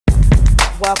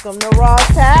Welcome to Raw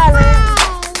Talent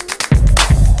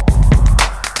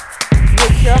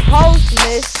with your host,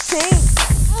 Miss Tink.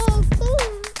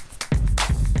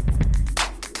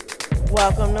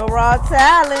 Welcome to Raw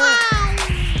Talent.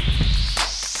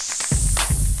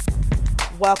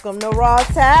 Welcome to Raw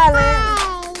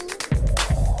Talent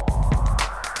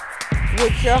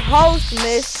with your host,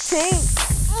 Miss Tink.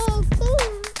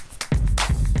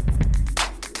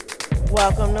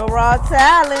 Welcome to Raw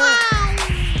Talent.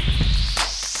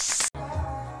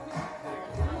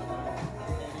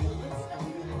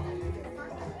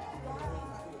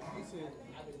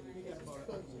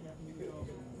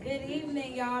 Good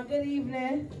evening, y'all. Good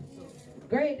evening.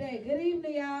 Great day. Good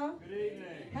evening, y'all. Good evening.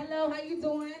 Hello, how you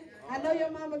doing? I know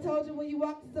your mama told you when you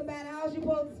walked into somebody's house you're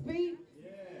supposed to speak.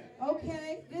 Yeah.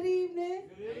 Okay. Good evening.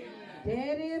 Good evening.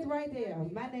 There it is right there.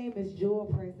 My name is Jewel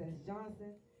Princess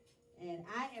Johnson, and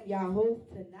I am your host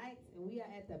tonight, and we are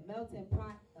at the Melting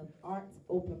Pot of Arts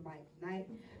Open Mic Night,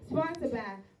 sponsored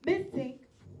by Miss Tink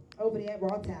over there at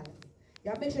Raw Talent.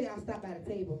 Y'all make sure y'all stop by the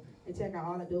table and check out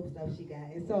all the dope stuff she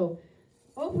got. And so,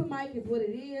 open mic is what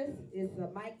it is. It's a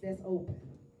mic that's open.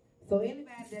 So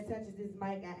anybody that touches this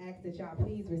mic, I ask that y'all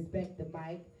please respect the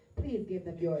mic. Please give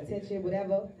them your attention,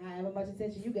 however much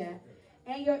attention you got,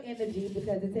 and your energy,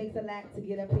 because it takes a lot to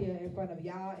get up here in front of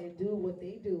y'all and do what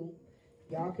they do.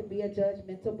 Y'all can be a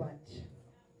judgmental bunch.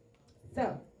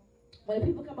 So, when the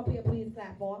people come up here, please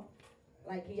clap for them.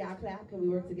 Like, can y'all clap? Can we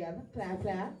work together? Clap,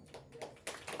 clap.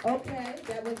 Okay,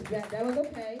 that was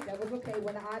okay. That was okay.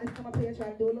 When the artists come up here,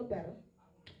 try to do a little better.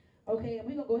 Okay, and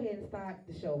we're going to go ahead and start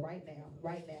the show right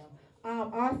now.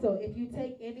 Also, if you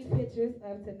take any pictures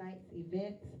of tonight's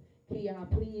event, can y'all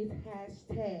please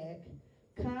hashtag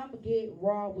come get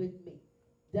raw with me.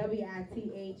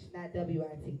 W-I-T-H, not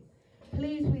W-I-T.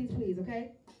 Please, please, please,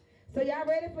 okay? So y'all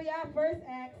ready for y'all first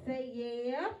act? Say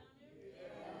yeah.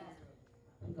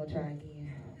 We're going to try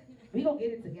again. We're going to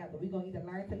get it together. We're going to either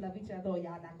learn to love each other or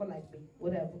y'all not going to like me.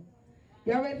 Whatever.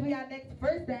 Y'all ready for y'all next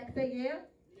first act? Say yeah.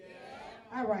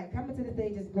 All right, coming to the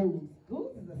stage is Goose.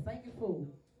 Goose is a singing fool.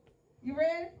 You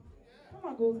ready?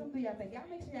 Come on, Goose. Come do y'all thing. Y'all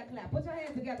make sure y'all clap. Put your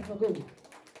hands together for Goose.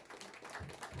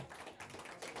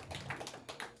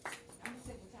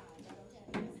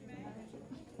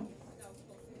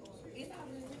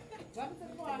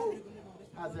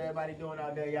 How's everybody doing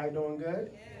out there? Y'all doing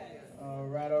good? All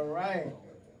right, all right.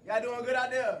 Y'all doing good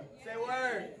out there? Say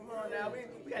word. Come on now.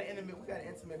 We got an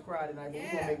intimate crowd tonight, but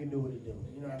we're gonna make it do what it do.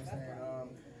 You know what I'm saying?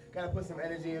 Gotta put some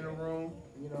energy in the room.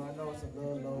 You know, I know it's a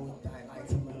little low,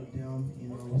 lights a little dim, you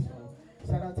know,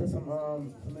 so shout out to some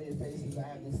familiar faces I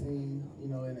haven't seen, you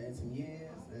know, in some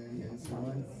years and some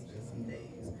months and some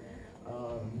days.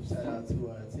 Shout out to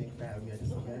Tink for having me at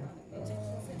this event.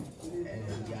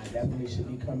 And yeah, I definitely should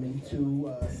be coming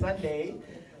to Sunday,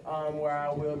 where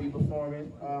I will be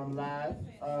performing live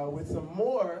with some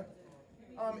more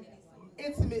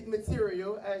intimate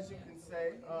material, as you can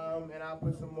say, and I'll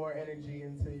put some more energy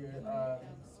into your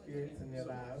spirits and your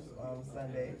lives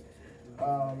Sunday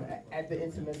at the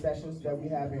intimate sessions that we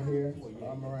have in here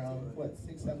around,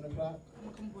 6, 7 o'clock?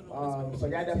 So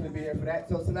y'all definitely be here for that.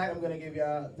 So tonight I'm going to give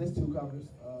y'all just 2 covers.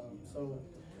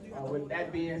 With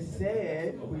that being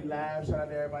said, we live. Shout out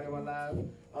to everybody on live.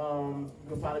 You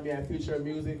can follow me at Future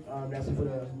Music. That's with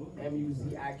a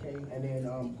M-U-Z-I-K. And then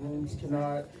Goose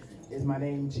Kennard is my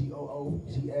name,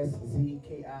 GoogszkINNARD.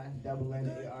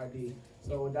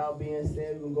 So without being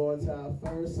said, we're going to go into our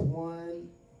first one.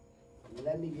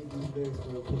 Let me get these lyrics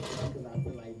real quick because I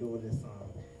feel like doing this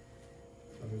song.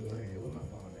 Let me go ahead. Where's my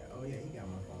phone at? Oh yeah, he got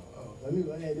my phone. Oh, let me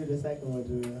go ahead and do the second one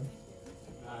too.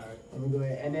 Alright. Let me go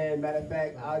ahead. And then matter of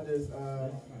fact, I'll just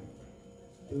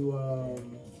do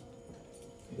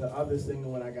the other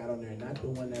single one I got on there, not the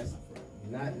one that's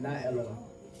not Ella.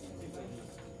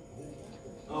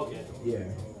 Okay. Yeah.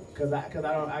 Cause I got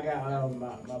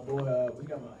my boy we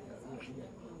got my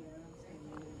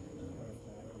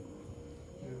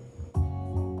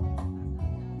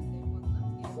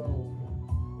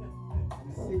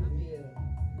sitting here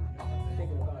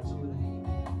thinking about you and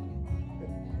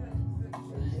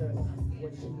just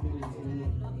what you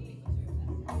mean to me.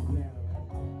 Now,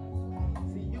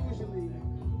 see, usually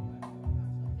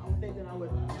I'm thinking I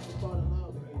would never fall in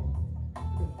love again,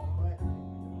 but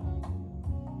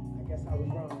I guess I was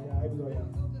wrong, y'all. Here we go,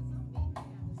 y'all.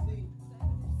 See,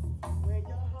 when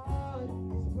y'all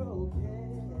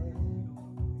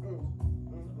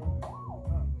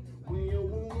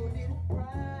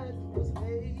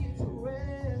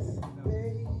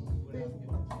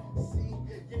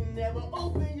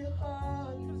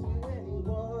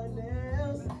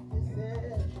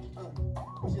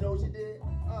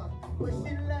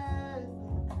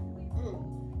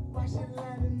Watch it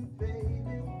landing,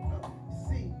 baby.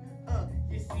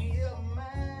 You see your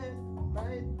mind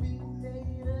might be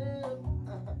made up.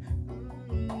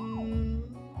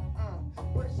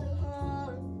 But your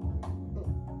heart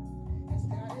has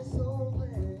got its own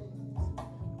plans.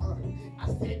 I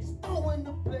said just throwing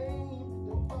the blame,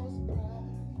 the false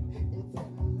pride, and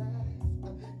telling lies.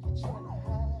 You're trying to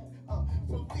hide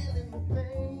from feeling the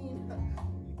pain.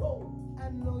 Oh, I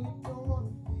know you don't want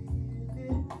to feel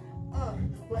it,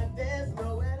 but there's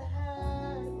nowhere to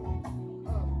hide.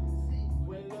 See,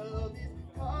 when love is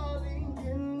calling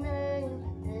your name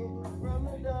in from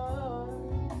the dark,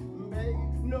 baby,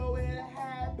 nowhere to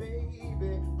hide,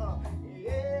 baby.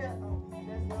 Yeah,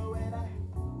 there's nowhere to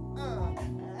hide.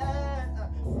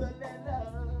 So let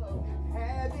love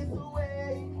have its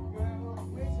way, girl,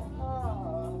 with your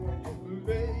heart,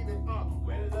 baby.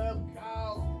 When love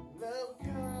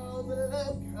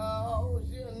calls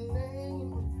your name.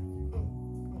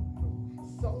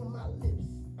 It's on my lips.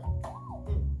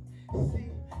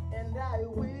 See, and I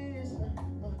wish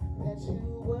that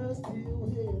you were still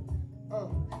here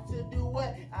to do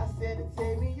what I said to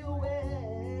take me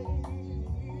away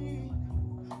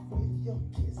with your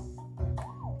kiss.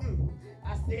 I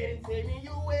said to take me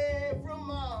away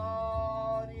from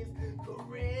all this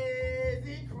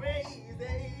crazy,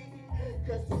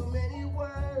 cause too many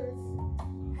words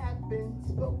have been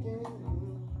spoken.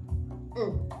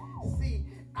 See,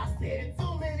 I said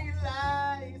too many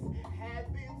lies have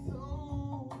been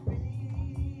told,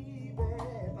 baby.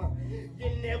 You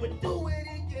never do it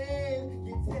again.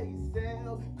 You tell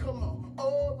yourself, come on,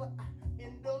 over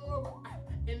and over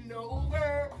and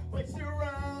over. But you're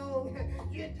wrong,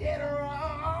 you're dead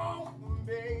wrong,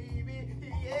 baby.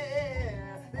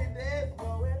 Yeah, there's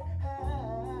nowhere to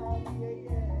hide.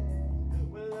 Yeah.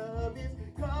 When love is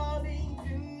calling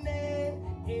your name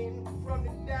in from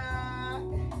the dark,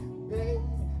 baby.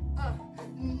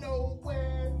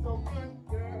 Nowhere to run,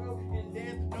 girl, and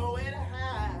there's nowhere to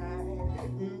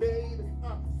hide, baby.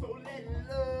 So let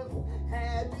love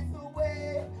have its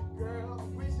way, girl,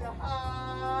 with your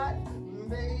heart,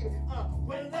 baby.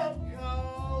 When love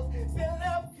calls, say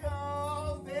love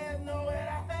calls, there's nowhere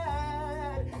to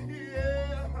hide.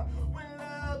 Yeah, when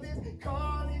love is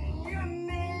calling your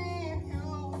name, you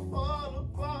fall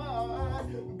apart,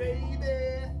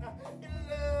 baby. In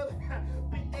love,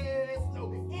 but there's no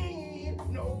end,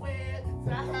 nowhere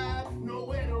to hide,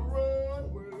 nowhere to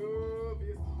run. When love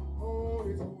is on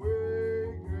its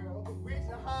way, girl, with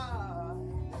your heart,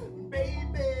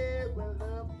 baby. When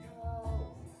love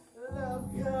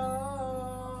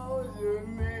calls your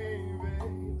name,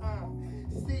 baby.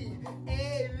 See, a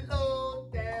low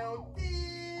down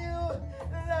deal,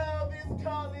 love is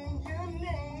calling your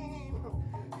name.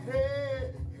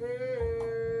 Hey,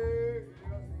 hey,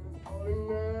 it's calling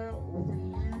now for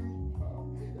you.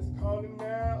 It's calling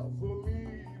out for me,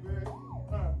 baby.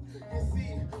 You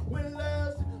see, when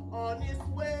love's on its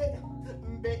way,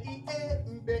 baby,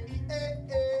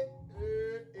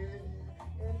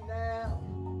 and now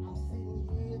I'm sitting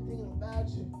here thinking about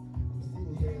you. I'm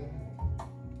sitting here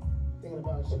thinking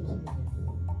about you too.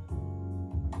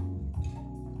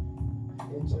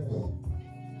 And just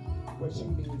what you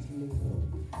mean to me.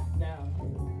 Now,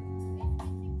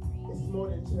 it's more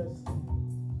than just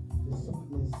the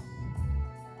sweetness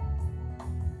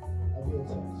of your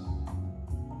touch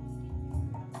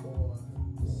or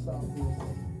the softness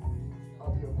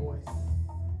of your voice.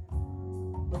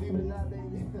 Believe it or not,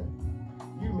 baby,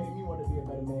 you make me want to be a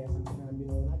better man sometimes, you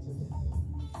know, and I just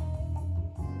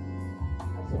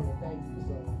want to thank you.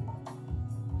 So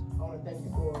I want to thank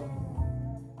you for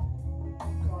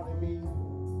calling me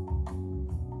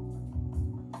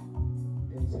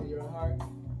into your heart,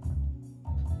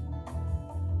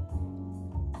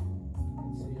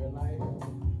 into your life, and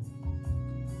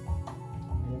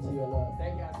into your love.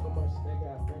 Thank God so much. Thank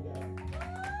God. Thank God.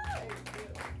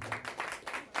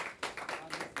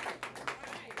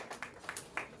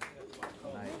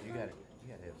 Nice. You gotta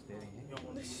have steady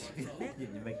hands. You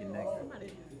make your neck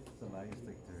hurt. Somebody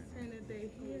stick to it. Turn the day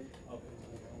here.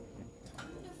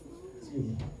 Excuse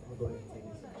me. I'm gonna go ahead and take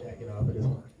this jacket off of this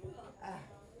one.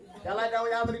 Y'all like that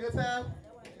when y'all having a good time?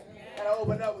 Gotta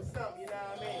open up with something, you know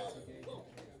what I mean?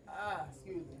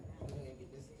 Excuse me. I'm gonna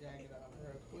get this jacket off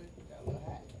real quick. Got a little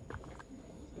hat.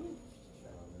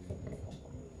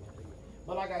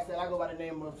 But like I said, I go by the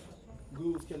name of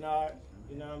Goose Kennard.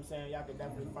 You know what I'm saying? Y'all can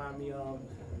definitely find me on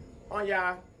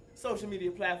y'all social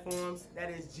media platforms. That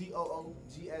is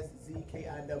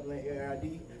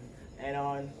GOOGSZKINNARD. And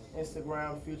on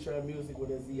Instagram, Future Music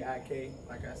with a ZIK.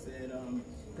 Like I said,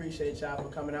 appreciate y'all for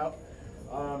coming out,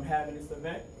 having this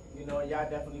event. You know, y'all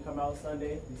definitely come out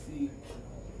Sunday to see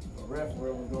breath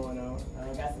for what's going on.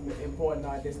 Got some important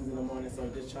auditions in the morning, so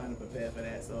just trying to prepare for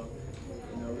that. So,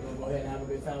 you know, we're gonna go ahead and have a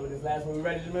good time with this last one. We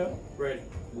ready, Jamil? Ready.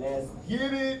 Let's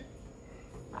get it.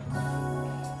 I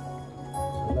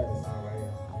love this song right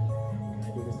here.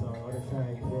 I do this song all the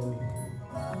time, you feel me?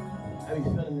 I be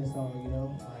feeling this song, you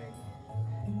know? Like,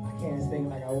 I can't sing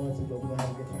like I want to, but we're gonna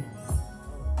have a good time.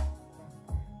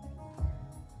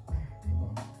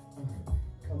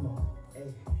 Come on, hey,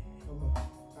 come on.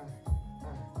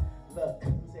 Look,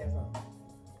 let me say that song.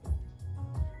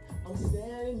 I'm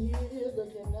standing here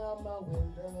looking out my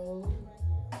window.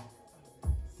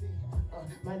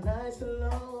 My nights are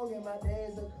long and my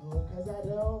days are cold, 'cause I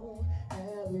don't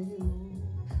have you.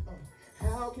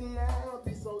 How can I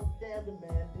be so damn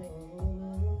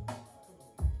demanding?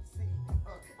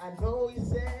 I know you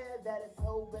said that it's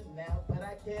over now, but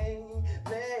I can't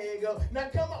let it go. Now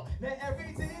come on, now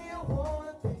every day I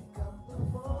wanna pick up the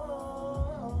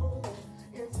phone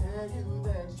and tell you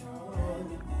that you're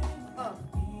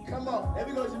come on, there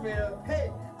we go, Jamil.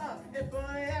 Hey, if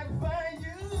I ever find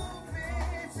you,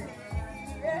 baby,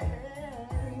 yeah.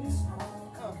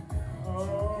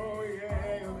 Oh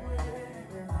yeah,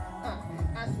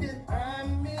 I said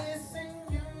I'm missing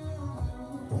you.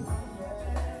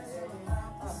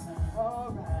 Yeah.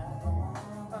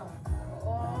 Alright.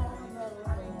 Oh no.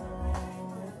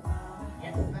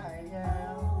 Yes I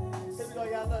am. Here we go,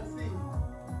 y'all. Let's see.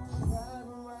 Drive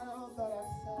around, thought I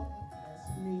saw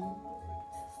past me.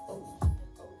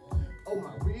 Oh,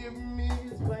 my rear mirror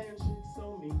is playing tricks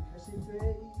on me. Cause she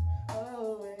fade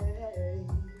away.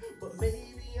 But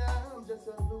maybe I'm just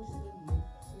hallucinating.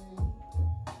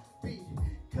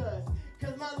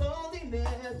 Cause my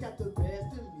loneliness got the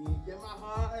best of me. Yeah, my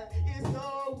heart is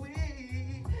so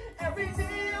weak. Every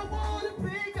day I wanna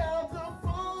pick up the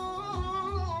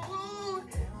phone.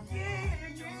 Yeah,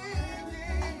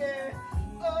 yeah,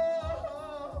 yeah.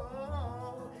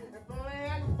 Oh, if only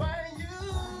I can find you.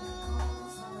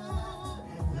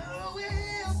 No,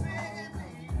 yeah,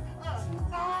 baby.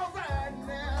 All right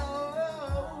now.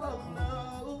 Oh, no.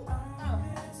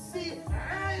 See,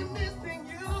 I'm missing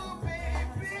you.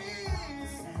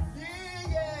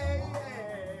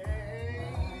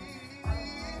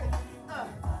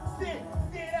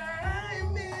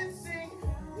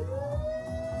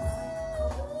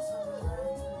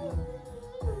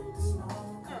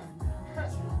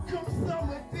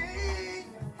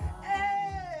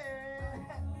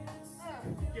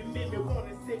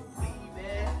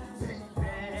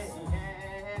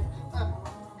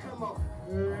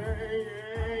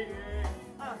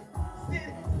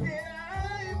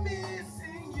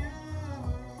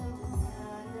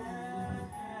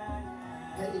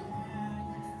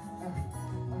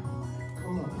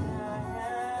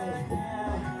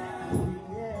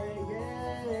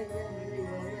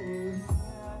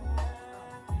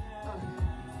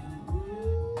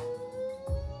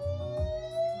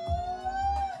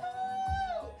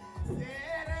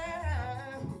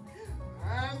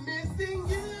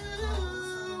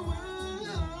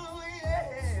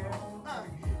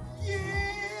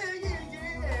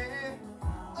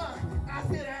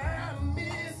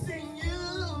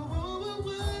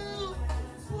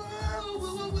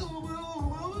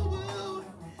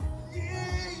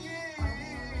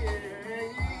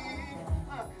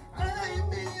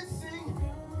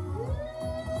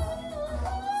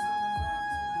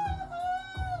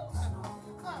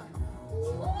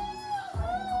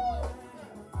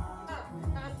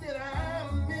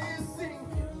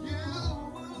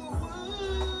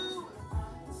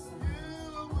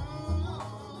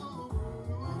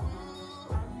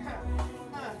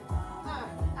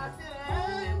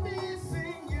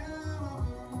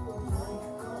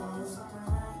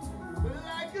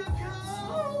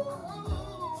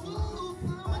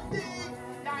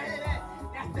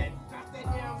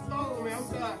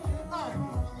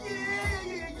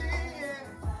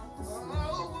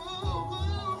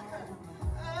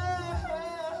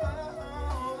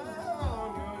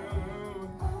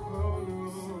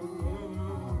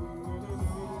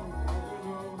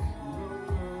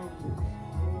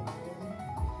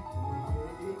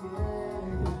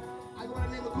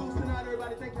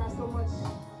 Thank y'all so much.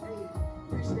 Hey,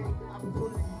 appreciate the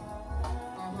opportunity.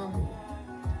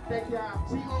 Thank y'all.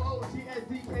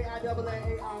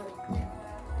 GOOGSDKIAAR.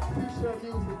 Future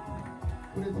Music.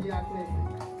 With a D-I-K.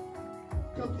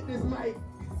 Come get this mic.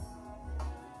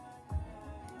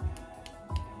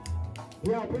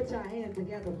 Y'all put your hands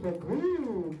together for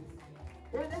Groove.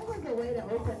 Well, that was a way to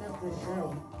open up the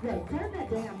show. Yo, turn that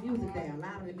damn music down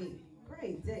louder than me.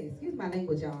 Great day. Excuse my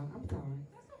language, y'all. I'm sorry.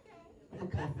 I'm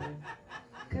cussing.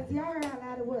 Because y'all heard how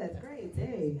loud it was. Great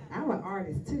day. I'm an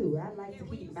artist, too. I like to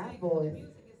keep my voice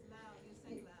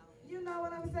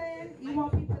then you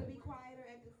want people to be quieter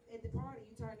at the party,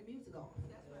 you turn the music off.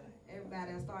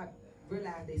 Everybody will start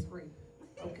realize they scream.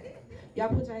 Okay. Y'all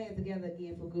put your hands together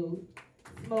again for good.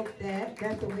 Smoke that.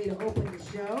 That's the way to open the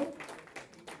show.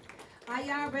 Are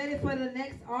y'all ready for the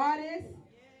next artist?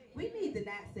 We need to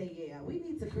not say yeah. We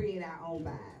need to create our own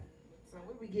vibe. So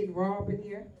we getting raw up in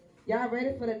here. Y'all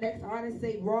ready for the next artist?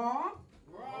 Say raw.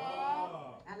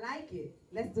 Raw. I like it.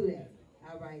 Let's do that.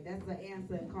 All right, that's the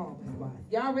answer and call response.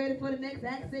 Y'all ready for the next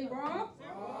act? Say raw.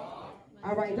 Raw.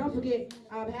 All right, don't forget,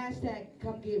 hashtag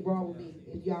come get raw with me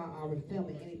if y'all are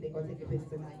filming anything or taking pictures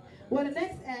tonight. Well, the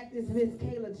next act is Miss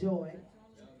Kayla Joy.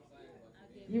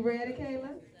 You ready,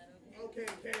 Kayla? Okay,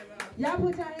 Kayla. Y'all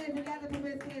put your hands together for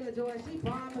Miss Kayla Joy. She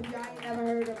bomb if y'all ain't never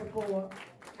heard her before.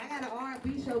 I got an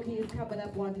R&B showcase coming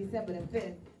up on December the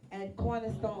 5th at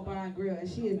Cornerstone Bar and Grill, and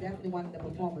she is definitely one of the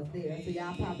performers there. So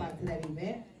y'all pop out to that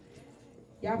event.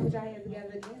 Y'all put your hands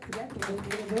together again. Together for Miss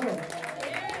Kayla Joy.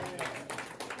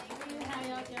 How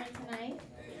y'all doing tonight?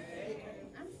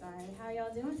 I'm sorry, how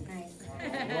y'all doing tonight?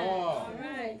 All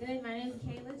right, good. My name is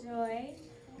Kayla Joy,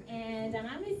 and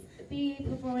I'm going to be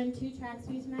performing 2 tracks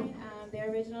for you tonight.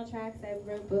 They're original tracks. I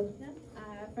wrote both of them.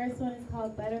 First one is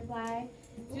called Butterfly.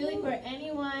 It's really for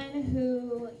anyone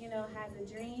who, has a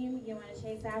dream. You want to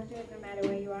chase after it no matter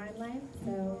where you are in life.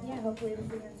 So, yeah, hopefully this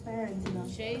is inspiring to them.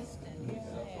 Chase and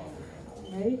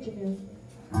Ready, June?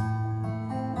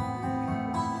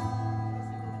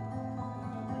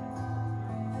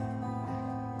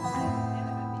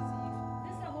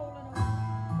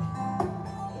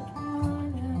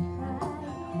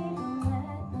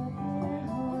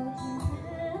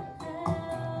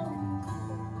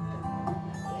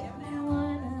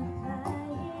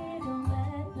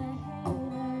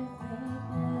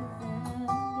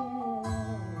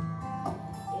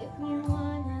 If you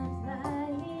wanna fly,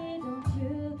 don't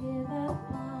you give up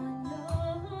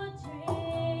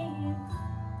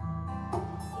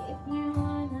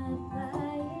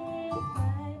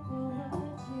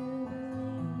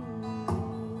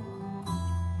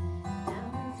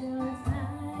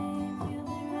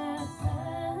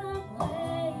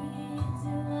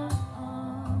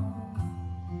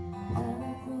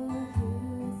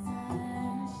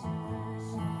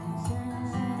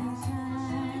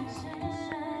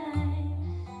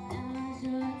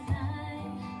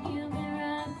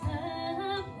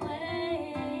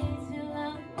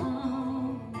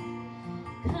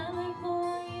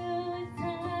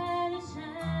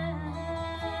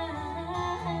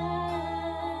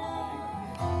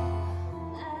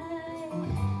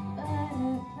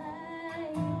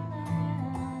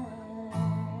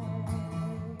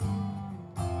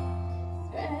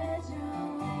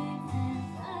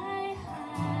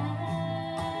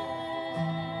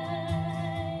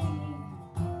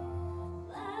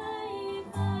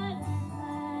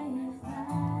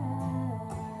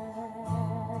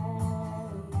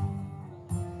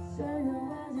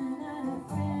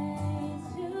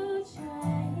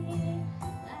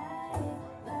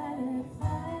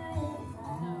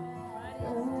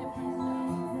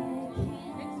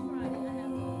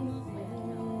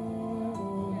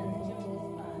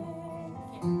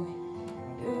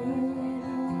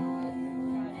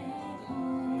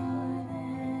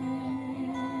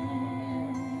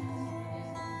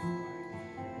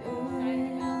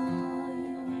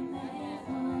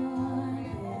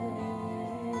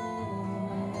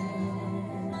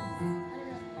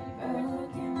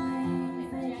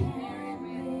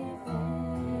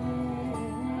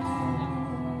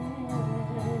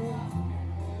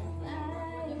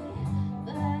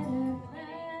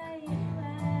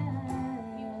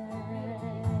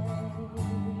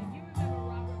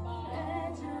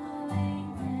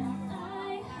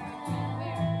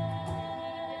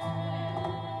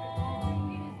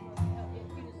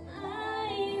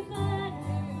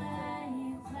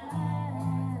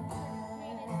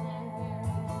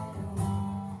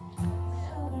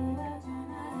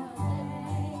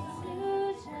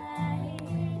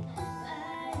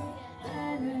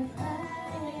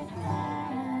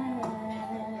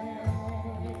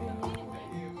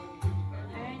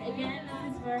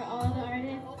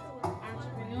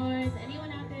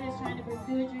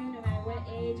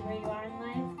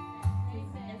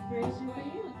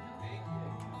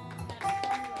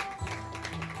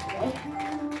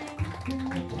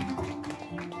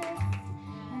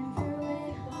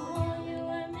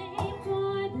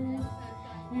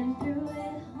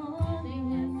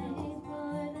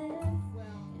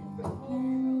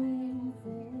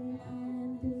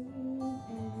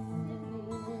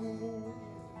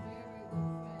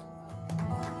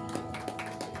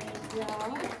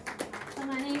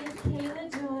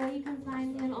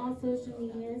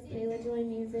is Kayla Joy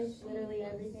Music. Literally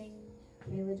everything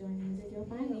Kayla Joy Music. You'll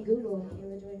find me. Google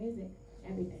Kayla Joy Music.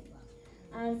 Everything.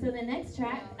 So the next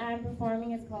track I'm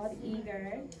performing is called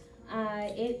Eager.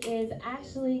 It is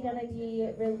actually going to be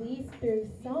released through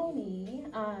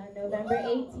Sony on November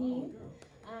 18th.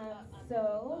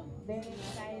 So very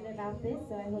excited about this.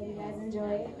 So I hope you guys enjoy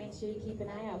it. Make sure you keep an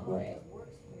eye out for it.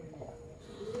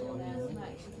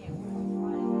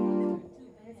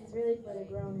 This is really for the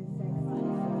grown and sexy.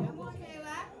 Come on,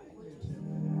 Kayla.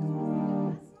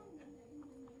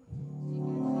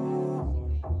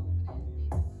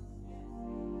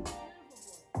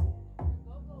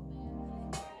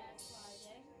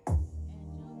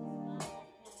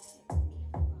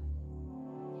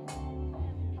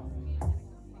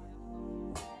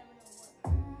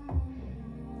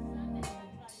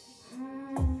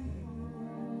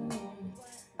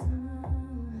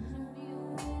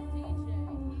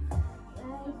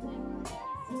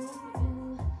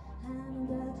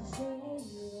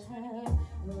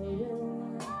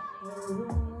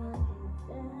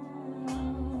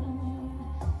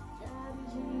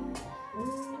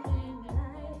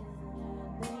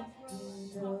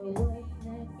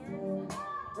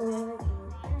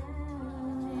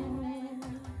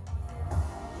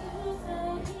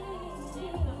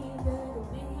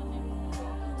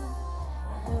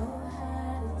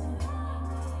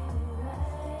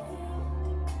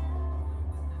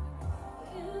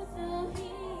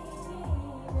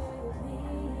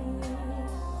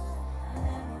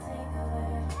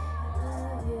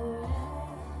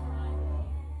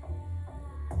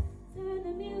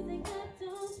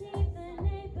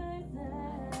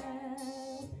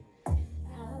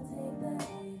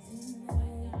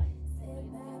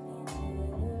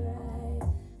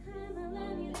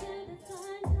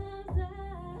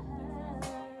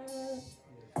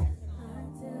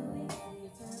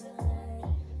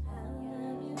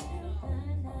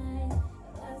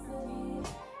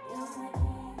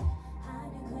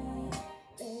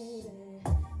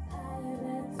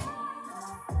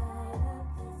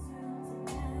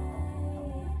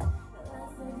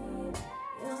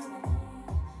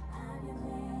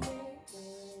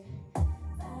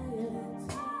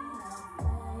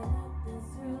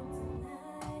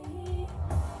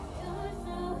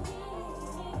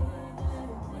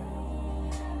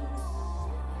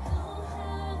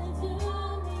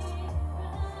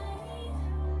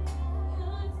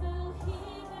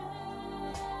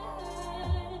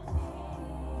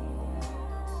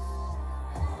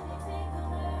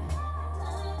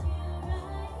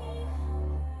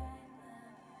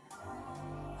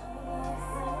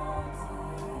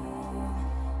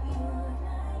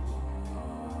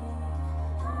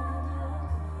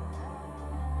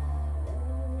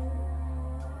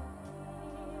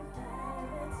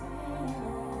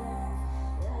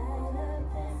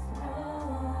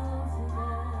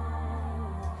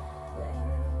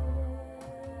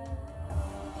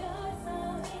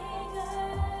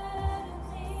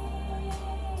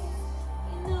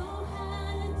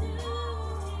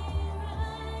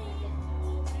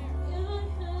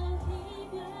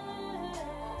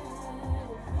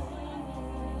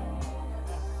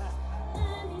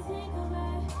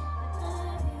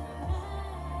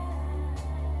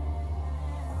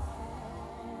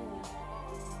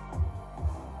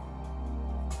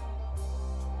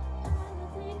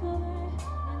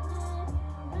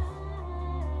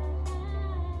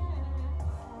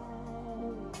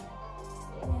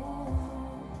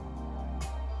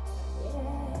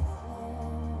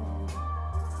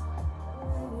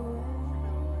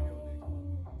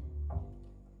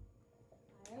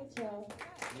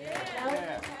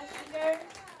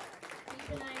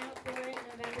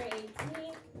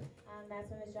 That's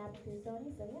when it's dropping through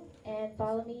Sony, so yeah. And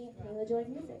follow me, Kayla Joy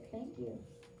Music. Thank you.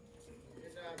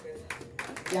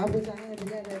 Y'all put your hands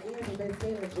together again for Miss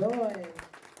Kayla Joy.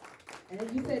 And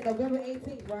then you said November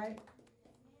 18th, right?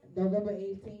 November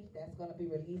 18th, that's going to be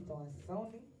released on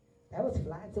Sony. That was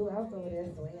fly too. I was over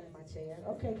there swaying in my chair.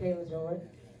 Okay, Kayla Joy.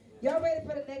 Y'all ready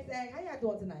for the next act? How y'all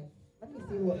doing tonight? Let me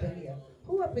see who up in here.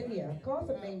 Who up in here? Call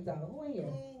some names out. Who in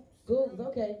here? Googles,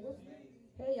 okay.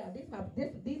 Hey y'all, these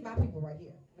my people right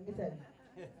here. Let me tell you.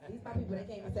 These my people, they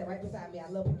came and sat right beside me. I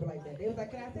love people like that. They was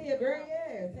like, can I see you, girl?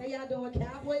 Yes. Hey y'all doing?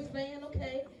 Cowboys fan,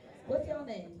 okay. What's your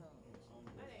name?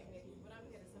 My name is Nikki, but I'm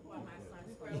here to support my son,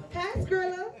 Skrilla. Hi,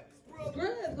 Skrilla.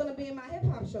 Skrilla is going to be in my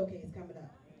hip-hop showcase coming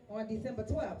up on December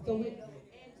 12th. So we...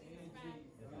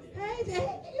 Hey, you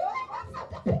ain't what's up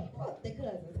the people? The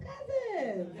cousins.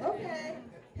 Okay.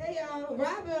 Hey, y'all.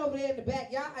 Robin over there in the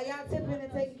back. Y'all, are y'all tipping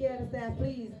and taking care of the staff?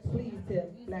 Please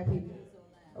tip. Black people.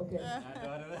 Okay.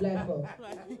 Black folks.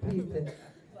 Please tip.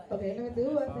 Okay, let me see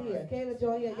who else is here. Kayla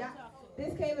Joy here. Y'all,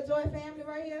 this Kayla Joy family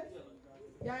right here.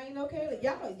 Y'all ain't know Kayla.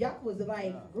 Y'all was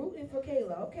like rooting for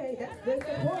Kayla. Okay, that's good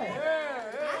support.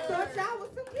 I thought y'all was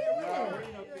some kids.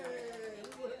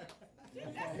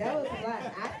 That was a lot.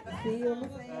 I see what I'm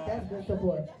saying. That's good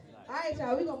support. All right,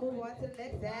 y'all. We gonna move on to the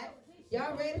next act.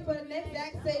 Y'all ready for the next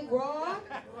act? Say raw.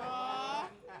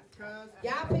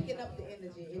 Y'all picking up the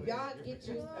energy. If y'all get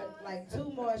you like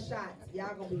 2 more shots,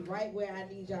 y'all gonna be right where I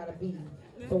need y'all to be.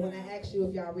 So when I ask you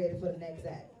if y'all ready for the next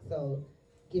act, so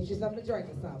get you something to drink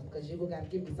or something, because you gotta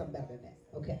give me something better than that.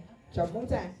 Okay. Try one more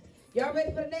time. Y'all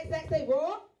ready for the next act? Say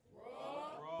raw.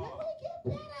 That way get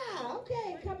better.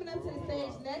 Okay. Coming up to the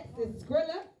stage next is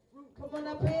Skrilla. Come on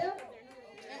up here.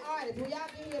 And artists, when y'all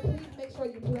get here, please make sure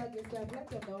you plug yourself. Let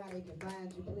them know how they can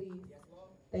find you, please.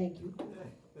 Thank you.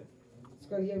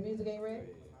 Skrilla, your music ain't ready?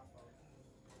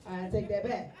 All right, take that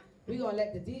back. We gonna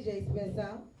let the DJ spin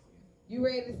some. You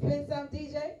ready to spin some,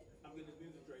 DJ? I'm getting the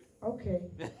music straight. Okay.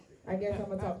 I guess I'm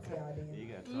gonna talk to y'all then. You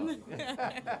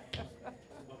gotta talk.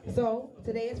 So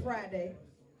today is Friday.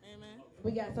 Amen.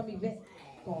 We got some events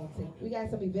going to. We got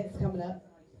some events coming up.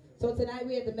 So tonight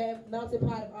we at the Melting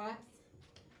Pot of Arts.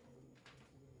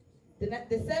 The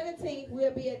 17th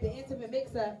we'll be at the Intimate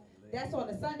Mix-Up. That's on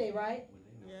a Sunday, right?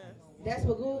 Yes. That's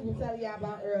what Google was telling y'all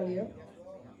about earlier.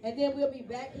 And then we'll be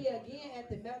back here again at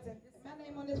the Melting. Is my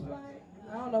name on this flyer?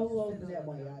 I don't know who owns that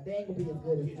one, y'all. They ain't gonna be as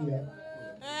good as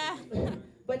you.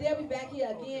 But they'll be back here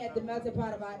again at the Melting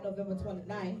Pot of Art November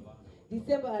 29th.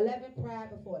 December 11th, Pride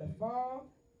Before the Fall.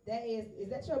 That is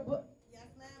that your book? Yes,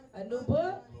 ma'am. A new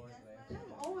book?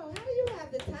 Come on, how do you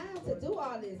have the time to do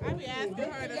all this? I be asking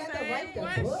her the same write the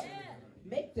question. book,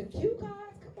 make the cue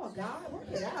cards. Come on, God,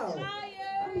 work it out.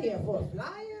 I'm here for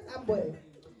flyers. I'm with it.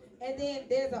 And then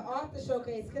there's an author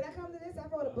showcase. Can I come to this? I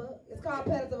wrote a book. It's called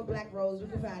Petals of a Black Rose. You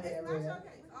can find it everywhere.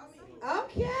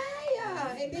 Okay,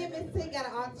 and then Miss Tink got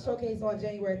an author showcase on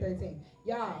January 13th.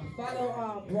 Y'all,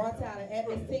 follow Raw Talent at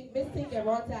Miss Tink and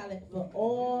Raw Talent for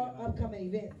all upcoming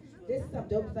events. This is some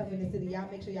dope stuff in the city. Y'all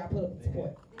make sure y'all put up the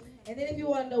support. And then if you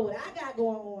want to know what I got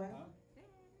going on,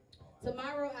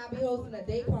 tomorrow I'll be hosting a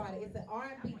day party. It's an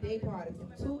R&B day party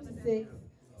from 2 to 6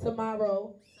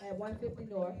 tomorrow at 150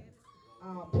 North.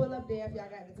 Pull up there if y'all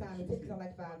got the time. The tickets are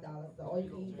like $5. So all you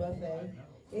can eat buffet.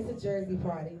 It's a Jersey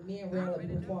party. Me and Rel will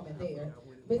be performing there.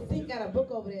 Miss Tink got a book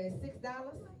over there at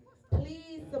 $6.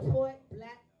 Please support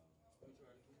black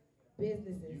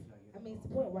businesses. I mean,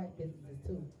 support white businesses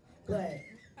too. But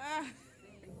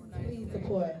please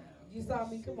support. You saw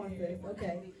me? Come on, sis.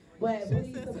 Okay. But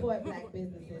please support black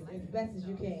businesses as best as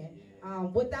you can.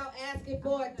 Without asking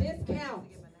for a discount.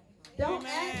 Don't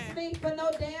ask me for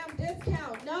no damn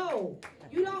discount. No.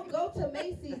 You don't go to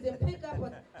Macy's and pick up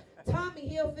a Tommy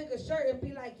Hilfiger shirt and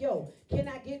be like, yo, can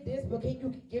I get this, but can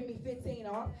you give me 15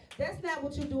 off? That's not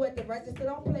what you do at the register.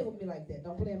 Don't play with me like that.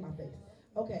 Don't play in my face.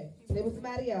 Okay. Play with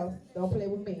somebody else. Don't play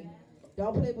with me.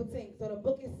 Don't play with Tink. So the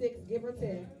book is 6. Give her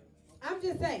 10. I'm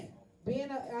just saying. Being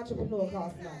an entrepreneur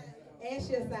costs money. And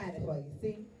she'll sign it for you.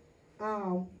 See?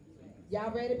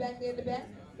 Y'all ready back there in the back?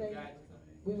 Say,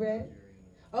 we ready?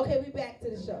 Okay, we back to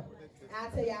the show. I'll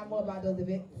tell y'all more about those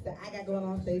events that I got going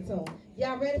on. Stay tuned.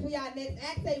 Y'all ready for y'all next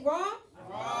act? Say raw?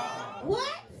 Raw.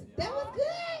 What? That was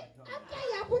good? Okay,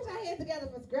 y'all put your hands together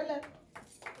for Skrilla.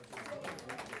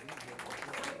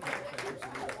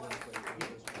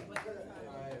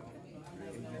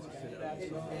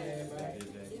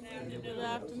 Good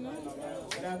afternoon.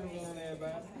 Good afternoon,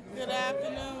 everybody. Good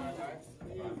afternoon.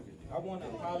 I want to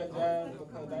apologize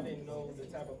because I didn't know the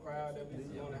type of crowd that we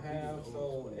was going to have,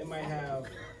 so it might have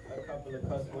a couple of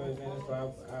cuss words in it,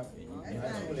 so I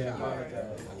truly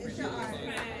apologize. It's your art.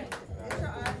 It's your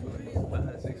art.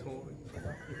 5, 6 horns.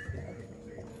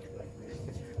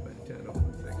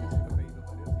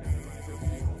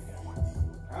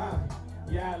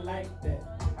 Yeah, I like that.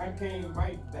 I came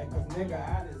right back, cause nigga,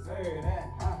 I deserve that.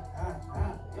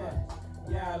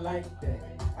 Yeah, I like that.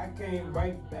 I came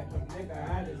right back, cause nigga,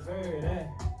 I deserve that.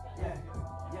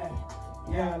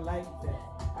 Yeah, I like that.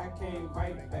 I came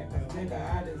right back, cause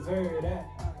nigga, I deserve that.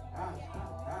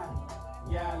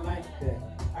 Yeah, I like that.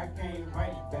 I came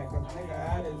right back, cause nigga,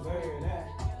 I deserve that.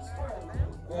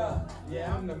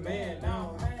 Yeah, I'm the man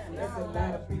now. There's a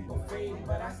lot of people fade,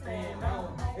 but I stand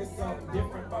out. It's something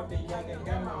different about the young and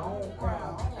got my own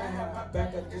crowd. I have my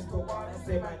back up, just go out and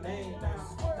say my name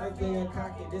now. I get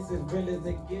cocky, this as real as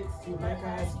it gets. You like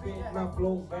how I spit, my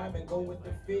flow vibe and go with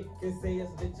the fit. They say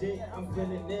it's legit, I'm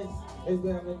feeling this. It's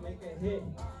gonna make a hit.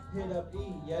 Hit up E,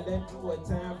 yeah, let's do a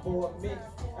time for a mix.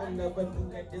 I never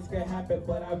knew that this could happen,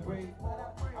 but I break.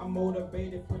 I'm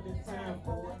motivated, put the time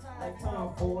for it. Like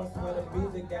Tom for us, where the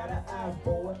music got an eye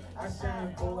for it. I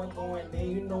shine for it, going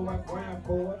in, you know I grind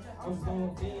for it. I'm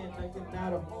zoned in, like you're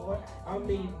not a boy. I'm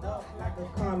eating up like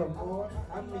a carnivore.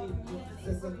 I'm eating you,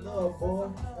 it's a love, boy.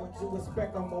 What you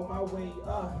expect, I'm on my way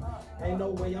up. Ain't no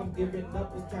way I'm giving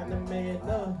up, it's time to man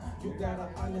up. You gotta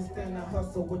understand the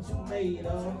hustle, what you made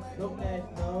of. No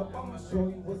letting up, I'ma show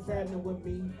you what's happening with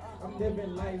me. I'm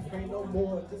living life, ain't no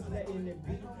more, just letting it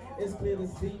be. It's clear to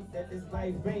see that this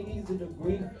life ain't easy to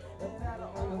breathe. That's not a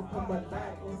come a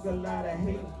lot, it's a lot of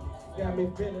hate. Got me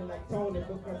feeling like Tony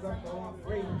because I know I'm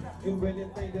free. You really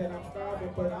think that I'm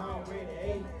starving, but I already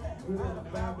ate. You in the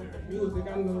vibe with the music,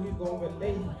 I know you gon'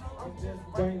 relate. I'm just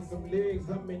writing some lyrics,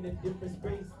 I'm in a different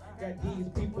space. Got these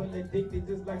people addicted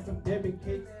just like some debit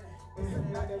cakes.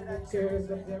 The tears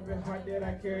of every heart that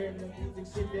I carry, the music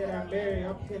shit that I marry.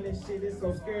 I'm killing shit, it's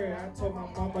so scary. I told my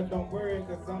mama don't worry,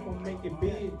 cause I'ma make it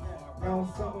big. Now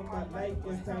on some of my life,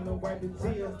 it's time to wipe the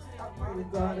tears. I pray to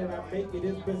God that I make it,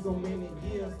 it's been so many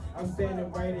years. I'm standing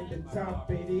right at the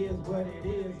top, it is what it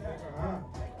is.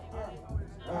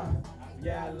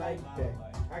 Yeah, I like that.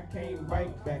 I came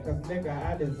right back, cause nigga,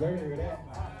 I deserve that.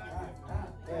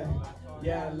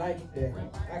 Yeah, I like that.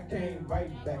 I came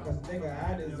right back, cause nigga,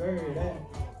 I deserve that.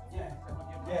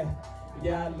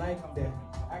 Yeah, I like that.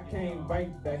 I came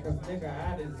right back, cause nigga,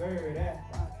 I deserve that.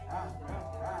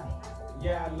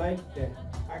 Yeah, I like that.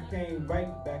 I came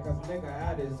right back, cause nigga,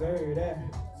 I deserve that.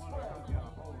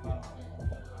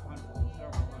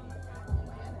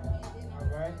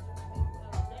 Alright.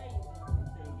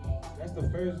 That's the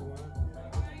first one.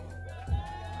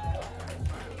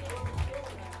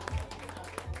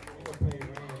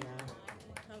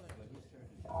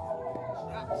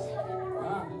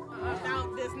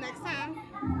 About this next time.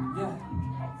 Yeah.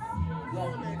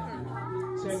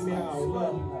 Check me out,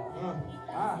 look.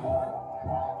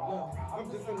 I'm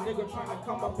just a nigga trying to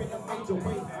come up in a major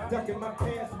way. Ducking my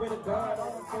pants with a guard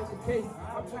on the case.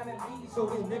 I'm trying to lead, so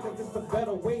these niggas it's a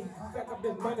better way. Stack up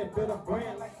this money, build a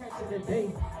brand like catch it a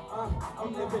day.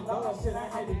 I'm living love, shit, I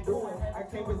had to do it. I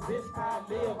can't resist how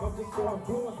I live, I'm just so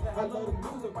influenced. I love the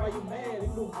music, why you mad? You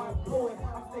know I'm doing.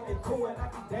 I'm sticking to it, I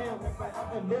be damn if I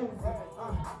ever lose it.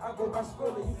 I go by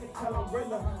Skrilla, you can tell I'm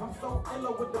realer. I'm so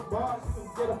iller with the bars, you can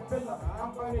get a filler.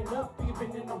 I'm burning up even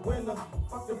in the winter.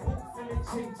 Fuck the boots and the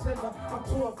chinchilla. I'm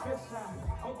too official.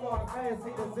 I'm going fast,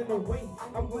 haters in the way.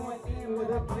 I'm going in with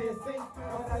a clear safe.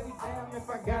 I'm like, damn if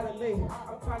I gotta lay.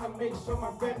 I'm trying to make sure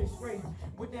my family's straight.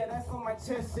 With that ass on my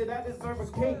chest, shit, I deserve a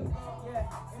king. Yeah,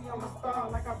 see, I'm a star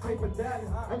like I play for Dallas.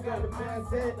 I got a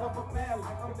mindset of a mallet.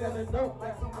 I'm selling up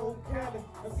like some old Cali.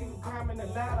 I see the time in the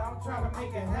ladder, I'm trying to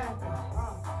make it happen.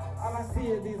 All I see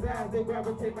is these eyes, they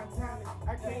gravitate my talent.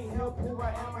 I can't help who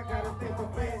I am, I gotta think for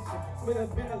fashion. But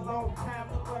it's been a long time,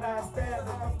 look what I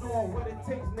established. I'm doing what it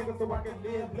takes, nigga, so I can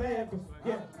live lavish.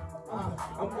 Yeah,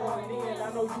 I'm going in, I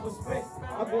know you respect.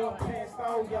 I'm going past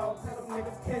all y'all, tell them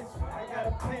niggas catch me. I got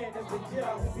a plan that's legit,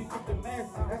 I hope you get the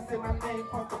message. I said my name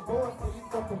off the board, so you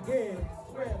don't forget it.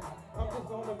 Swear, I'm just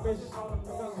on a mission, it's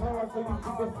hard so you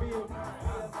can feel me.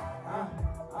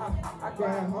 I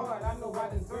grind hard, I know I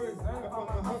deserve it. If I'm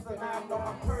a hustler, now I know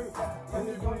my purse. When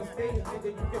it's on the stage, nigga,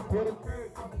 you can put a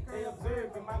curve. They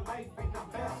observe, and my life ain't the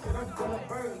best shit. I'm still a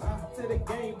bird to the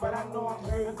game, but I know I'm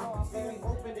nervous. See me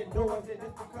open the doors, and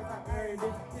it's because I earned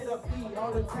it. Hit up E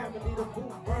all the time and leave the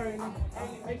booth burning. I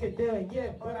ain't make it there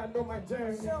yet, but I know my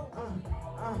journey.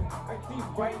 I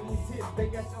keep writing these hits, they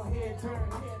got your head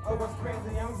turned. Oh, what's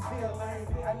crazy, I'm still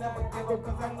learning. I never give up,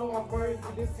 cause I know I'm worthy.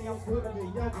 This see, I'm sweeter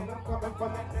than young, and I'm coming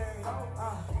from that area.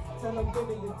 Tell them give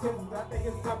me your tips, I think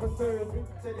it's time for surgery.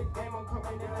 To the game, I'm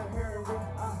coming in a hurry.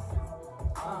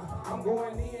 I'm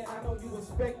going in, I know you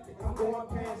respect it. I'm going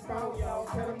past all y'all,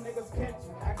 tell them niggas catch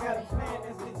me. I got a plan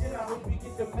that's legit, I hope you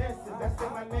get the message. I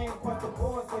said my name across the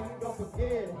board so you don't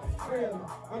forget it. Really,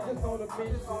 I'm just on the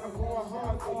mission, I'm going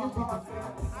hard so you people see.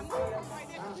 I'm doing it right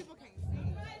there so people can't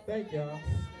see. Thank y'all.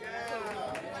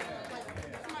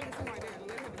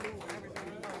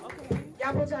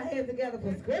 Y'all put your hands together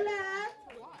for Skrilla.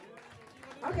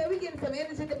 Okay, we getting some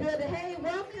energy in the building. Hey,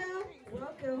 welcome.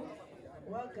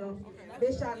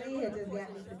 Miss Charlene had just got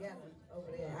me together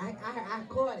over there. I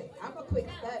caught it. I'm a quick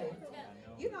study.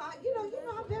 You know,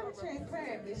 I'm very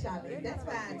transparent, Miss Charlene. That's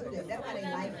why I do that. That's why they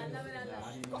like me.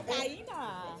 Cocaina.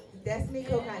 That's me,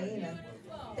 Cocaina.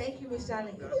 Thank you, Miss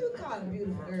Charlene. Who you call a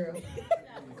beautiful girl?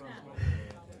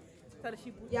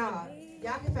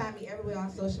 Y'all can find me everywhere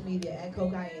on social media at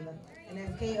Kokaina. And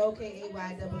that's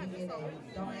Kokayyna.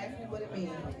 Don't ask me what it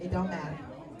means. It don't matter.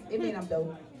 It mean I'm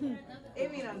dope.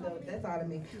 It mean I'm dope. That's all it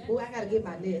means. Oh, I gotta get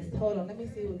my list. Hold on, let me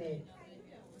see who next.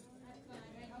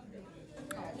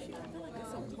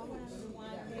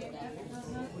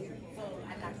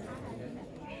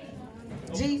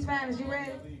 G's Finest, you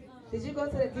ready? Did you go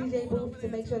to the DJ booth to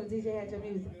make sure the DJ had your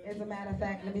music? As a matter of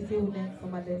fact, let me see who next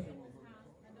on my list.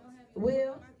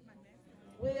 Will,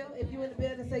 if you in the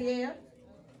building, say yeah.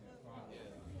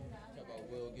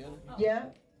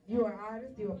 Yeah. You are an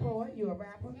artist, you a poet, you a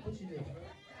rapper. What you do?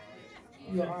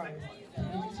 You an artist. Did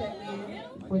you check me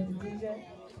in with the DJ?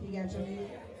 He got your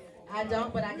music? I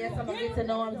don't, but I guess I'm gonna get to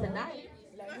know him tonight.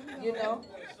 You know?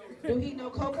 Do he know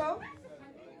Coco?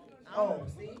 Oh,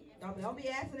 see? Don't be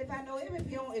asking if I know him if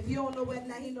you don't know whether or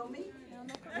not he know me.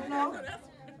 You know?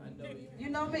 You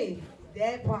know me.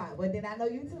 That part. But then I know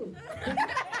you too.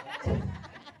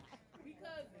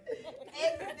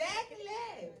 Exactly.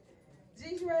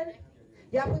 G's, you ready?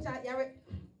 Y'all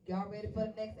ready for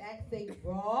the next act? Say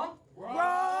raw.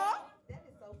 Raw. That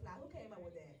is so fly. Who came up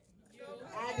with that?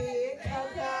 I did.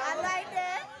 Okay. I like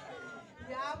that.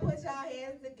 Y'all put y'all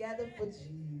hands together for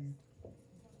G's.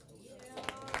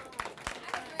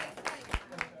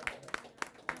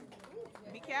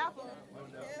 Be careful.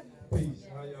 Peace.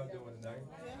 How y'all doing tonight?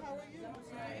 How are you?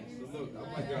 So look, I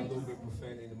might got a little bit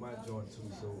profanity in my joint too,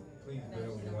 so please bear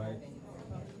with me, right?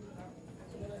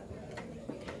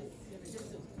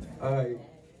 Alright,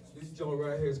 this joint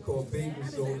right here is called Baking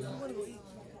Soda.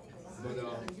 But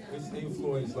it's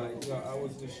influenced, like, you know, I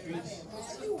was in the streets,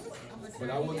 but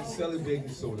I wasn't selling baking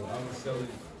soda. I was selling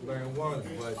marijuana,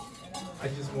 but I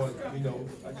just want to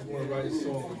write a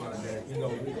song about that, you know,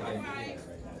 like,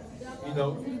 you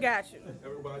know. Got you.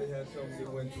 Everybody has something they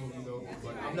went through, you know,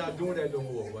 but I'm not doing that no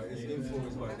more, but it's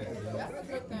influenced by that, you know.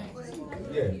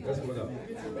 Yeah, that's what up.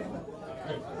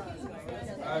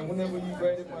 All right, whenever you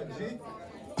ready, my G.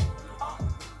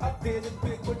 I did it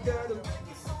big without a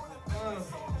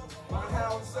my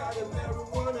house out of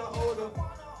marijuana odor.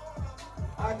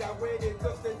 I got ready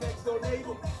cause the next door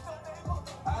neighbor.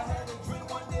 I had a dream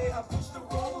one day, I pushed the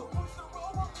roller.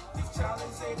 This child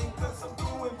ain't saying cause I'm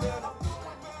doing better.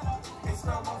 It's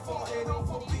not my fault, they don't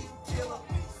for beat killer.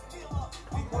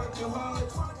 We working hard.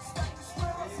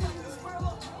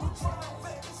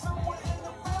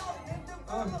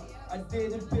 I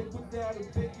did it big without a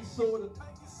baking soda.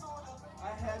 I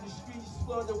had the streets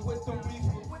flooded with the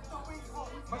reefer.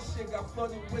 My shit got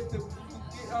flooded with the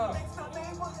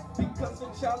because a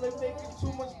child ain't making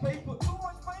too much paper.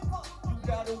 You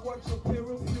gotta watch your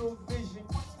peripheral vision.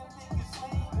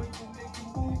 When you making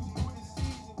moves through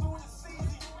the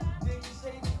season, niggas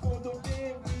hating for no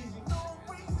damn reason.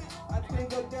 I think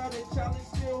I got a child is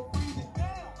still breathing.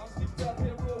 I'm still out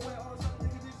here real wet on some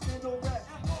niggas that shit no rap.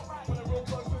 When I roll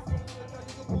bust with them, that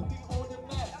nigga put me on the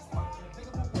map.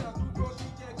 Nigga move down through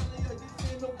grocery jack, nigga this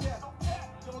shit no cap.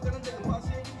 You don't got a nigga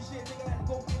posse, ain't give me shit, nigga had to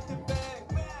go get the bag.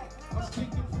 I'm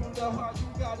speaking from the heart, you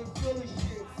gotta feel this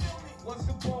shit. Once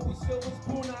the ball was silver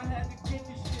spoon, I had to get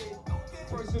this shit.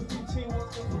 First of 15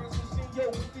 was the first to see yo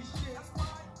with this shit.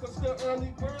 Cause the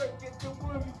early bird get the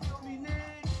worm, you feel me,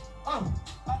 nigga? I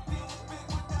feel it big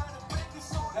without a baking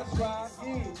soda. That's right,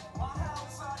 yeah.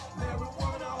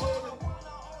 Marijuana holder.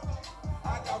 I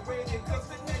got ready cause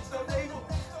the next door neighbor.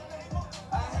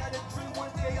 I had a dream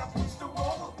one day, I pushed the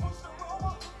roller.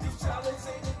 This child is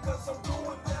hating cause I'm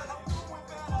doing better.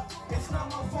 It's not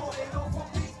my fault, they don't for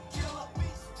beat killer.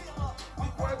 We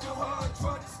working hard,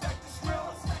 trying to stack the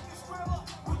thriller.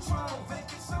 We trying to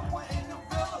vacate somewhere in the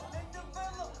villa.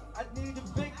 I need a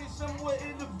vacate somewhere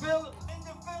in the villa.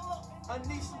 I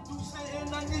need some Deuce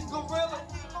and I need Gorilla.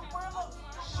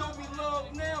 Show me love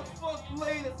now, fuck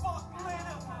later.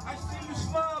 I see you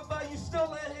smile, but you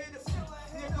still a hater.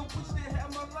 Nigga wish they had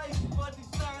my life, but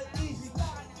it's not easy.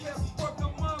 Kept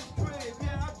working mom's crib,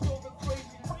 yeah, I drove it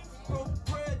crazy. Broke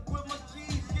bread with my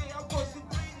G's, yeah, I wasn't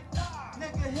greedy.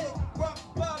 Nigga hit rock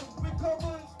bottom,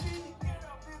 recover and speedy.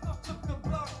 Took the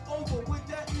block over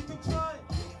without even trying.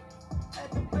 At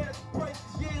the best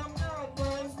prices, yeah, I'm not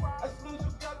lying. As soon as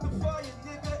you got the fire,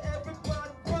 nigga,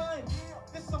 everybody crying.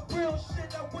 This some real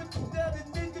shit I went through that a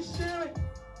nigga sharing.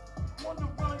 Wanna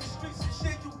run the streets and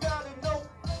shit, you gotta know.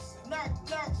 Knock,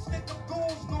 knock, stick of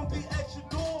goons, gonna be extra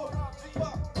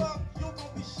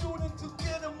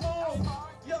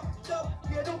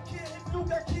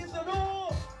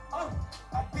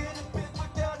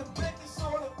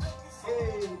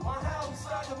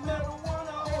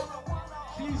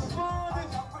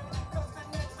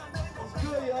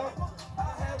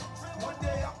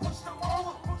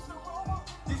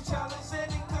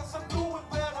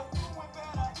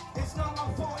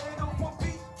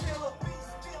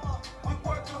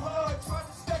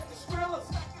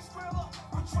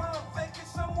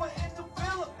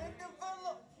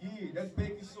That's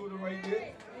baking soda right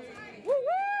there.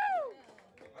 Woo-woo!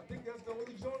 I think that's the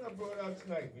only joint I brought out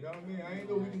tonight. You know what I mean? I ain't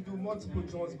know we can do multiple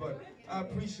joints, but I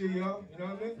appreciate y'all. You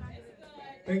know what I mean?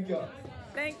 Thank y'all.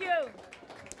 Thank you.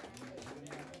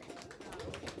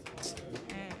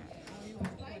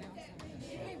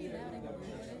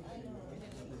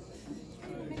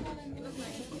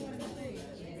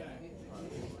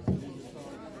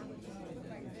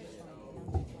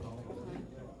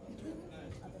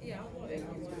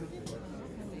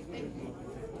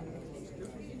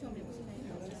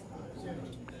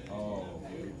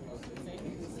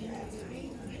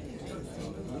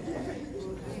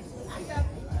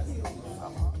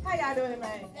 How y'all doing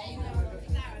tonight?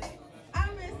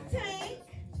 I'm Miss Tank.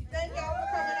 Thank y'all for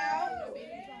coming out.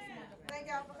 Thank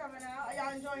y'all for coming out. Are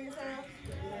y'all enjoying yourselves?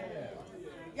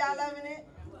 Y'all loving it?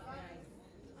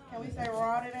 Can we say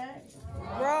raw today?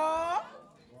 Raw.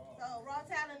 So Raw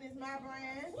Talent is my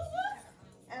brand.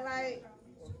 And like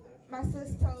my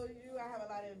sis told you, I have a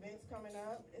lot of events coming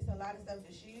up. It's a lot of stuff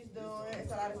that she's doing.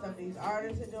 It's a lot of stuff these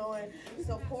artists are doing.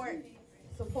 Support,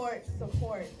 support,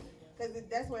 support. Because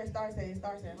that's where it starts at. It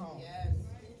starts at home. Yes.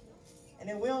 And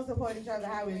if we don't support each other,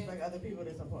 how we expect other people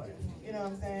to support us? You know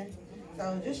what I'm saying?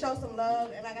 So just show some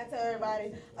love. And like I tell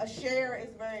everybody, a share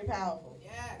is very powerful.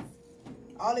 Yes.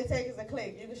 All it takes is a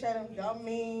click. You can share them dumb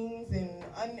memes and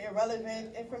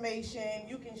irrelevant information.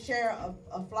 You can share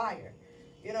a flyer.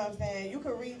 You know what I'm saying? You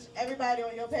can reach everybody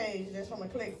on your page just from a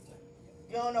click.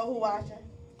 You don't know who watching.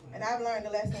 And I've learned a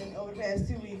lesson over the past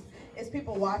 2 weeks. It's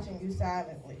people watching you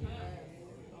silently.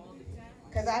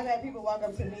 Because I've had people walk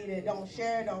up to me that don't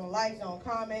share, don't like, don't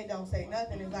comment, don't say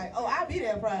nothing. It's like, oh, I'll be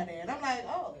there Friday. And I'm like,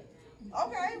 oh,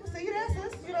 okay, we'll see you there,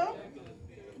 sis, you know.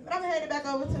 But I'm headed back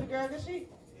over to the girl because she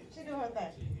do her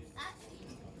thing.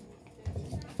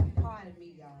 Pardon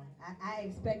me, y'all. I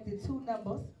expected 2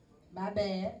 numbers. My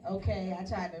bad. Okay, I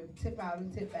tried to tip out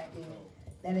and tip back in.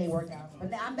 That ain't work out.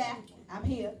 But now I'm back. I'm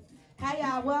here. Hi,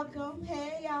 y'all. Welcome.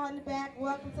 Hey, y'all in the back.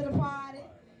 Welcome to the party.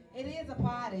 It is a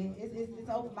party. It's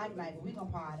open mic night, but we gonna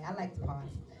party. I like to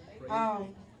party. Y'all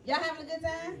having a good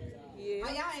time? Yeah.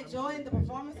 Are y'all enjoying the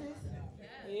performances?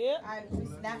 Yeah. All right, we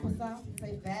snap for some,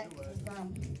 say facts for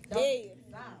some. Yeah.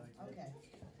 Some. Okay.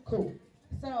 Cool.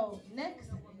 So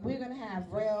next we're gonna have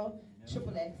Real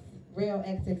Triple X, Real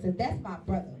XX. That's my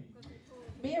brother.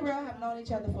 Me and Real have known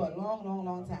each other for a long, long,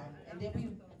 long time. And then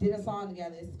we did a song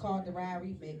together. It's called The Ride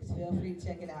Remix. Feel free to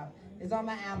check it out. It's on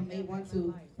my album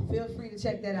 812. Feel free to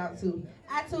check that out too.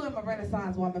 I too am a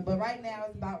Renaissance woman, but right now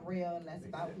it's about Real and that's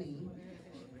about me.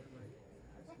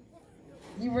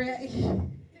 You ready?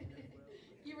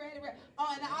 You ready?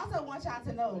 Oh, and I also want y'all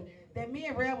to know that me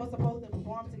and Real was supposed to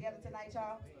perform together tonight,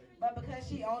 y'all. But because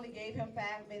she only gave him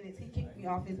 5 minutes, he kicked me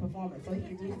off his performance so he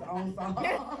could do his own song.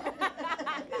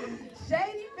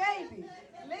 Shady baby.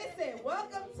 Listen,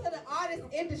 welcome to the artist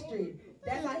industry.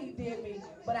 That's how he did me,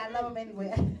 but I love him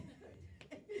anyway.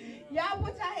 Y'all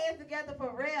put your hands together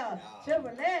for Real.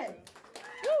 Triple X.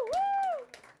 Woo woo!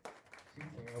 She's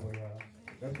terrible, y'all.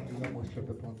 That's why you almost tripped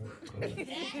up on the. I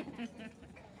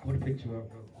would have picked you up,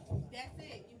 though. That's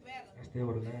it. You better. I still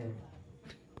would have laughed.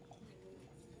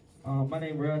 My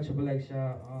name Real Triple X,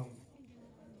 y'all.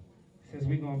 Since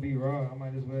we gonna be raw, I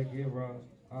might as well get raw.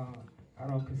 I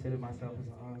don't consider myself as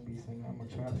an R&B singer. I'm a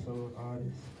trap soul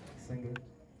artist, singer.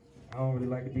 I don't really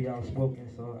like to be outspoken,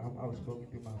 so I'm outspoken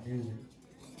through my music.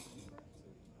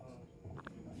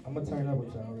 I'm gonna turn up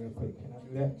with y'all real quick. Can I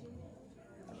do that?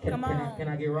 Come on. Can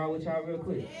I get raw with y'all real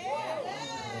quick?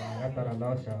 Yeah. I thought I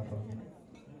lost y'all for a minute.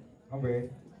 I'm ready.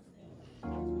 I'm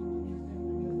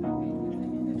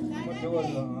gonna do a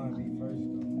little R&B first.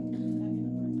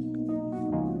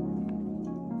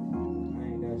 I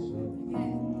ain't that sure.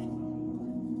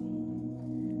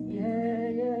 Yeah,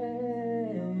 yeah.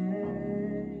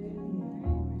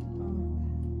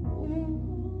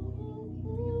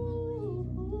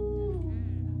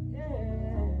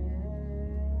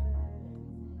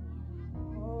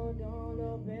 Hold on,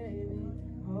 little baby.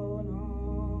 Hold on.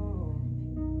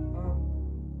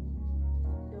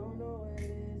 Don't know what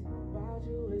it is about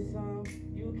you. It's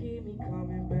you keep me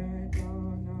coming back.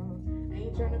 Oh no,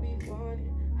 ain't tryna be funny.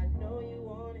 I know you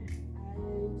want it. I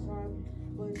hear you talking,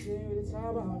 but you ain't really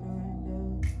talk about nothing,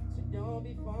 though. So don't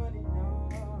be funny, no.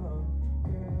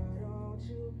 Girl, don't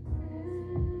you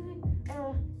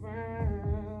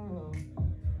around.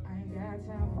 I ain't got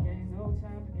time for games, no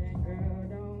time for games. Girl,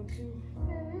 don't you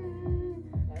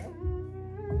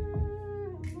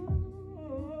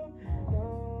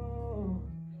no.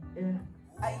 Yeah.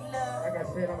 Like I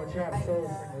said, I'm a trap soul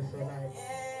singer, so like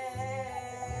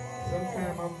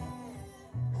sometimes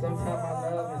I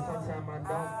love and sometimes I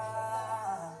don't.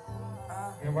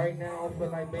 And right now, I don't feel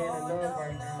like being in love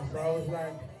right now. So I was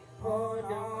like, hold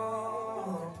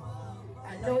on.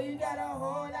 I know you got a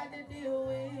whole lot to deal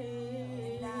with.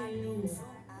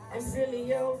 I'm feeling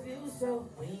your view, so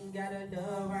we ain't gotta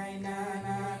love right now,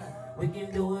 nah. We can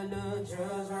do a little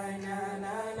drugs right now,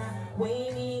 nah, nah. We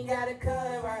ain't even gotta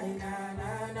cut right now,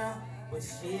 nah, nah. But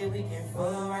shit, we can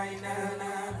fuck right now,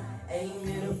 nah. 8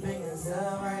 middle fingers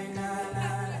up right now,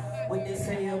 nah. What they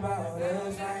say about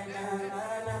us right now,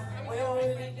 nah, nah. We don't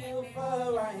really give a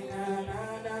fuck right now,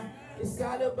 nah, nah. It's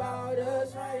all about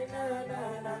us right now,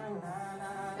 nah, nah,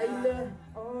 nah. Hey, look,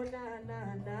 oh, nah,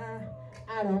 nah, nah.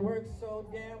 I done worked so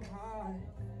damn hard,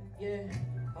 yeah,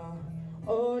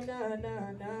 oh, nah,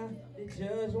 nah, nah, the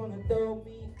judge wanna throw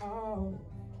me off,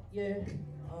 yeah,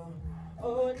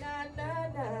 oh, nah, nah,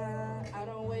 nah, I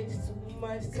don't waste too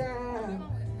much time,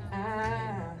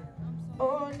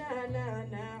 oh, nah, nah,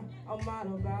 nah, I'm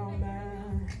all about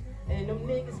mine, and them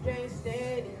niggas can't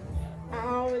stand it, I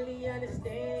don't really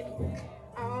understand it,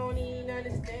 I don't even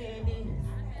understand it,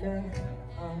 look,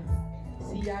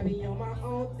 see, I be on my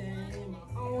own thing,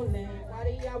 my own lane. Why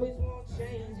they always won't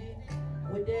change it?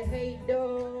 With that hate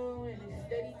though, and it's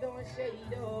steady throwing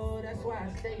shade though. That's why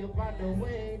I stay up out the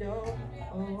way though.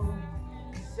 Oh.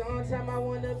 Sometimes I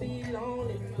wanna be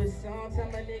lonely, but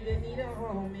sometimes a nigga need a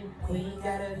homie. We ain't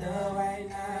gotta love right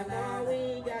now, no, we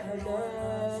ain't gotta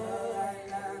love.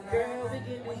 Girl, we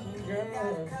can do some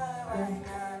drugs.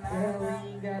 Girl, we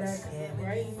ain't gotta come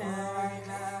right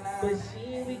now. But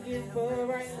shit, we can fuck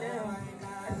right now.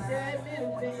 I said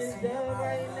middle fingers up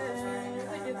right now.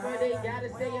 Which is what they gotta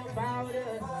say about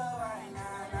us.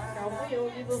 Now we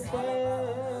don't give a fuck.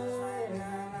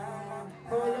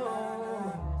 Hold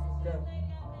on. Look,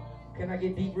 can I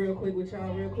get deep real quick with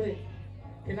y'all real quick?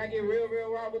 Can I get real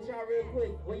raw with y'all real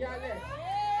quick? Where y'all at?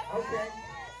 Okay.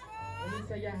 Let me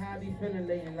tell y'all how I be feeling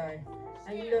lately. Like,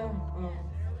 and you know,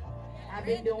 I've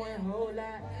been doing a whole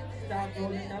lot. Stop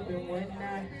rolling up and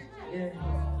whatnot. Yeah.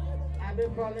 I've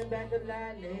been falling back a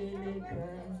lot lately,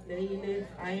 cause lately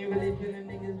I ain't really feeling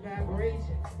niggas'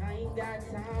 vibration. I ain't got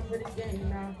time for the game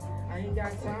now. I ain't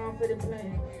got time for the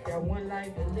plan. Got one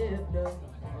life to live, though.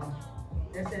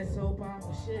 That's that soap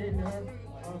opera shit,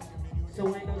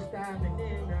 so ain't no stopping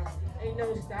it now. Ain't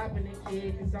no stopping it,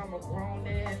 kid, cause I'm a grown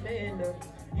ass man, though.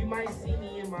 You might see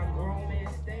me in my grown man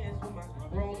stance with my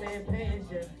grown man pants,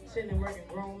 yeah. Chillin' working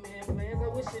grown man plans. I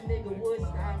wish a nigga would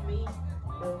stop me,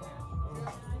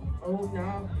 oh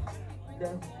no,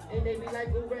 and they be like,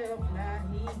 who real fly,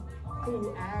 he, who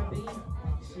I be,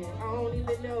 shit, I don't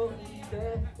even know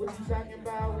either, what you talking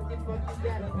about, what the fuck you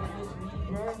got up on this weed,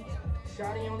 bruh,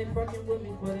 shawty only fucking with me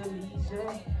for the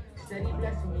leisure, steady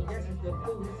blessing me, guess it's the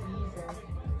flu season,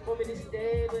 want me to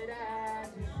stay, but I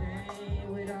just ain't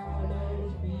with all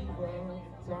those people,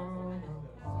 so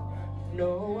no,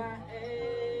 I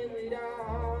ain't with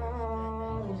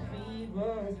all those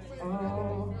people,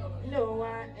 no, I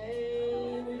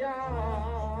ain't with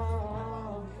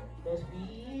all those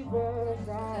people,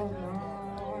 oh no,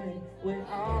 I ain't with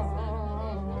all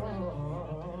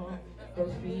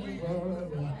those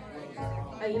people.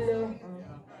 Hey, look,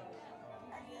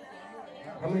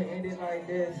 I'm gonna end it like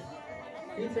this.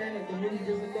 He turned up the music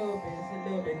just a little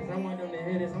bit, because I want them to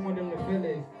hear this, I want them to feel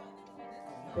this.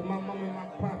 Cause my mama and my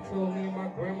pop told me, and my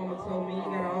grandmama told me, you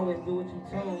gotta always do what you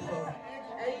told, so.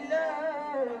 Hey,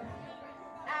 look,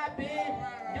 I've been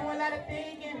doing a lot of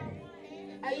thinking.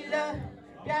 Hey, look,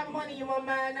 got money in my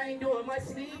mind, I ain't doing much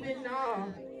sleeping,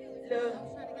 no. Look,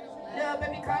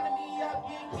 baby calling me up,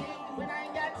 getting kicked, but I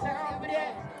ain't got time for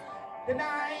that. Then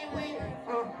I ain't with,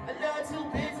 a little too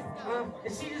busy,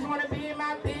 and she just wanna be in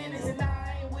my business, and I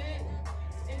ain't with it,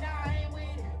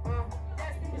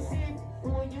 that's the shit, who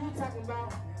are you talking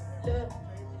about? Look,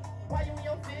 why you in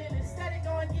your feelings, started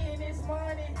going in this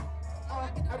morning,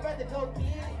 I'd rather go get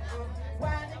it,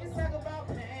 why niggas talk about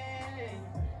pain,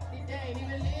 they ain't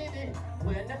even living,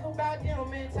 well enough about them,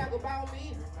 man, talk about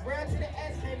me, real to the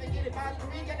S, man, get it by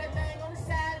 3, got that thing on the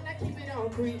side, and I keep it on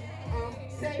creep,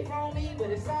 safe on me, but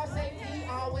it's all safety,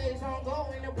 always on go,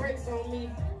 and the brakes on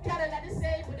me, got a lot to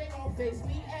say, but they gon' face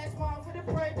me, ask mom for the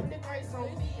pray, put the grace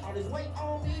on me, all this weight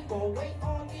on me, gon' wait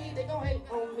on me, they gon' hate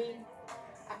on me,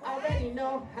 I already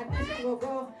know how this is gon'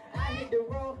 go, I hit the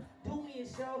road, do me a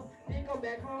show, then go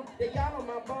back home, they y'all on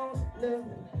my bones, look,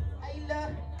 hey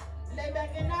look, lay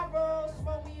back in our road,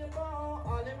 smoke me a bone,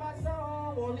 all in my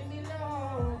zone, won't leave me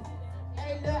alone,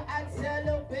 hey look, I tell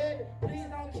little baby, please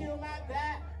don't kill my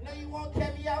vibe, no you won't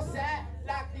catch me outside,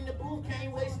 locked in the booth,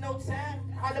 can't waste no time,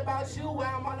 I all about you,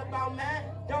 I'm all about mine.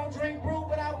 Don't drink brew,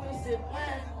 but I will sip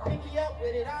wine. Pick me up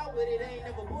with it, all with it, ain't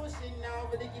never bullshit now.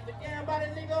 Really give a damn about a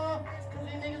nigga, cause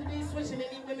these niggas be switching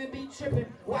and these women be tripping.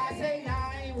 Why I say nah,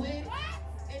 I ain't with it,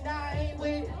 and nah, I ain't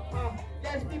with it.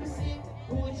 That's people see it.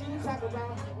 Who would you talk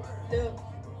about? Look,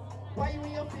 why you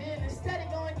in your pen instead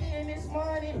of going getting this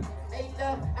money? Hey,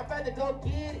 look, I'd rather go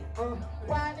get it.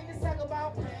 Why niggas talk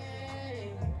about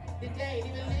pain? That they ain't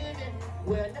even living.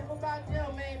 Well, enough about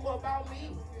them, ain't more about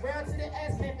me. Rail to the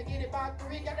S, can't forget about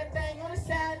 3. Got that thing on the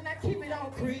side and I keep it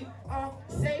on 3.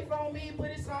 Safe on me,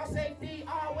 but it's all safety.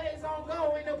 Always on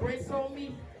go, ain't no brakes on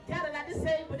me. Got a lot to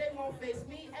say, but they won't face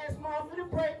me. Ask mom for the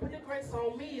break, put the grace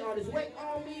on me. All this weight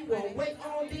on me, won't wait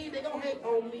on thee, they gon' hate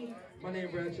on me. My name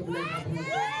is Brad Triple H.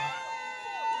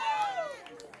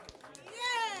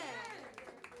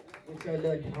 What's your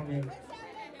little comment?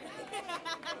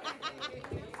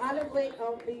 All the weight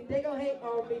on me, they gon' hate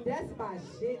on me. That's my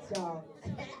shit, y'all.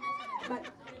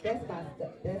 That's my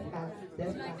stuff.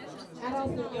 That's my. I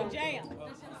don't feel Your jam.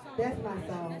 That's my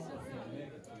song.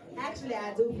 Actually,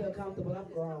 I do feel comfortable.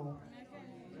 I'm grown,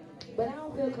 but I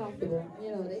don't feel comfortable.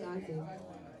 You know, they auntie.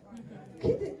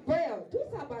 Keep it, Braille. Do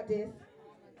something about this.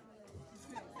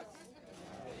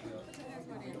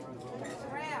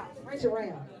 Reach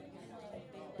around.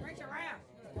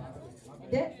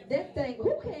 That thing.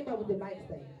 Who came up with the mic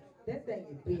stand? That thing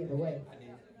is being the way.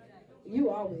 You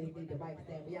always need the mic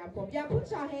stand. Y'all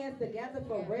put your hands together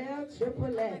for Real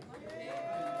Triple X.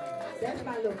 That's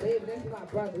my little baby. That's my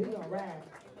brother. We gonna ride.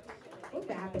 We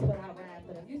gonna have to put out ride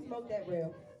for them. You smoke that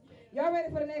real. Y'all ready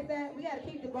for the next time? We gotta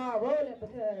keep the ball rolling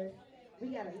because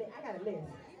I got a list.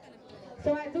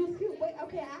 So I do scoop. Wait,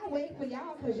 okay, I'll wait for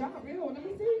y'all because y'all real. Let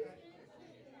me see.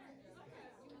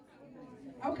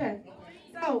 Okay.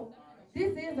 So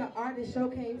this is an artist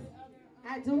showcase.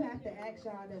 I do have to ask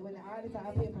y'all that when the artists are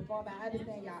up here performing, I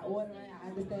understand y'all ordering, I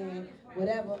understand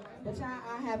whatever, but y'all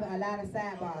are having a lot of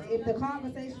sidebars. If the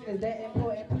conversation is that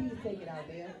important, please take it out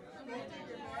there.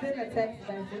 Send a text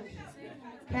message,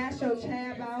 cash your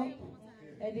tab out,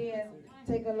 and then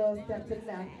take a little step to the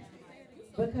left.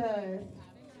 Because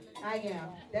I am.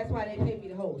 That's why they pay me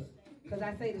to host. Because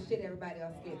I say the shit everybody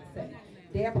else scared to say.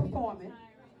 They're performing,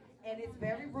 and it's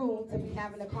very rude to be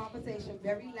having a conversation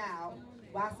very loud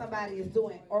while somebody is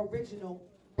doing original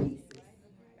pieces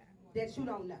that you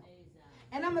don't know.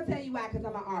 And I'm going to tell you why, because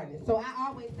I'm an artist. So I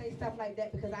always say stuff like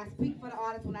that because I speak for the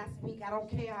artist when I speak. I don't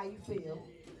care how you feel.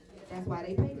 That's why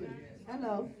they pay me.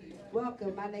 Hello.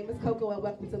 Welcome. My name is Coco, and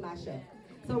welcome to my show.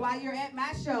 So while you're at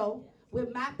my show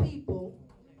with my people,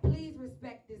 please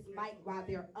respect this mic while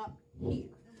they're up here.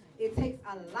 It takes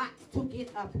a lot to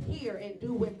get up here and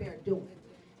do what they're doing.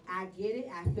 I get it,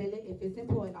 I feel it. If it's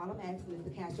important, all I'm asking is to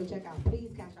cash your check out.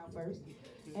 Please cash out first.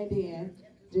 And then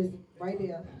just right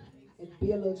there and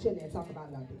be a little chilly and talk about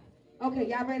it out there. Okay,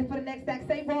 y'all ready for the next act?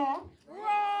 Say raw.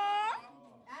 Raw.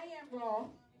 I am raw.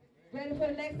 Ready for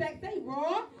the next act? Say raw.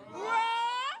 Raw.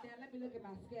 Now let me look at my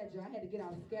schedule. I had to get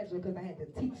out of schedule because I had to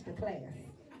teach the class.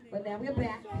 But now we're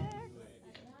back.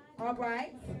 All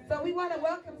right. So we want to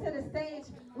welcome to the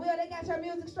stage. Will, they got your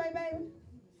music straight, baby?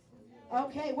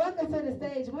 Okay, welcome to the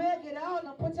stage. We'll get on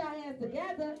and put your hands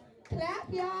together. Clap,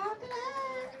 y'all,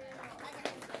 clap.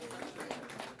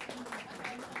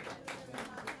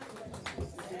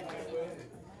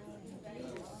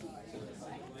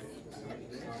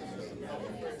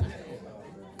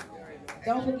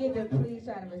 Don't forget to please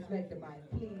try to respect the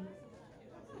mic, please.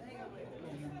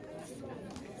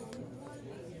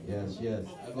 Yes.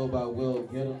 I go by Will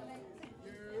Get 'em.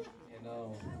 And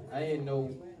I didn't know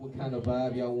what kind of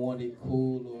vibe y'all wanted,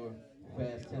 cool or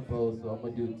fast tempo, so I'm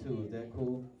gonna do 2. Is that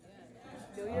cool?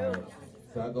 Do you?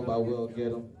 So I go by Will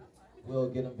Get 'em. Will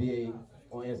Get 'em VA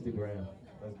on Instagram.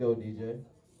 Let's go, DJ.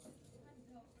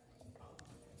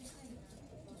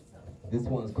 This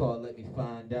one's called Let Me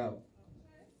Find Out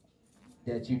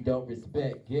That You Don't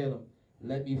Respect. Get 'em.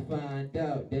 Let me find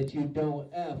out that you don't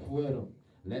F with 'em.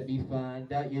 Let me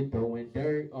find out you're throwing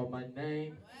dirt on my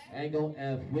name. Ain't gon'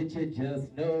 F with you,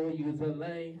 just know you's a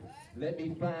lame. Let me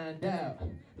find out,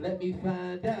 let me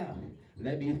find out.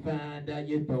 Let me find out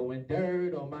you're throwing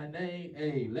dirt on my name.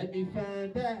 Hey, let me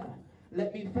find out,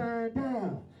 let me find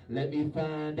out. Let me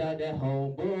find out that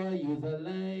homeboy you's a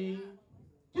lame.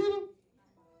 Get him.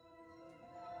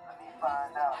 Let me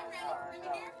find out.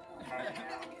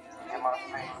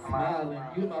 Smiling,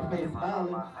 you in my face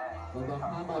smiling. Cause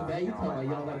I'm my bad, you talking about you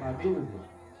don't like my music.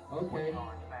 Okay,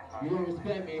 you don't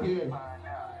respect me here.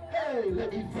 Hey, let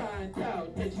me find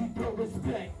out that you don't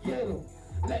respect, get 'em.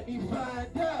 Let me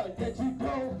find out that you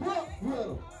don't fuck with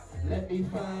 'em. Let me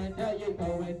find out you're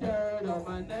throwing dirt on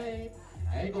my name.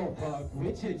 ain't gon' fuck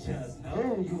with you, just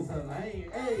know you's a lame.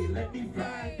 Hey, let me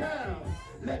find out.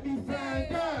 Let me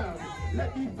find out.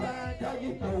 Let me find out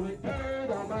you throwing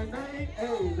dirt on my name.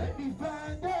 Hey, let me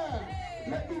find out.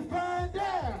 Let me find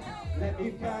out. Let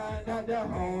me find out the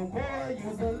homeboy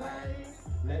you's a lame.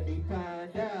 Let me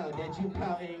find out that you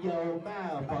pouting your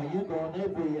mouth. Are you gonna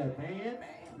be a man?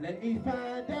 Let me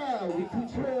find out. We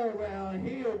control around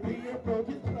here. Being broke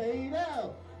is played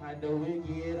out. I know it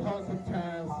get hard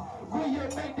sometimes. Will you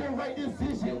make the right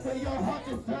decision when your heart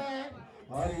decide?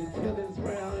 All these killings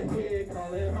around here,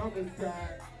 call it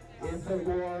homicide. It's a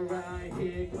war around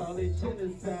here, call it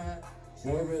genocide.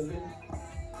 War religion.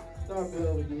 Start me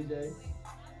over, DJ.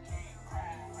 I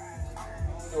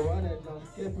don't know why that jump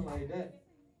skipping like that.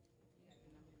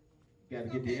 Gotta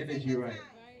get the energy right.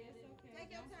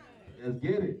 Let's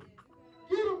get it.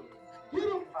 Get him! Get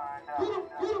him! Get him!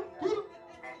 Get him! Get him!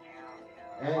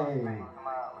 Hey.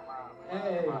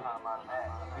 Hey.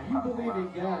 If you believe in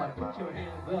God, put your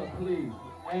hands up, please.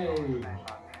 Hey.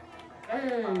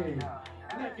 Hey.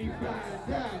 Let me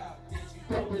find out.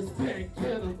 Don't respect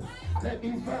him. Let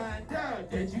me find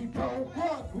out that you don't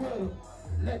fuck with him.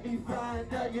 Let me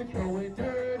find out you're throwing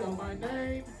dirt on my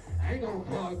name. Ain't gon'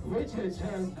 fuck with you,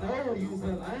 just know you's a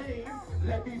lame.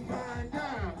 Let me find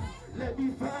out. Let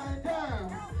me find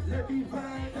out. Let me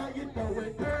find out you're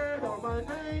throwing dirt on my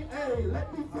name. Hey,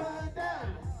 let me find out.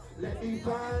 Let me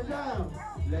find out.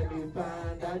 Let me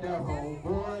find out the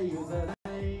homeboy you's a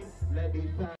lame. Let me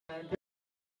find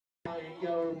out in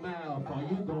your mouth. Are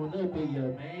you gonna be a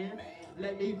man?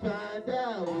 Let me find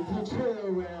out. It's a chill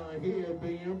around here.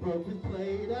 Being broke is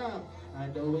played out. I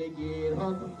know it get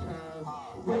hard sometimes.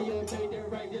 When you make the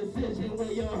right decision,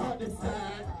 when your heart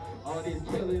decide. All these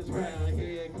killings around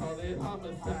here, call it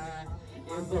homicide.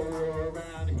 It's a war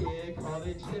around here, call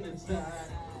it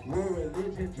genocide. War,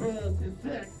 religion, drugs, and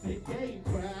sex, and gay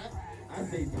pride. I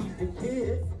say teach the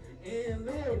kids and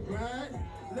live right.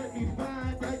 Let me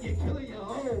find out you're killing your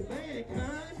own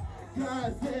mankind.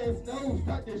 God says no,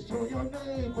 stop destroying your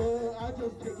neighbor. I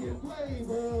just take your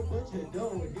flavor, but you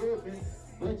don't hear me.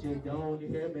 But you don't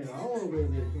hear me. I don't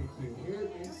really think you hear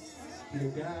me. You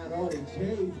got all the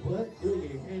chase, but do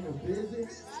you handle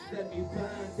business? Let me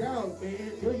find out,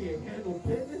 man. Do you handle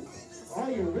business?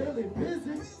 Are you really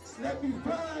busy? Let me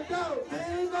find out,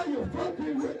 man. Are you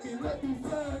fucking with me? Let me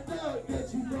find out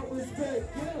that you don't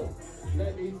respect him.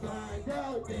 Let me find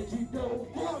out that you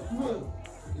don't fuck with him.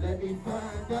 Let me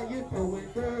find out you're throwing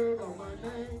dirt on my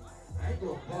name. I ain't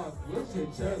gon' fuck with you,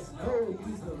 just know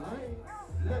he's a lame.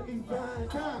 Let me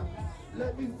find out.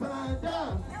 Let me find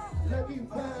out. Let me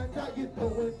find out you're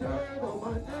throwing dirt on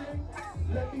my name.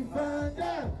 Let me find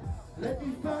out. Let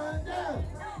me find out.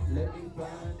 Let me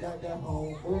find out that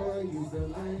homeboy you's a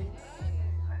lame.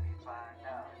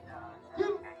 Get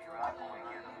him.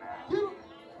 Get him.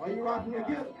 Are you rocking with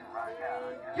get him?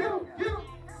 Get him. Get him.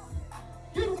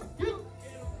 Get him. Get him.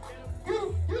 Get him.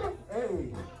 Get him. Hey.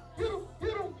 Get him.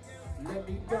 Get him. Let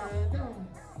me find out.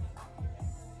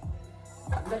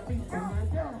 Let me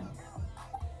find out.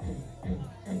 Hey, hey,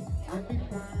 hey. Let me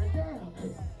find out.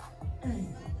 Hey,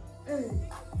 hey.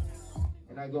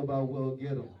 And I go by Will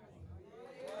Get 'em.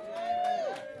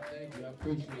 Thank you, I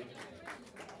appreciate it.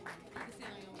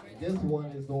 This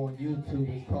one is on YouTube.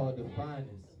 It's called The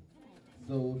Finest.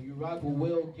 So if you rock with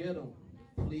Will Get 'em,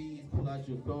 please pull out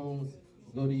your phones,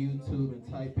 go to YouTube and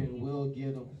type in Will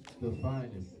Get 'em, The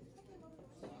Finest.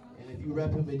 And if you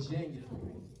rep in Virginia,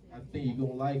 I think you're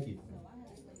gonna like it.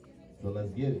 So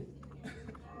let's get it.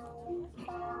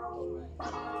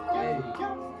 Hey,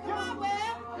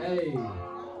 hey,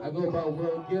 I go by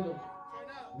Will Get 'em.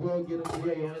 Will Get 'em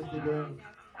Gray on Instagram.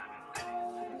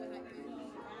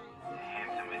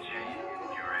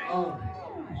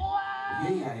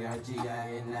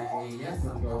 V-I-R-G-I-N-I-A, yes,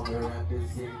 I'm gonna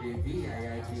represent it.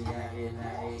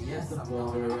 V-I-R-G-I-N-I-A, yes, I'm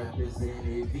gonna represent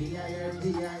it.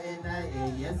 V-I-R-G-I-N-I-A,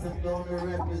 yes, I'm gonna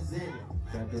represent it.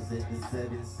 Represent the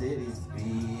 7 cities,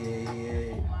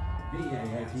 V-A-A.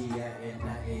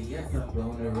 V-I-R-G-I-N-I-A, yes, I'm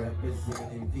gonna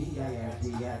represent it.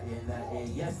 V-I-R-G-I-N-I-A,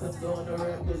 yes, I'm gonna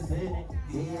represent it.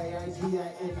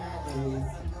 V-I-R-G-I-N-I-A, yes,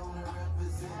 I'm gonna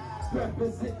represent it.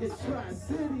 Represent the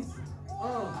Tri-Cities,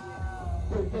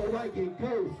 before I get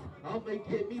ghost, I'ma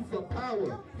get me some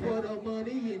power. For the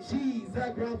money and cheese,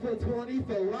 I grind for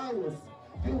 24 hours.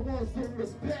 You want some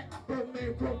respect from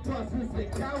men, from bosses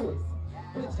and cowards.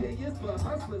 Virginia's for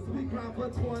hustlers, we grind for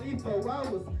 24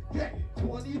 hours. Yeah,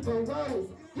 24 hours.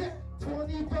 Yeah,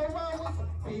 24 hours.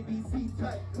 BBC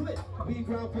type clip, we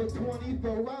grind for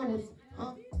 24 hours.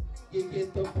 Huh? You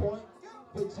get the point?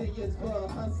 Virginia's for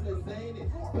hustlers, ain't it?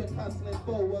 Been hustling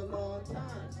for a long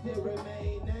time, still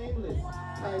remain nameless.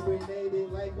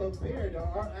 Hibernated like a bear, the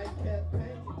art I kept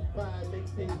painting. 5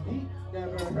 mixtapes deep,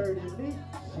 never heard of me.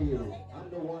 Shit, I'm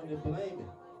the one to blame it.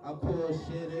 I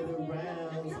bullshit it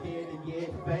around, scared to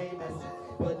get famous.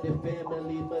 But the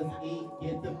family must eat,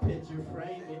 get the picture,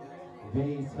 frame it.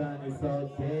 V's finest all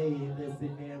day,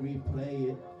 listen and replay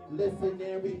it. Listen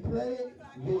and replay it.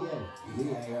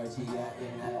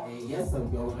 V-I-R-G-I-N-I-A. Yes, I'm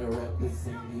gonna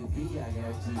represent you.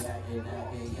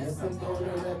 V-I-R-G-I-N-I-A. Yes, I'm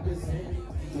gonna represent you.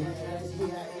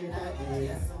 V-I-R-G-I-N-I-A.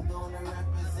 Yes, I'm gonna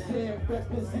represent you. Yeah,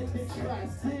 represent the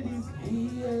Tri-Cities.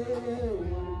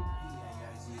 Yeah.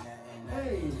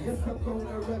 Hey, yes, I'm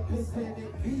gonna represent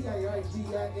it.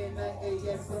 V-I-R-G-I-N-I-A.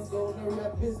 Yes, I'm gonna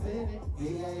represent it.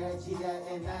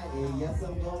 V-I-R-G-I-N-I-A. Yes,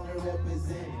 I'm gonna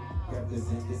represent it.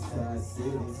 Represent the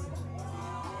Tri-Cities.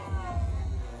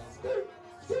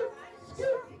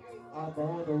 I'm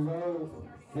on the road,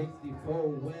 64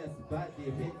 West, about to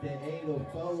hit the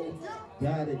 804.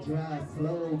 Gotta drive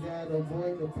slow, gotta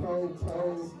avoid the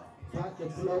po-pos. About to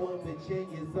blow in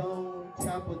Virginia zone,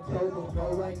 chopper toe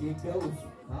before I get ghost.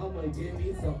 I'ma give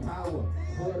me some power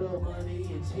for the money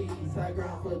and cheese. I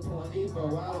grind for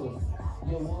 24 hours.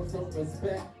 You want some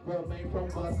respect? Remain from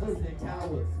busters and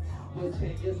cowards.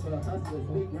 Virginia's for hustlers.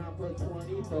 We grind for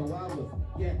 24 hours.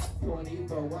 Yeah,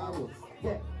 24 hours.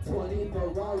 Yeah,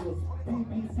 24 hours.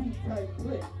 BBC type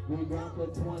clip. We grind for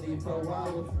 24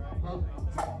 hours.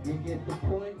 You get the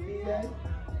point, VA?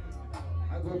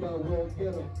 I go by Will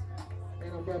Getter,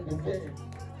 and I'm representing.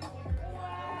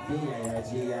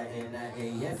 V-I-R-G-I-N-I-A,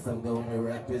 yes, I'm gonna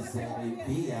represent it.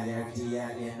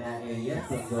 V-I-R-G-I-N-I-A,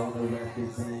 yes, I'm gonna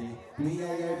represent it.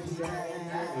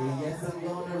 V-I-R-G-I-N-I-A, yes, I'm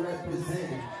gonna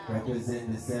represent it.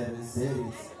 Represent the 7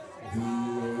 cities.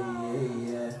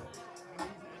 V-A-A-A.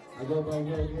 I go by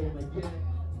Will Gilliam again.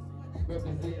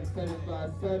 Representing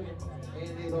 757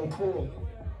 and 804.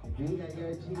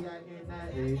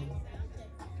 V-I-R-G-I-N-I-A.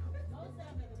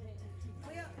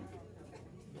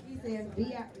 He says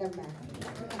V-I, never mind.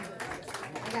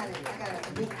 I know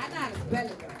how to spell it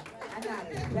though. I know how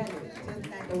to spell it, just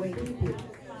not the way he did.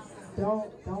 Don't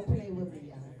play with me,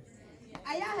 y'all.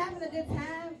 Are y'all having a good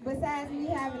time besides me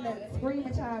having to scream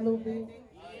at y'all a little bit?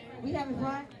 We having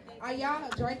fun? Are y'all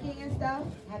drinking and stuff?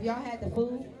 Have y'all had the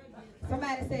food?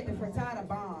 Somebody said the frittata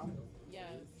bomb.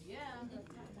 Yes. Yeah.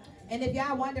 And if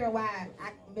y'all wondering why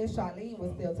Miss Charlene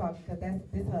was still talking, because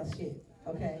this her shit.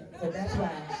 Okay, so that's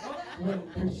why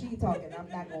when she talking,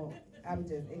 I'm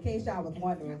just, in case y'all was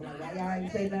wondering, like, why y'all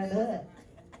ain't say nothing to her.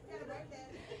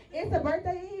 It's a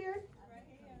birthday here.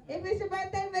 If it's your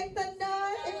birthday, make some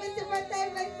noise. If it's your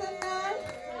birthday, make some noise.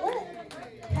 What?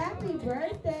 Happy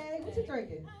birthday. What you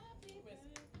drinking?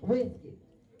 Whiskey.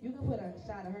 You can put a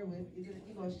shot of her whiskey. You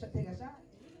gonna take a shot?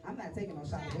 I'm not taking no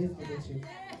shot of whiskey with you.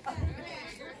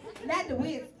 Not the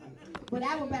whiskey, but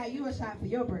I will buy you a shot for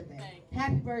your birthday.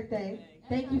 Happy birthday.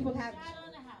 Thank you for having. Shot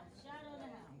on the house. Shot on the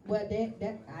house. Well,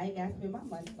 that I ain't got to spend my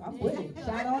money, so I'm with it.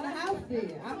 Shot on the house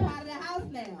then. I'm part of the house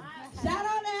now. Shot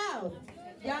on the house.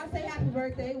 Y'all say happy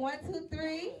birthday. 1, 2,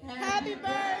 3. Happy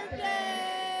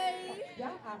birthday!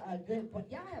 Y'all are a good,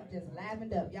 y'all have just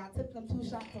livened up. Y'all took them 2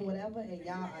 shots or whatever, and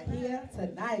y'all are here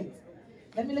tonight.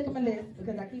 Let me look at my list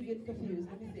because I keep getting confused.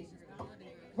 Let me see.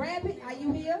 Rabbit, are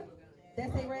you here?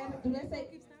 That say Rabbit? Do that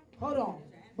say? Hold on.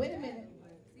 Wait a minute.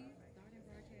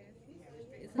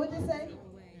 What did it say?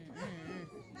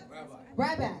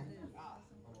 Rabbi.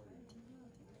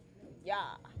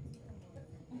 Yeah.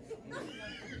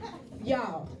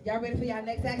 Y'all ready for y'all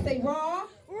next act? Say raw.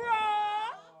 Raw.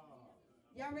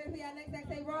 Y'all ready for y'all next act?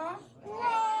 Say raw.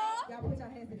 Raw. Y'all put your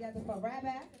hands together for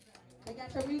Rabbi. They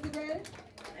got your music ready?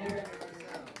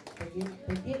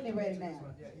 They're getting it ready now.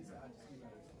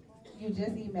 You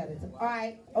just emailed it. All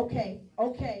right. Okay.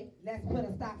 Let's put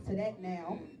a stop to that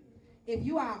now. If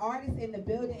you are an artist in the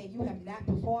building and you have not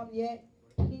performed yet,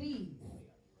 please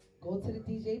go to the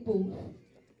DJ booth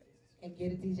and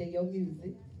get a DJ your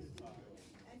music.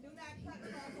 And do not cut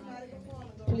across somebody's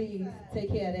performance. Please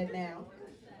take care of that now.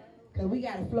 Because we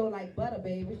got to flow like butter,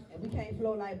 baby. And we can't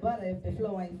flow like butter if the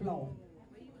flow ain't flowing.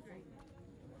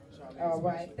 All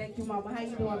right. Thank you, Mama. How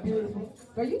you doing, beautiful?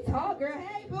 Girl, you tall, girl.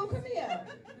 Hey, boo, come here.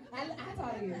 I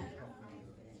talk to you.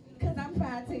 Because I'm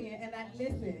 5'10", and that's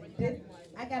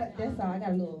all. I got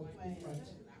a little,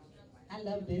 I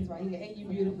love this right here. Ain't you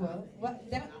beautiful? What?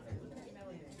 Girl,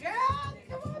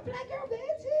 come on, black girl,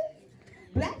 bitch.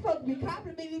 Black folks be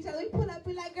complimenting each other. We pull up,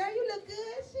 be like, girl, you look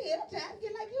good. Shit, I'm trying to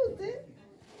get like you, sis.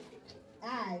 All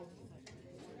right.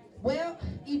 Well,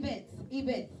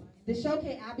 events. The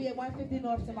showcase, I'll be at 150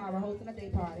 North tomorrow hosting a day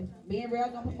party. Me and Rail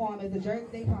gonna perform as a Jersey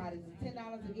Day party. It's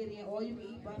 $10 to get in, all you can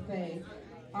eat buffet.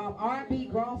 R&B,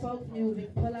 grown folks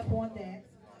music, pull up on that.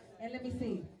 And let me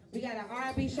see, we got an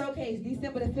R&B showcase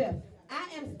December the 5th. I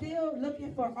am still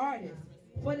looking for artists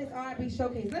for this R&B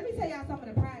showcase. Let me tell y'all some of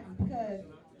the prizes because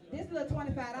this little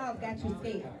 $25 got you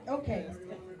scared. Okay,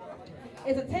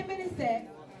 it's a 10-minute set.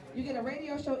 You get a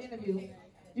radio show interview.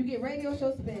 You get radio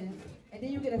show spins. And then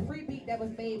you get a free beat that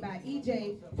was made by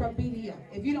EJ from BDM.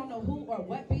 If you don't know who or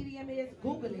what BDM is,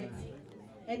 Google it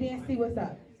and then see what's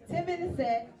up. 10-minute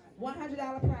set, $100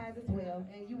 prize as well,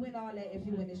 and you win all that if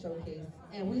you win the showcase.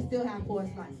 And we still have 4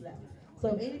 slots left.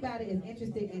 So if anybody is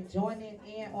interested in joining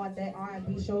in on that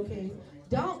R&B showcase,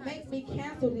 don't make me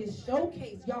cancel this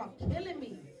showcase. Y'all killing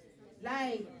me.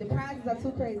 Like, the prizes are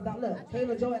too crazy. Don't look.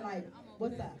 Kayla Joy, like,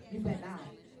 what's up? You bet not.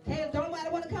 Kayla, don't nobody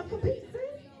want to come compete, sis?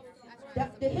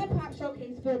 The hip-hop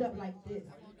showcase filled up like this.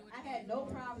 I had no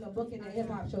problem booking the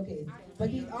hip-hop showcase.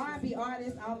 But these R&B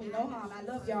artists, I don't mean no harm. I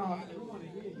love y'all.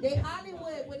 They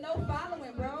Hollywood with no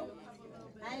following, bro.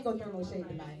 I ain't gonna throw no shade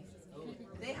tonight.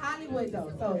 They Hollywood, though.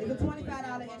 So it's a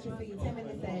 $25 entry fee,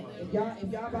 10-minute set. If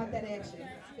y'all brought that action,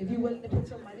 if you're willing to put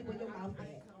your money where your mouth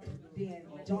at, then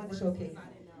join the showcase.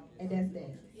 And that's that.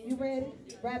 You ready?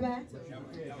 Rabbi? All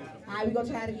right, we gonna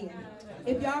try it again.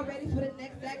 If y'all ready for the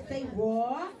next act, say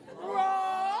roar. Roar.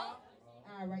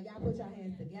 All right, y'all put your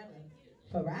hands together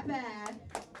for Rabbi.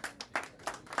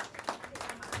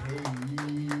 Hey,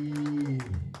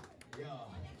 yeah.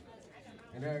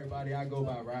 And everybody, I go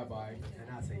by Rabbi, and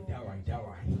I say, that right, that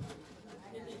right.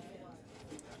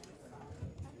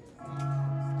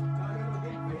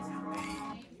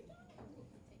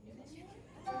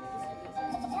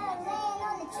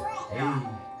 Hey.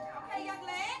 Okay, young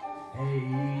lad. Hey.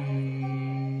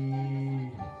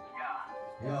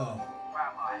 Yeah.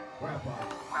 Rabbi.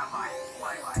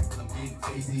 I'm getting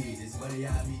crazy. This money I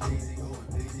be chasing, going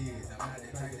places. I'm not the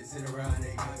type to sit around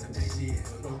and contemplate shit.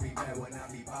 So don't be mad when I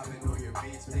be popping on your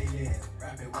bitch playlist.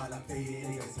 Rapping while I'm fading,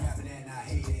 niggas capping and I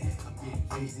hate it. I'm getting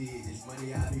crazy. This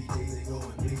money I be chasing,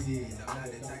 going places. I'm not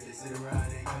the type to sit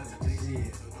around and contemplate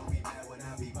shit. So don't be mad when I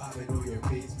be popping on your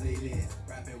bitch playlist.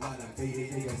 Rapping while I'm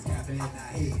fading, niggas capping and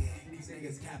I hate it.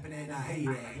 Niggas capping and I hate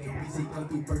it. Don't be sick up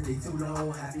through birthday too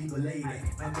long, happy belated.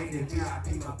 I made it VIP,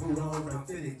 my boot on, I'm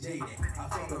feeling jaded. I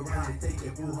fuck around and take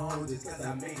your boo home just cause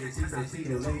I made it. She said she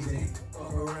the lazy.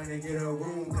 Fuck around and get a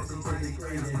room cause she said she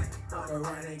crazy. Fuck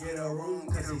around and get a room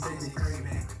cause she said she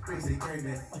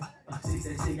crazy. She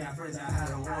said she got friends, I had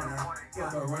to warn her.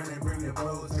 Fuck around and bring the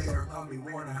bros, make her call me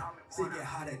Warner. She get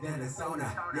hotter than the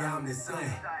sauna, yeah I'm the sun.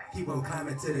 Keep on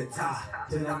climbing to the top,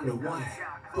 till I'm the one.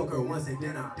 Fuck her once and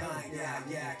then I'm done,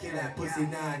 yeah, kill that pussy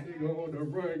now. Nigga on the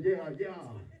run, yeah.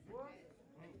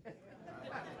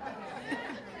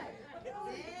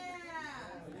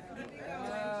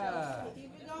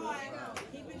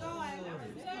 Keep it going.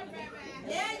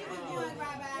 Yeah, you can do it,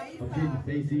 Rabbi. I'm getting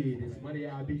facey. This money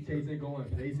I be chasing, going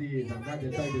places. I'm not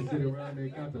the type to sit around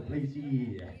and contemplate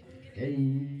shit. Hey.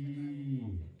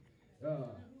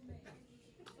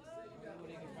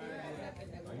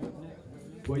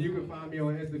 Well, you can find me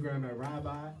on Instagram at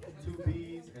Rabbi, 2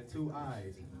 B's and 2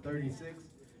 I's, 36.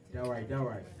 That right. All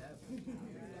right.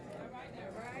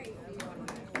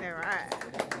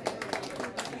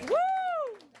 Woo!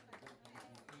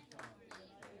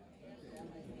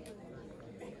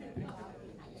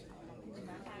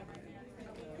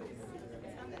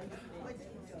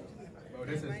 Bro,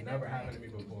 this has never happened to me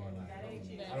before. Like,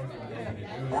 I don't even know what to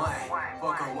do. One,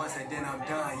 fuck her once and then I'm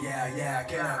done, yeah,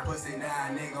 kill that pussy now,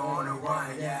 nigga on the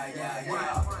run, yeah.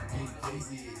 Getting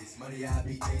crazy, this money I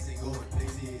be chasing, going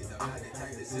places. I'm not the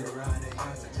type to sit around and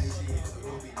contemplate shit. So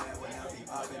don't be mad when I be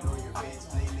popping on your bitch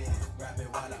playlist. Rapping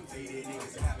while I'm faded,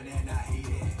 niggas capping and I hate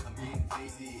it. I'm getting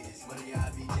crazy, this money I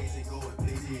be chasing, going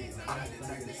places. I'm not the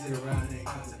type to sit around and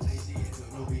contemplate shit. So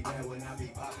don't be mad when I be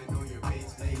popping on your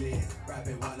bitch playlist.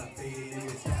 Rapping while I'm faded,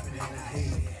 niggas capping and I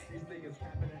hate it. These niggas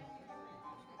capping.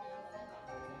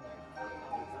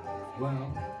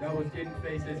 Well, that was Getting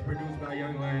Faces, produced by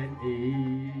Young Lion.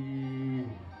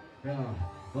 Yeah.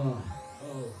 Oh.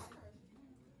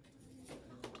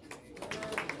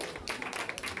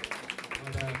 My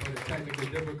bad for the technical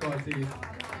difficulties.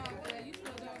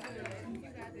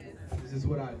 This is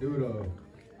what I do though.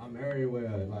 I'm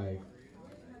everywhere. Like,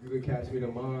 you can catch me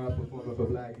tomorrow performing for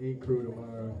Black Ink Crew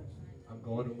tomorrow. I'm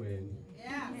going to win.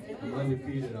 Yeah. I'm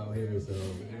undefeated out here, so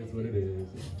it is what it is.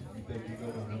 You think you're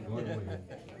going to win, I'm going to win.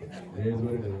 It is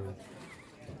what it is.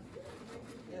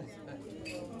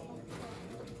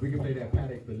 We can play that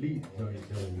Paddock Philippe joint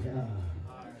though. Yeah.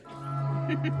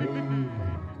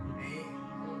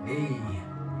 Hey.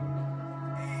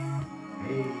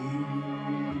 Hey,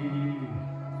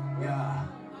 yeah,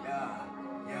 yeah,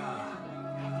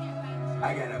 yeah. I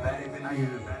got a body for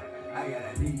you. I got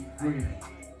a deep free.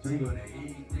 She gonna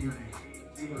eat me.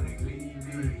 She gonna clean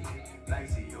me. Like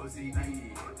she OCD.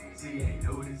 She ain't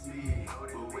noticed me.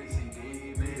 But when she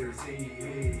did, made her say,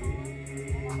 hey.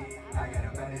 I got a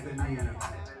body for me.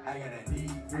 I got a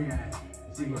deep free.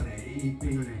 She gonna eat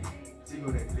me. She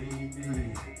gonna clean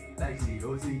me. Like she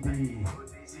OCD.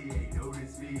 She ain't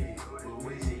noticed me. But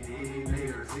when she did, made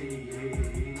her say, hey.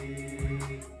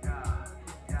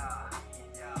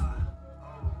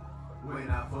 When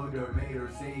I fucked her, made her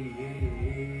say,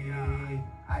 yeah.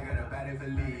 I got a body for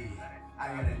Lee. I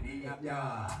got a need,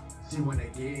 yeah. She wanna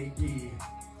get key.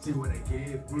 She wanna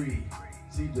get free.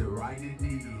 She just writing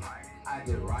me. I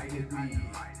just writing me.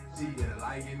 She just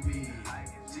liking me.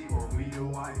 She want me to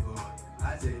wife her.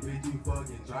 I said, bitch, you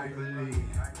fucking trifling.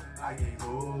 I can't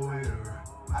go with her.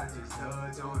 I just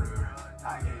touch on her.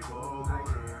 I can't go on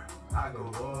her. I go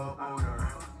up on her.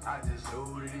 I just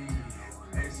showed it ease.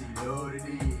 And she loaded it.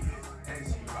 And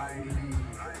she riding me,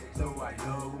 so I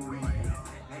love we.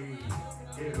 Hey,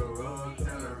 hit her up,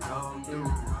 tell her come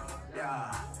through.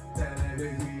 Yeah, tell that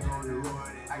bitch we gon' do it.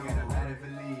 I got a body for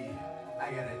lead,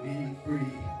 I got a need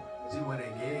free. She wanna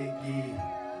get geek,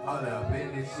 all up in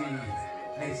the sheets.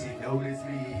 And she noticed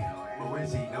me, but when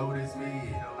she noticed me,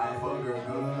 I fuck her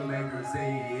good, make her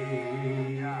say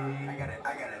yeah.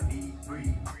 I got a need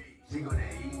free. She gonna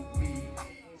eat me,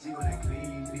 she gonna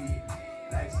clean me,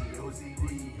 like she OCD.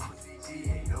 She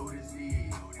ain't noticed me,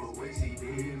 but when she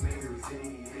did, made her say,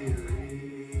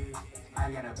 hey.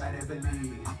 I got a body for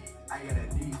lead, I got a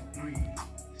deep free.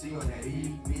 She gonna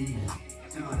eat me,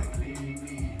 she gonna clean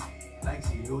me, like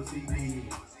she OCD.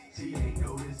 She ain't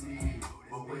noticed me,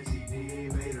 but when she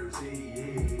did, made her say,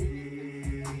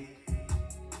 hey.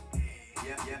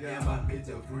 Yeah, my bitch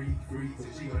a freak, so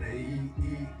she gonna eat.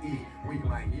 We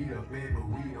might need a bed, but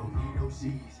we don't need no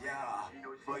sheets, yeah.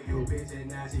 Fuck your bitch and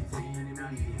now she cleaning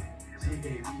me. She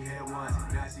gave me head once,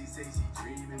 now she say she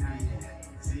dreaming me.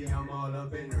 See, I'm all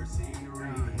up in her scenery.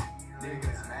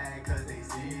 Niggas mad cause they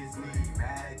see it's me.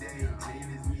 Mad they ain't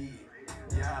clean as me.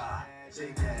 Yeah,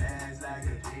 shake that ass like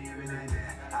a demon in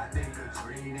there. I think a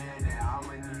dream in there.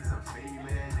 I'ma need some fame in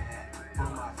there.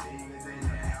 Put my fingers in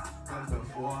there. Cause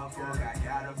before I fuck, I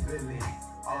got a feeling.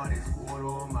 All this water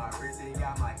on my wrist, it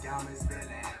got my diamonds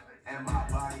spilling. And my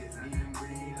body is mean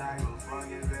green like a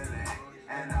fucking villain.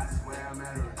 And I swear I'm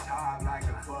at her top like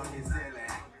a fucking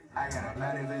ceiling. I got a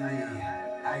body for lead,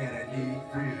 I got a deep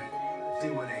free. She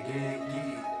wanna get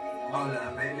geek, all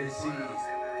up in the sheets.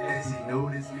 And she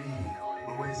noticed me,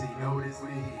 but when she noticed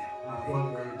me, I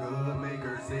fuck her good, make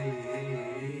her say,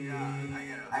 hey.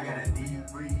 I got a deep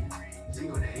free. She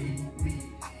gonna eat me,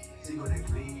 she gonna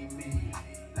clean me,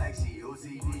 like she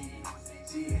OCD.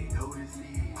 She ain't noticed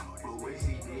me, but when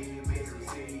she did, make her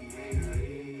say,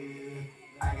 hey.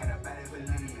 I got a body for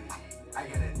lead, I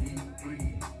got a deep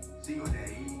free. She gonna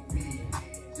eat me,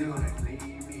 she gonna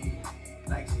clean me,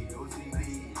 like she OCD.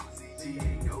 She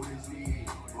ain't noticed me,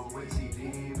 but when she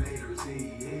did, made her say,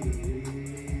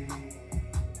 hey.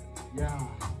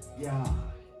 Yeah.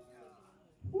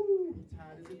 Woo,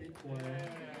 tired as a big boy.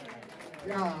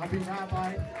 Yeah, I be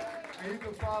Rabbi. And you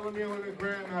can follow me on the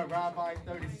gram at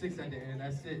Rabbi36 at the end.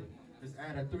 That's it. Just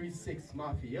add a 36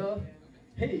 Mafia.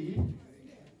 Hey.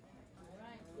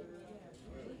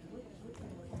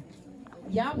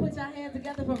 Y'all put your hands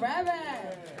together for Rabbi.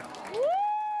 Woo!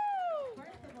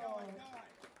 First of all,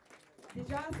 did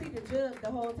y'all see the jug the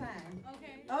whole time?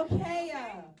 Okay,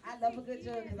 I love a good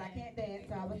jug because I can't dance,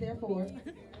 so I was there for it.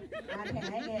 I ain't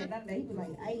had none of that. He was like,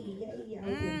 ay, I was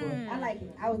there for it. I like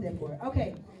it. I was there for it.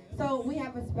 Okay, so we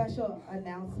have a special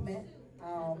announcement.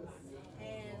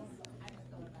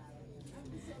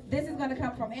 This is going to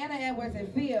come from Anna Edwards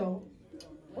and Phil.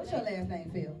 What's your last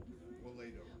name, Phil?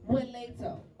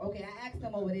 Willeto. Okay, I asked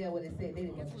them over there what it said. They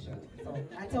didn't get the show. So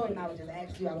I told them I would just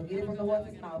ask you. I would get it from the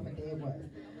horse's mouth, and there it was.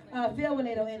 Phil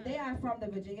Willeto, and they are from the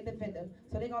Virginia Defender.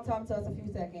 So they're going to talk to us a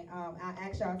few seconds. I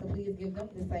ask y'all to please give them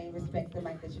the same respect the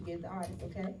mic that you give the artist,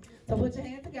 okay? So put your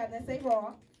hands together and say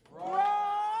raw. Raw!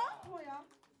 Come on, y'all.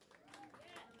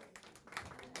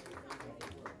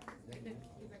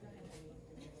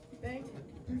 Thank you.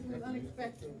 This was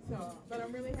unexpected, but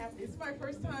I'm really happy. It's my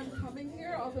first time coming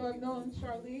here, although I've known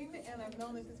Charlene and I've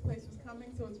known that this place was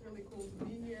coming, so it's really cool to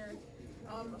be here.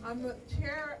 I'm the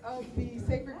chair of the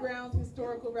Sacred Ground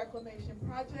Historical Reclamation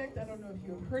Project. I don't know if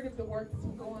you've heard of the work that's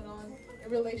been going on in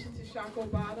relation to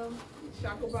Shockoe Bottom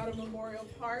Memorial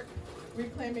Park,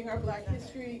 reclaiming our Black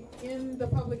history in the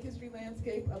public history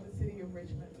landscape of the city of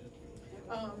Richmond.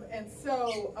 And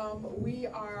so we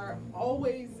are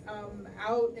always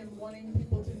out and wanting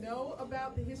people to know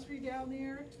about the history down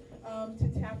there, to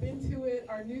tap into it.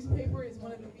 Our newspaper is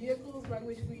one of the vehicles by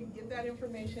which we get that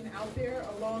information out there,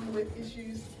 along with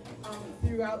issues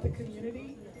throughout the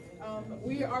community.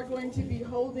 We are going to be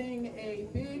holding a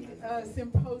big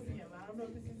symposium. I don't know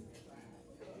if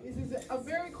this is a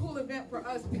very cool event for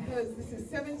us, because this is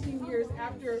 17 years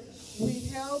after we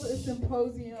held a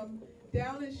symposium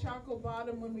down in Shockoe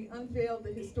Bottom when we unveiled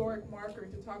the historic marker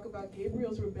to talk about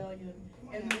Gabriel's Rebellion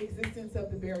and the existence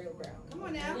of the burial ground. Come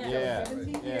on now. Yeah.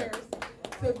 17 years.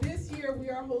 So this year we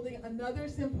are holding another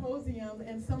symposium,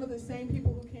 and some of the same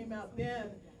people who came out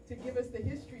then to give us the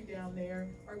history down there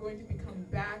are going to be coming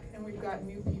back, and we've got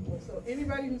new people. So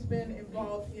anybody who's been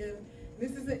involved in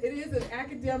this is it is an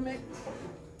academic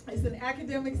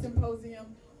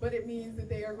symposium, but it means that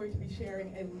they are going to be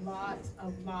sharing a lot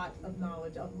of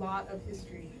knowledge, a lot of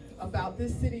history about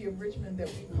this city of Richmond that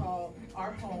we call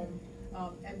our home,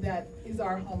 and that is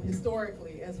our home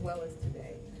historically as well as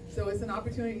today. So it's an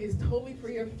opportunity. It's totally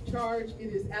free of charge.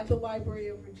 It is at the Library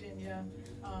of Virginia,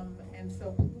 and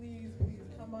so please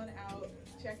come on out,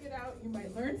 check it out. You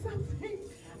might learn something.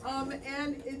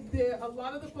 And a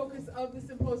lot of the focus of the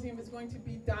symposium is going to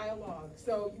be dialogue.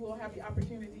 So you will have the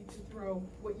opportunity to throw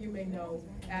what you may know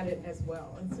at it as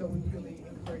well. And so we really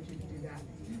encourage you to do that.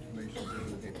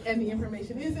 And the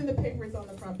information is in the paper. It's on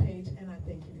the front page. And I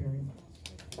thank you very much.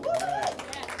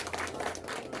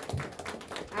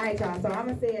 All right, y'all. So I'm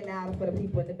going to say it now for the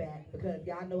people in the back, because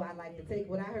y'all know I like to take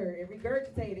what I heard and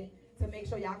regurgitate it to make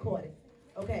sure y'all caught it.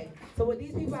 Okay, so what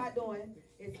these people are doing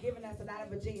is giving us a lot of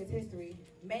Virginia's history,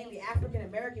 mainly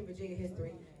African-American Virginia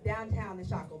history, downtown in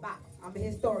Shockoe Bottom. I'm a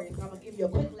historian, so I'm going to give you a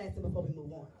quick lesson before we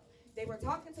move on. They were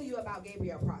talking to you about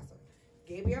Gabriel Prosser.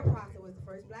 Gabriel Prosser was the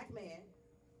first black man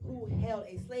who held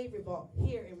a slave revolt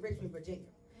here in Richmond,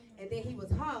 Virginia. And then he was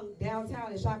hung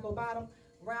downtown in Shockoe Bottom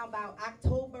around about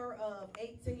October of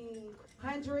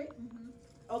 1800.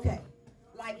 Okay,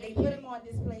 like they put him on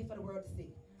display for the world to see.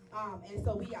 And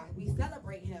so we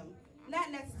celebrate him, not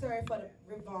necessarily for the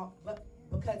revolt, but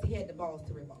because he had the balls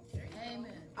to revolt.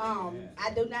 Amen.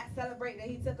 I do not celebrate that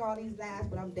he took all these lives,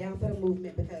 but I'm down for the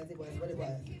movement because it was what it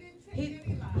was. He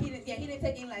didn't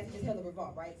take any lives. He just held a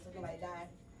revolt, right? So nobody died.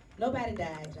 Nobody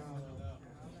died, y'all.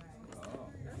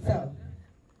 So,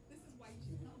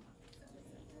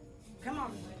 come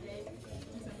on.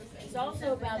 It's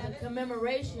also about the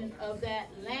commemoration of that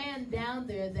land down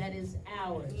there that is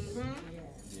ours.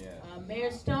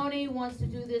 Mayor Stoney wants to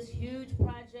do this huge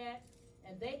project,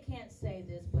 and they can't say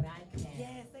this, but I can.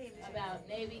 Yeah, say it. About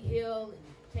Navy Hill and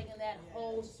taking that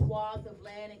whole swath of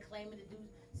land and claiming to do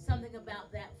something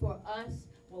about that for us.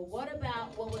 Well, what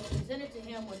about what was presented to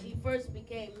him when he first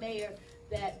became mayor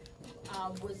that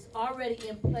was already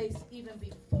in place even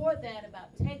before that,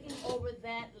 about taking over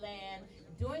that land,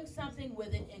 doing something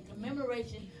with it in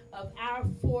commemoration of our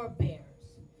forebears.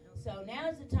 So now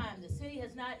is the time. The city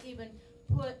has not even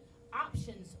put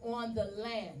options on the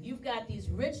land. You've got these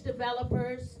rich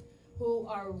developers who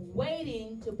are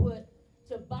waiting to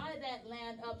buy that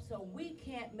land up, so we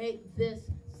can't make this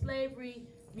slavery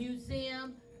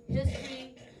museum,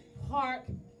 history park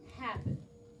happen.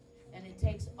 And it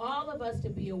takes all of us to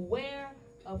be aware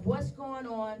of what's going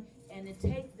on and to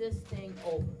take this thing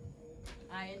over.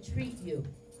 I entreat you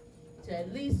to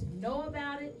at least know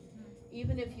about it,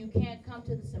 even if you can't come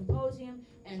to the symposium,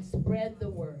 and spread the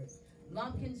word.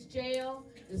 Lumpkins Jail,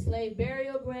 the slave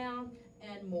burial ground,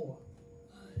 and more.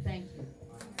 Thank you.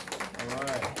 All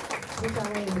right. So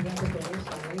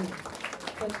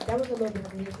that was a little bit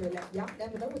of history. Y'all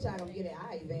never know what y'all gonna get at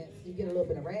our events. You get a little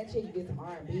bit of ratchet, you get some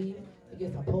R&B, you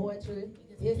get some poetry,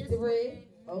 history.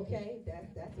 Okay,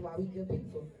 that's why we good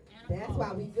people. That's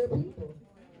why we good people.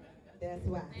 That's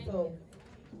why. So,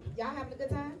 y'all having a good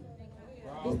time?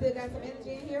 We still got some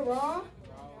energy in here, raw?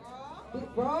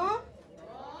 Raw?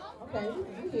 Okay,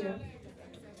 we here.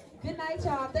 Good night,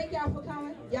 y'all. Thank y'all for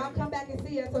coming. Y'all come back and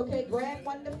see us, okay? Grab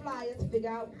one of the flyers, figure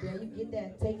out where you get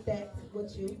that, take that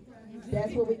with you.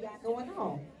 That's what we got going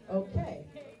on. Okay.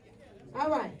 All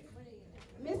right.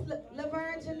 Miss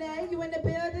Laverne Janae, you in the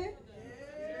building?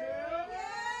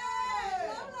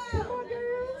 Come on,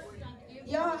 girls.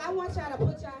 Y'all, I want y'all to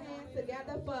put y'all hands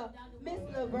together for Miss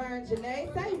Laverne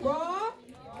Janae. Say raw.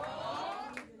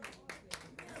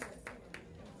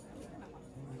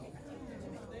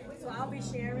 So I'll be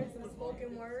sharing some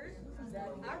spoken word that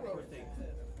I wrote.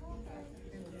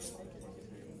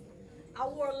 I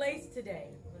wore lace today,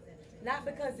 not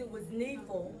because it was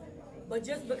needful, but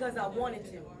just because I wanted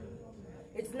to.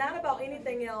 It's not about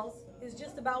anything else, it's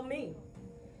just about me.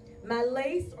 My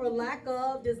lace or lack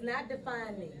of does not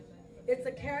define me. It's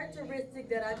a characteristic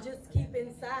that I just keep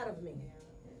inside of me.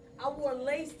 I wore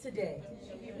lace today,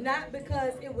 not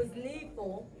because it was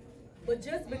needful, but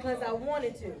just because I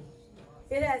wanted to.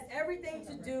 It has everything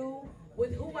to do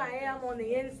with who I am on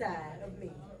the inside of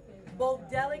me. Both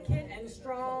delicate and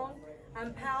strong,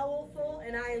 I'm powerful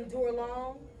and I endure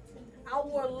long. I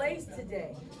wore lace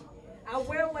today. I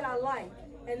wear what I like,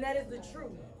 and that is the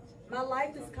truth. My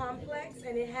life is complex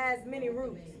and it has many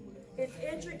roots. It's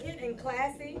intricate and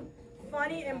classy,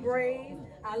 funny and brave.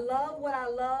 I love what I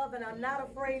love and I'm not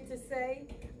afraid to say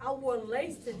I wore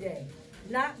lace today.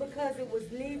 Not because it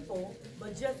was needful,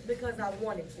 but just because I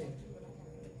wanted to.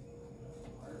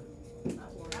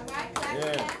 All right, clap,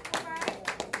 clap. All right.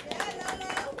 Yeah,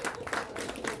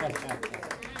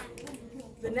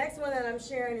 The next one that I'm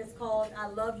sharing is called I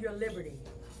Love Your Liberty.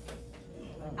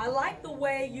 I like the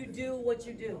way you do what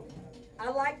you do. I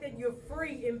like that you're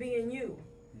free in being you.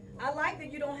 I like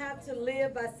that you don't have to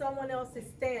live by someone else's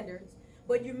standards,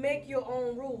 but you make your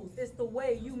own rules. It's the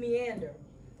way you meander.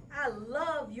 I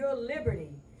love your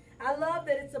liberty. I love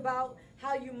that it's about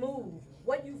how you move,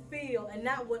 what you feel, and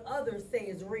not what others say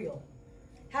is real.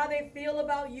 How they feel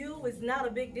about you is not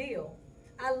a big deal.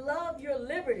 I love your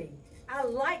liberty. I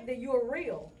like that you're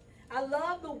real. I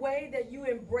love the way that you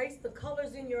embrace the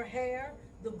colors in your hair,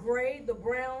 the gray, the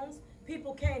browns.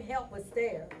 People can't help but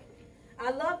stare.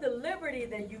 I love the liberty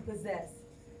that you possess.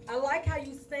 I like how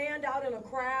you stand out in a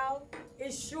crowd.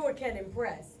 It sure can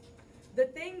impress. The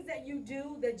things that you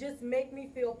do that just make me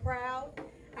feel proud.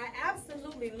 I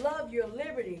absolutely love your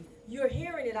liberty. You're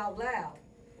hearing it out loud.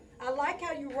 I like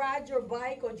how you ride your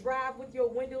bike or drive with your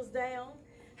windows down.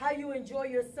 How you enjoy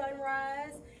your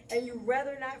sunrise and you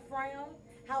rather not frown.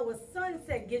 How a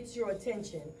sunset gets your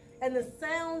attention and the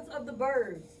sounds of the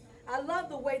birds. I love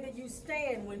the way that you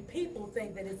stand when people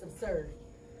think that it's absurd.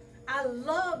 I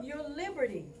love your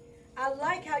liberty. I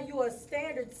like how you are a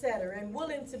standard setter and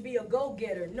willing to be a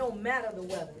go-getter no matter the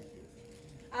weather.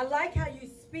 I like how you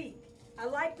speak. I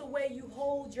like the way you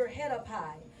hold your head up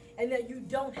high and that you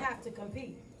don't have to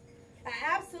compete. I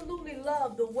absolutely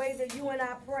love the way that you and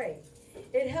I pray.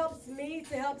 It helps me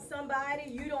to help somebody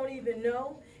you don't even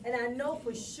know, and I know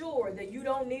for sure that you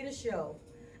don't need a show.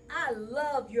 I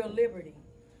love your liberty.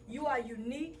 You are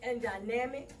unique and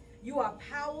dynamic. You are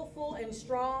powerful and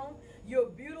strong. You're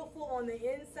beautiful on the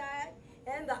inside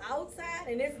and the outside,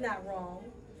 and it's not wrong.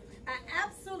 I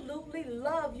absolutely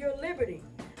love your liberty.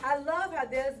 I love how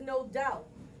there's no doubt,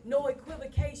 no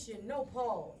equivocation, no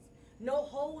pause, no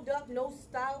hold up, no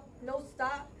stop, no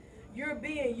stop. You're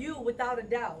being you without a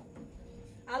doubt.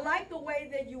 I like the way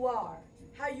that you are,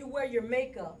 how you wear your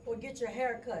makeup or get your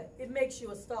hair cut. It makes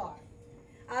you a star.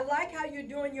 I like how you're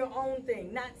doing your own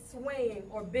thing, not swaying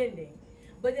or bending,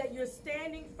 but that you're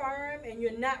standing firm and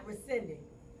you're not rescinding.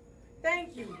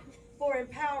 Thank you for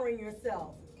empowering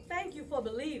yourself. Thank you for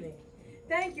believing.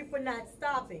 Thank you for not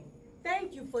stopping.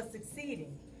 Thank you for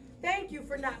succeeding. Thank you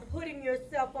for not putting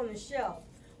yourself on the shelf,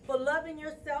 for loving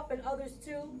yourself and others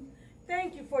too.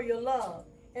 Thank you for your love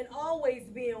and always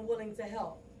being willing to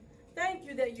help. Thank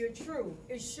you that you're true.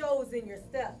 It shows in your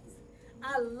steps.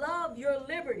 I love your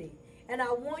liberty, and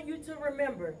I want you to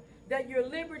remember that your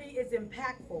liberty is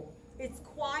impactful. It's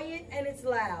quiet and it's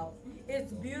loud.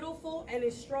 It's beautiful and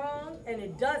it's strong and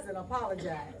it doesn't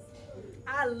apologize.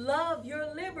 I love your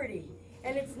liberty,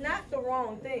 and it's not the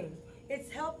wrong thing. It's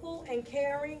helpful and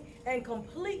caring and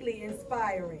completely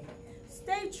inspiring.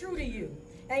 Stay true to you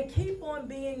and keep on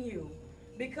being you,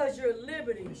 because your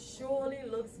liberty surely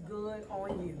looks good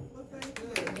on you.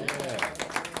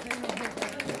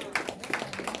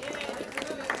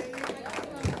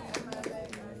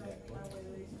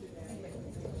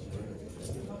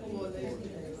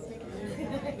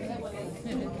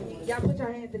 Y'all put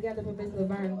your hands together for Miss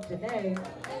Laverne Janae.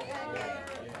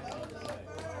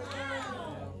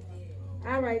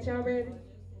 All right, y'all ready?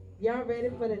 Y'all ready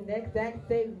for the next act?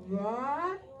 Say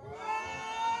raw.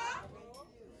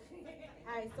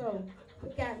 All right, so we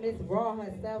got Miss Raw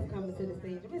herself coming to the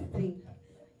stage. Miss T.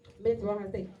 Miss Raw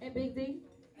herself. And Big D.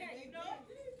 Hey, you know?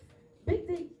 Big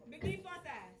D. Big D fun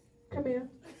size. Come here.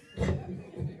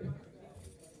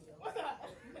 What's up?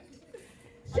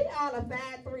 She all a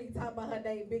 5'3", talking about her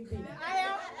name Big D. I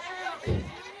am.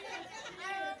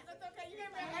 That's okay. You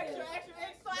give me extra.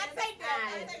 So I take that.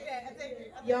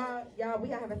 Y'all, we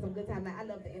are having some good time now. I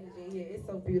love the energy in here. It's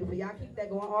so beautiful. Y'all keep that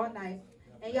going all night.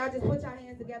 And y'all just put your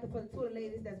hands together for the two of the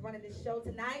ladies that's running this show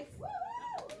tonight.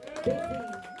 Big D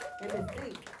and Miss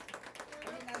C.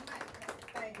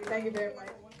 Thank you very much.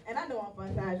 And I know I'm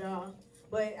fun size, y'all,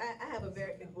 but I have a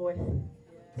very big voice.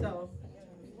 So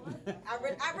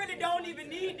I really don't even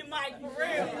need the mic for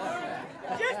real.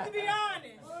 Just to be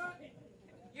honest.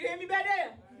 You hear me back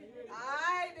there?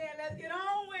 Alright then, let's get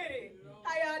on with it.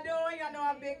 How y'all doing? Y'all know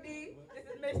I'm Big D. This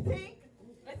is Miss Tink.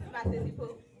 This is my Sissy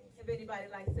Pooh, if anybody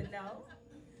likes to know.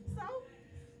 So,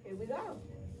 here we go.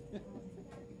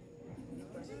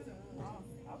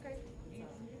 Okay.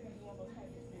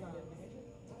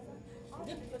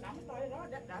 Look, I'm gonna start it off.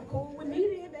 That's cool with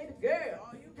me then, baby girl.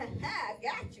 I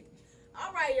got you.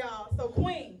 All right, y'all. So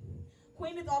Queen.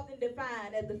 Queen is often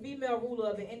defined as the female ruler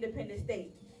of an independent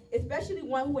state, especially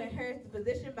one who inherits the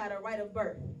position by the right of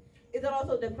birth. Is it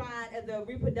also defined as a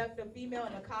reproductive female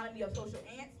in a colony of social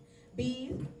ants,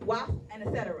 bees, wasps, and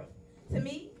etc.? To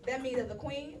me, that means as a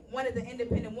queen, one is an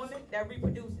independent woman that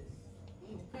reproduces.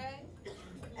 Okay?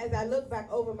 As I look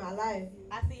back over my life,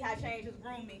 I see how change has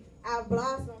groomed me. I've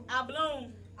blossomed. I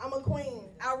bloom. I'm a queen.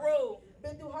 I rule.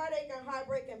 Been through heartache and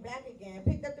heartbreak and back again.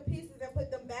 Picked up the pieces and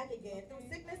put them back again. Through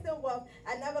sickness and wealth,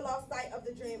 I never lost sight of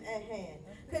the dream at hand.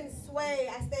 Couldn't sway,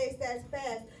 I stayed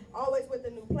steadfast, always with a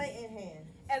new plate in hand.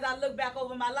 As I look back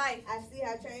over my life, I see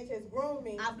how change has groomed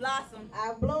me. I blossom.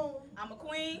 I bloom. I'm a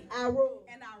queen. I rule.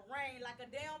 And I reign like a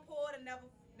downpour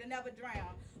that never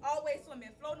drown. Always swimming,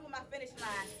 floating with my finish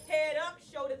line. Head up,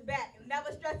 shoulders back.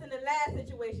 Never stressing the last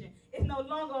situation. It's no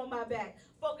longer on my back.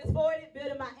 Focus forward,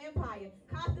 building my empire.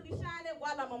 Constantly shining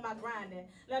while I'm on my grinding.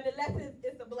 Learn the lessons,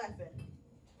 it's a blessing.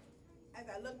 As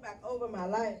I look back over my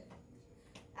life,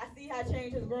 I see how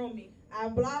change has groomed me. I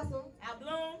blossom. I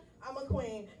bloom. I'm a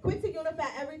queen. Quick to unify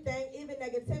everything, even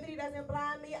negativity doesn't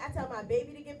blind me. I tell my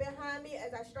baby to get behind me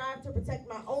as I strive to protect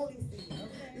my only seed.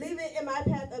 Leaving in my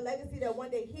path a legacy that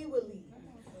one day he will leave.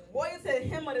 Warrior to the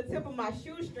hem of the tip of my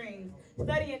shoestrings,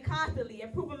 studying constantly,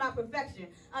 improving my perfection,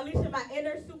 unleashing my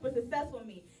inner super successful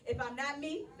me. If I'm not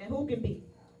me, then who can be?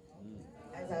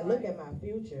 As I look at my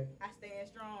future, I stand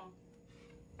strong.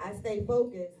 I stay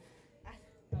focused.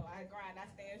 I grind, I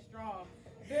stand strong.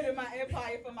 Building my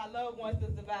empire for my loved ones to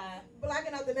survive.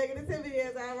 Blocking out the negativity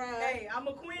as I ride. Hey, I'm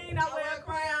a queen, I wear a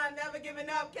crown, never giving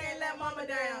up, can't let mama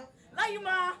down. Love you,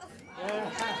 Mom.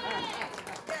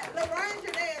 Yeah, Laverne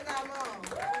Janae is our mom.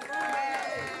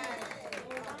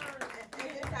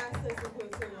 And it's our sister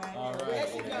too, right? All right. There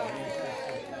she goes.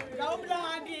 Go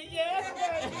Blondie, yes,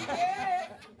 baby, yes.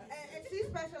 And she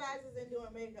specializes in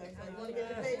doing makeup, so you want to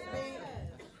get the face made?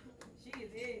 She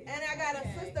is it. And I got a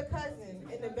sister cousin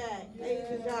in the back,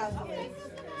 Asia Jocelyn.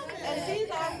 And she's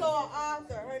also an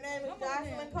author. Her name is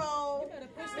Jocelyn Cole.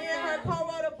 Me and her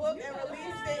co-wrote a book and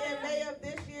released it in May of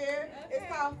this year. It's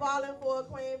called Falling for a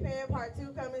Queen Pen, Part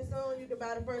 2 coming soon. You can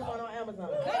buy the first one on Amazon.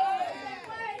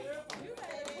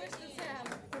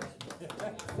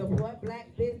 Support black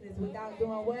business without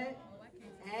doing what?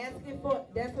 Asking for,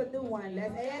 that's a new one.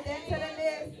 Let's add that to the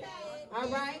list. All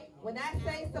right? When I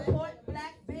say support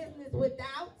black business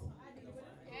without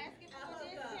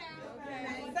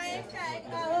same thing,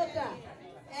 a hookup.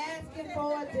 Asking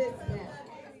for a discount.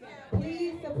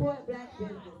 Please support black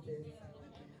businesses.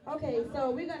 Okay,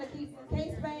 so we're gonna keep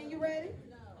K-Spain, you ready?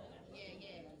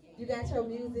 You got your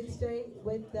music straight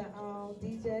with the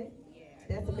DJ?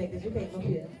 That's okay, because you came up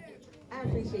here. I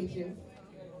appreciate you.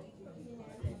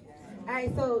 All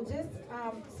right, so just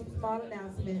some small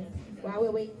announcements while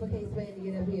we're waiting for K-Spain to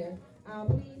get up here.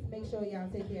 Please make sure y'all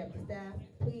take care of the staff.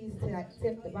 Please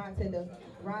tip the bartender,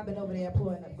 Robin over there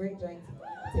pouring up great drinks.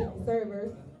 Tip the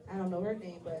servers. I don't know her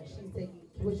name, but she's taking,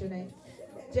 what's your name?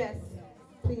 Jess.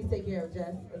 Please take care of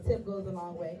Jess. A tip goes a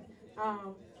long way.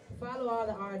 Follow all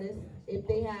the artists. If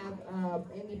they have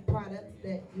any products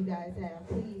that you guys have,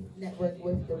 please network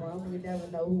with the room. You never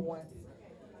know who wants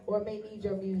or may need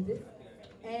your music.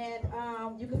 And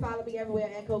you can follow me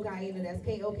everywhere at Kokaina. That's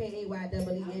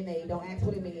Kokayeena. Don't ask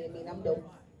what it means. I'm dope.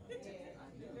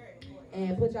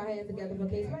 And put your hands together for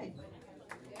K-Spain.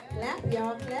 Clap,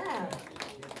 y'all, clap.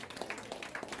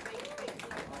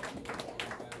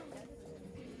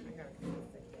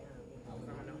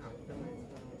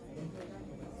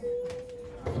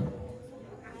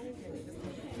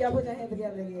 Y'all put your hands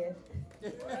together again.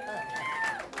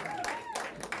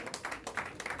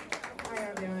 How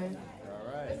y'all doing?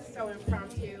 All right. This is so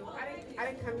impromptu. I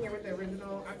didn't come here with the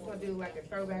original. I'm just gonna do like a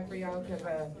throwback for y'all because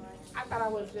I thought I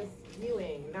was just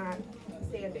viewing, not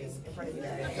standing in front of you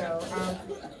guys. So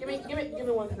give me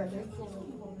 1 second.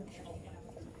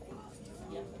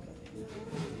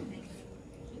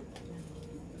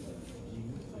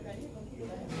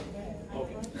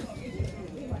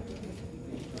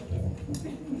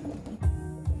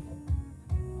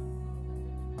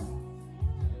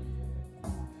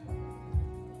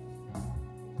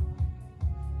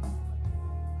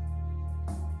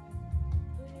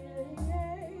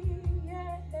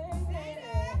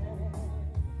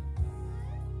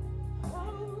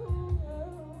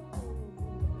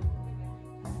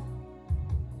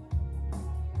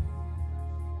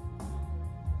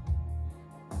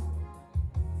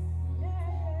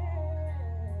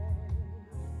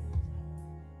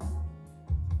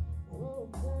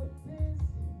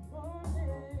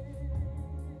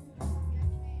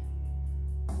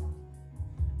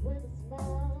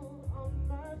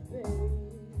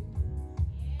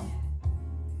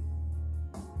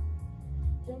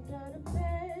 out of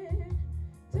bed,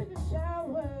 took a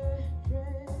shower,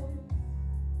 dressed,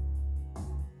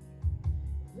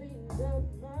 cleaned up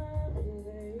my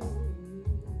plate,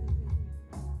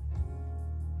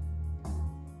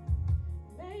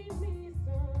 made me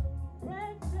some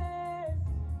breakfast,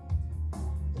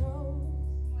 toast,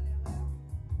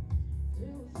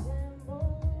 2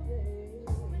 scrambled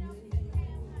eggs.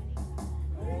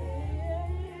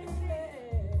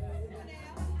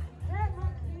 Grab my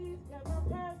keys, grab my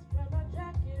purse, grab my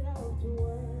jacket off to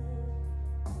work.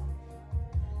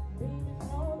 Beaming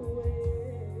all the way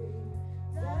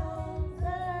down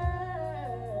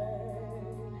there.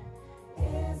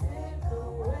 Is it the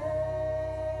way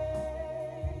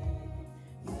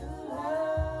you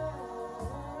love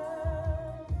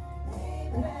me,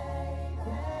 baby?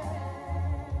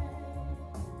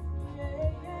 Yeah,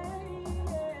 yeah,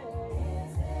 yeah.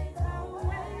 Is it the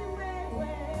way you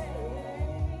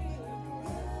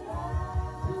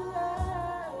love to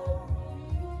love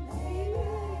me,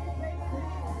 baby?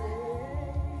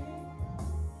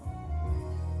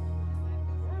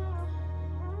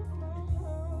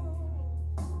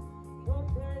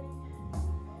 4:30,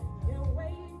 can't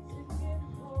wait to get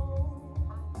home.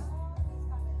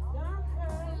 Nah,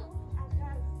 girl, I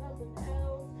got something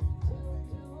else to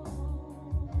do.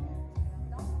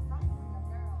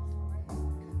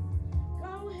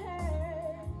 Go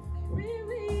ahead,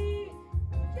 really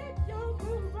get your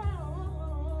groove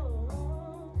on,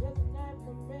 'cause tonight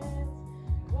my man's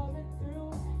coming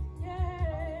through.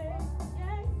 Yeah,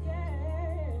 yeah,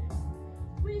 yeah.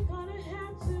 We gonna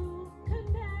have to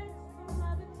connect some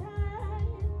other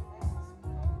time.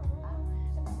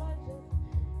 As much as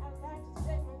I like to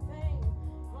say my thing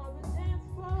on the dance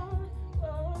floor.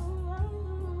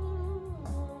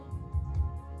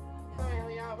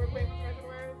 Sorry, y'all. We're waiting for the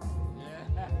words.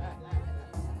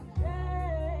 Yeah,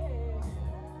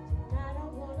 tonight I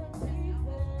wanna be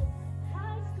the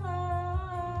high score.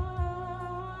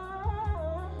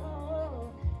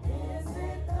 Is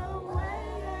it the way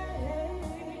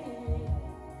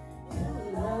you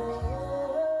love,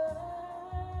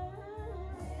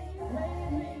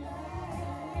 baby?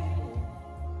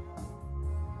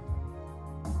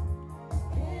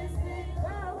 Is it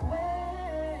the way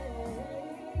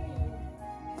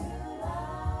you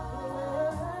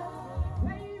love,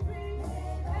 baby,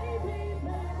 baby,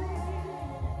 baby?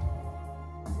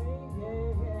 Yeah,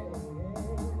 yeah, yeah.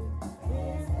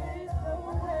 Is it the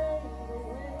way you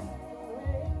love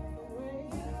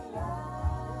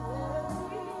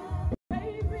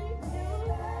me, baby? You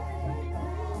love me,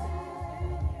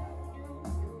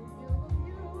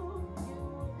 you.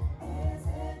 Is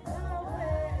it the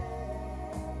way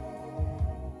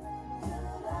you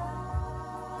love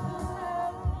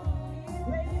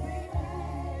me, baby?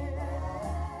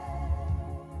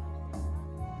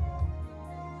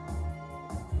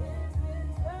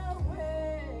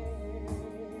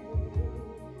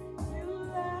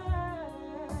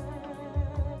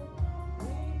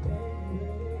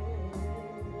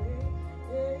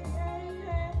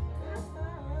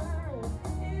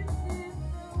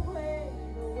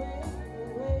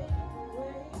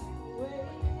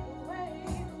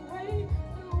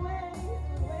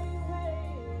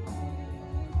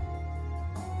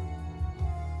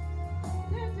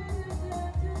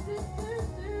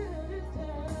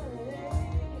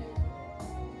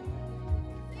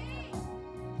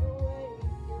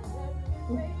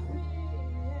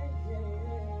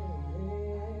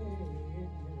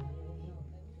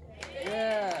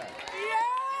 Yeah.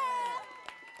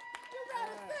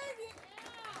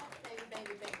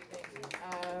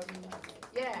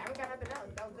 Yeah, I don't got nothing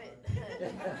else. That was it.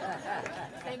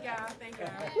 Thank y'all. Thank y'all.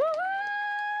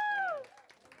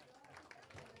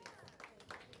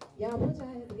 Y'all put your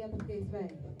hands together for Case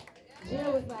Bang.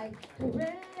 Jill was like,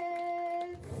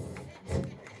 correct.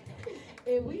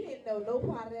 And we didn't know no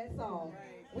part of that song.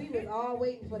 We was all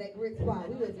waiting for that great spot.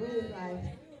 We was like,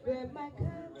 grab my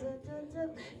cup,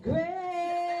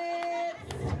 great.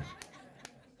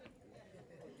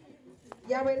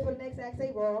 Y'all ready for the next act?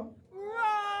 Say raw.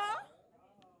 Raw.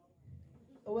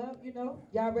 Well, you know,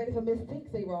 y'all ready for Miss Tink?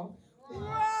 Say raw.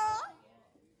 Raw.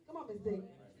 Come on, Miss Tink.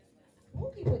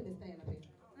 We'll keep putting this thing up here.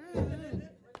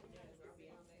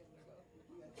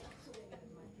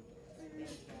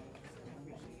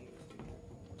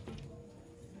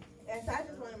 And so I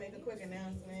just want to make a quick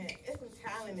announcement. It's some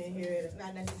talent in here that's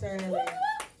not necessarily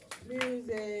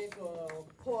music or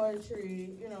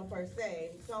poetry, you know, per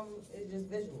se. Some is just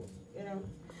visual, you know.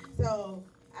 So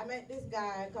I met this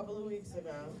guy a couple of weeks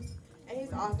ago, And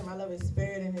he's awesome. I love his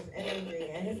spirit and his energy.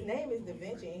 And his name is Da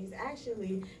Vinci. He's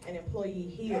actually an employee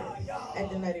here at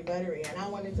the Nutty Buttery. And I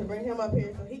wanted to bring him up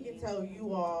here so he can tell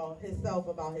you all himself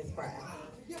about his craft.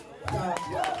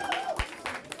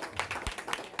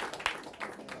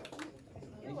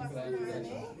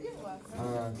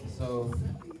 So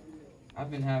I've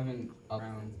been having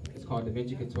around, it's called Da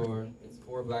Vinci Couture. It's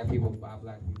for black people, by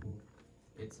black people.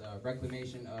 It's a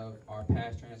reclamation of our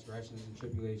past transgressions and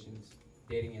tribulations,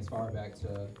 dating as far back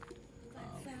to,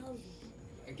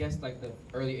 I guess like the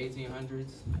early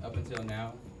 1800s up until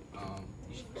now.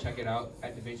 You should check it out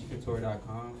at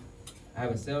DaVinciCouture.com. I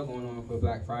have a sale going on for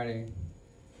Black Friday.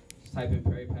 Just type in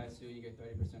Perry Pastel, you get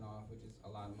 30% off, which is a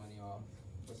lot of money off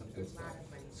for some good stuff.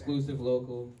 Exclusive,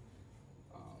 local.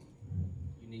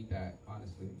 You need that,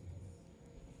 honestly.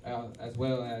 As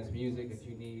well as music, if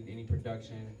you need any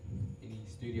production, any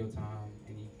studio time,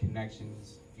 any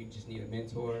connections, if you just need a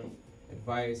mentor,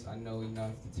 advice, I know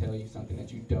enough to tell you something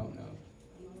that you don't know.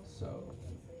 So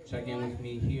check in with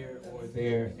me here or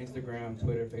there, Instagram,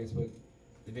 Twitter, Facebook,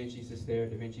 Da Vinci Sister,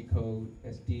 Da Vinci Code,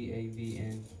 that's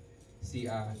DAVNCI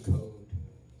Code.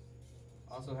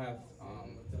 Also have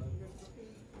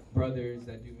brothers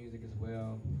that do music as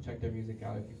well. Check their music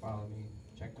out if you follow me.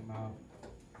 Check them out.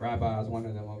 Rabbi is one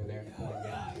of them over there in the corner.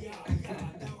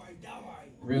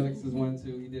 Relix is one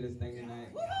too. He did his thing tonight.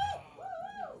 Yeah,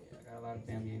 I got a lot of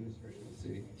family in this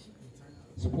city.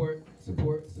 Support,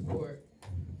 support, support.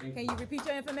 Can you repeat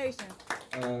your information?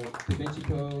 Da Vinci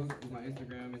Code is my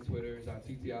Instagram and Twitter.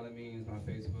 TT Alameen is my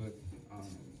Facebook.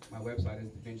 My website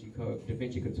is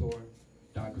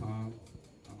DaVinciCouture.com.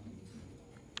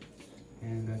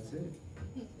 And that's it.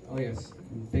 Oh yes,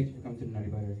 and thank you for coming to the Nutty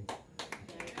Buttery.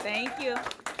 Thank you.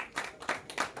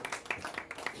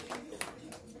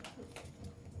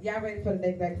 Y'all ready for the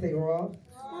next act? Say raw.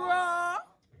 Raw.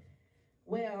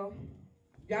 Well,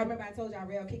 y'all remember I told y'all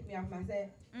Rail kicked me off my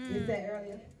set? His set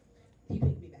earlier? He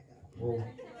picked me back up. Whoa.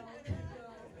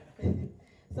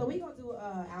 So we gonna do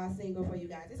our single for you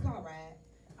guys. It's called Ride.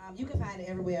 You can find it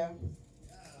everywhere.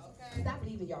 Stop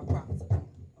leaving y'all property.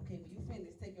 Okay, when you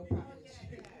finish, take your property.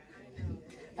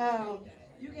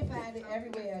 You can find it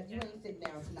everywhere. You ain't sitting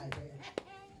down tonight, Rail.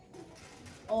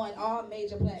 On all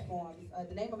major platforms.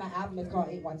 The name of my album is called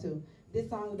 812. This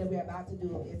song that we're about to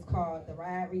do is called The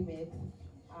Ride Remix,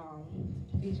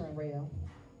 featuring Rail.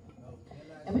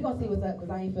 And we're gonna see what's up because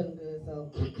I ain't feeling good,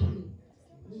 so.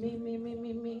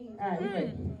 me. All right, we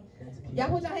ready. Y'all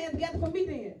put your hands together for me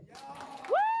then.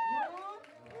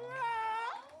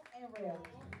 And Rail.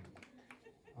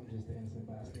 I'm just the innocent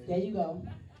bystander. There you go.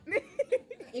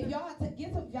 If y'all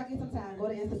get some time, go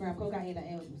to Instagram, Cocaine,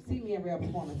 and see me and Rail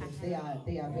performances. They are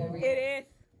very. It is.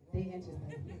 They interesting.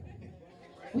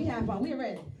 We have fun. We're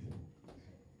ready.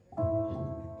 Do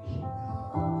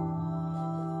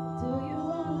you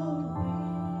wanna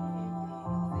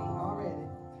sing already?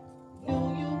 Do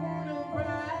you wanna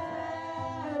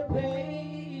ride,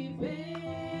 baby?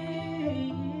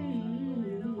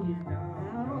 No.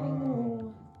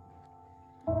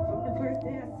 From the first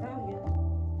day I saw you.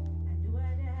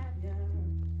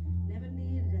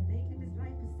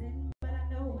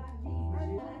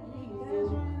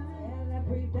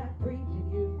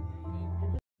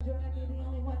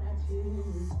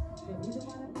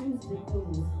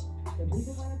 The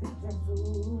reason why I be drunk so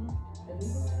the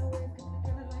reason why I wear coming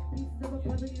together like pieces of a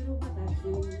puzzle, you the one I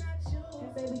choose.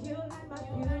 And baby, you like my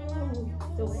view,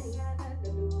 so ain't got nothing to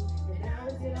lose. And now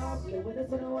it's it all, play with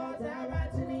us on the walls, I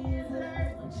ride to the ends of the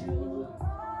earth with you.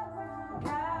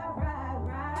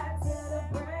 Ride till the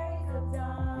break of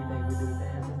dawn. You think we do the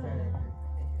dance instead?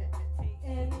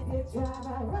 And if you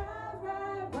try, ride,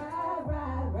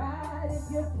 if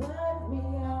you put me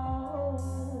on.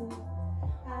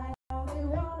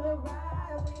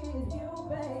 With you,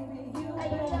 baby, you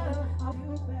better,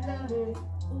 you better.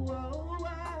 Whoa,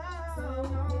 so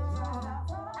you can try.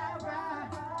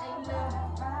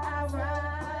 I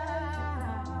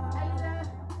ride.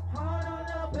 Hold on,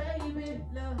 little baby,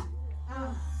 look.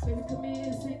 Baby, come here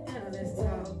and sit down, let's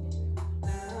talk.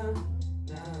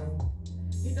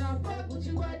 You know I fuck with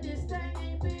you, but this thing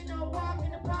ain't been no walk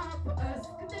in the park for us.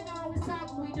 Cause they always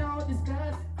talk, we don't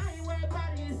discuss. I ain't worried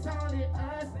about it, it's only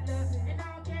us, and I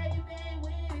don't care if they ain't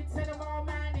with it. Tell them all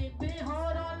mine ain't been,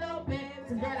 hold on a little bit.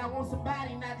 Cause girl, I want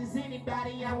somebody, not just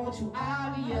anybody. I want you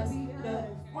obvious.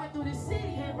 Run through the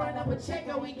city and run up a check,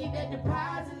 or we get that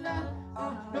deposit, love.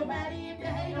 No matter if they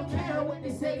hate, don't care what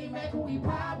they say, they make we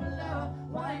popular.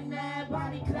 1-9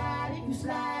 Bonnie Clyde, if you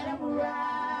slide, I'ma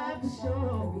ride for sure. The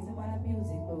reason why the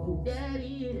music moves, that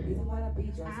is. The reason why the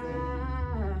beat drops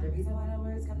steady. The reason why the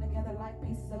words come together like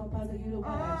pieces of a puzzle, you the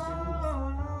one I choose.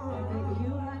 And baby,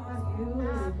 you like my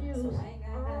views. So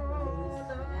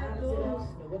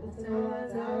So I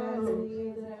love.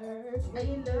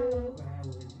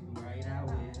 Right, I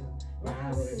will.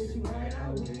 Ride with you, right, I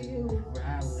will.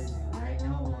 Ride with you, like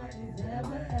no one has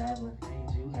ever. Ain't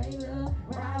you, ain't love.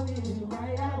 Ride with you,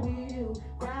 right, I will.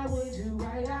 Ride with you,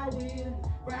 right, I will.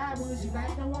 Ride with you,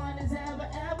 like no one has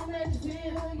ever made you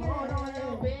feel. Hold on,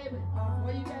 little baby.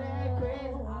 Why you gotta act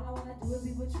crazy? All I wanna do is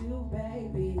be with you,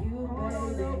 baby. You, hold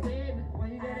on, little baby. Why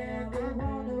you gotta act crazy? I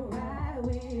wanna ride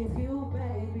with you,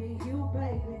 baby. You,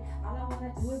 baby. All I wanna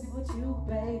do is be with you,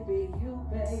 baby. You,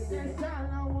 baby. That's all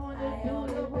I wanna do.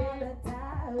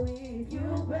 With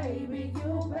you, baby,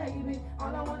 you, baby.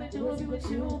 All I wanna do is be with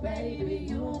you, baby,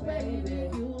 you, baby,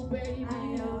 you, baby. I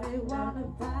only wanna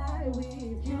fly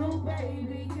with you,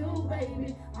 baby, you,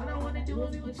 baby. All I wanna do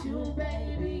is be with you,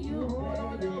 baby, you. Hold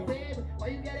on, little baby. Why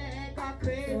you gotta act all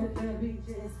crazy? So baby,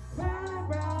 just ride,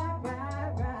 ride,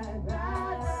 ride, ride,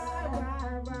 ride,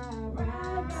 ride, ride, ride,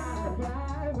 ride,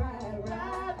 ride, ride,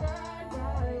 ride,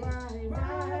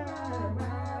 ride,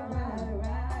 ride,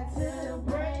 ride, till the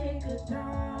break of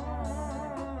dawn.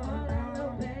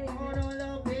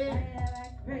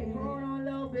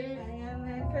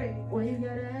 Well, you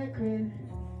gotta act crazy.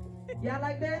 Y'all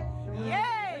like that?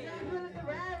 Yeah! Y'all feeling the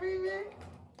ride remix?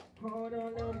 Hold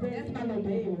on, little baby. That's my little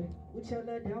baby. With your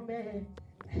little dumb man.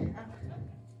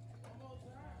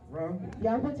 Bro.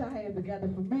 Y'all put your hands together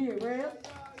for me, real.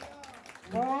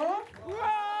 Raw.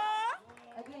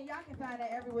 Again, y'all can find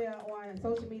that everywhere on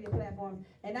social media platforms.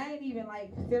 And I ain't even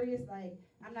like serious, like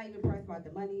I'm not even pressed about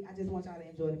the money. I just want y'all to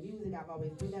enjoy the music. I've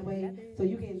always been that way. So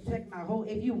you can check my whole,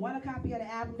 if you want a copy of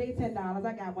the album, they $10.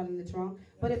 I got one in the trunk.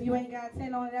 But if you ain't got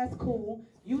 10 on it, that's cool.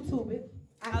 YouTube it.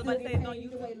 I was about to say it's on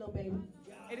YouTube. Either way, little baby.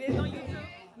 It is on YouTube?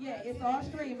 Yeah, it's all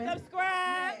streaming.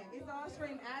 Subscribe. Yeah, it's all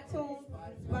streaming. iTunes,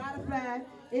 Spotify,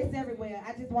 it's everywhere.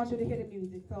 I just want you to hear the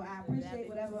music. So I appreciate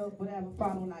whatever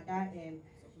following I got, and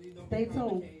stay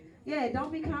tuned. Yeah,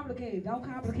 don't be complicated. Don't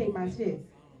complicate my shit.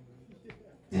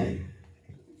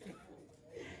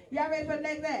 Y'all ready for the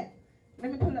next act?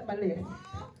 Let me pull up my list.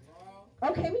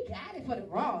 Okay, we got it for the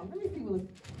raw. Let me see what's.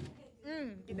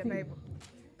 Get the paper.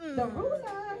 The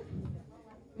ruler.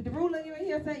 With the ruler, you in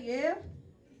here say yeah?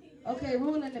 Okay,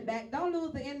 ruler in the back. Don't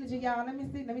lose the energy, y'all. Let me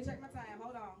see. Let me check my time.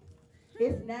 Hold on.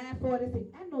 It's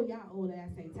 9:46. I know y'all old ass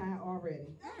ain't tired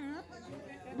already.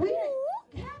 We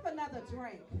have another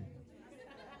drink.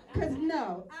 Cause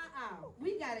no,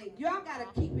 we y'all gotta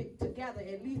keep it together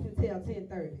at least until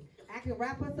 10:30. I can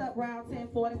wrap us up around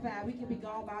 10:45. We can be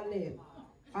gone by 11.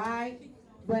 All right,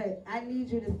 but I need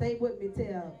you to stay with me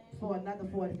for another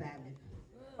 45 minutes.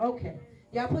 Okay,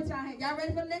 y'all put y'all hands. Y'all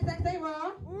ready for the next act? Say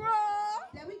raw. Raw.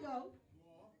 There we go.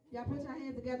 Y'all put your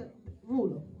hands together.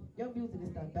 Ruler, your music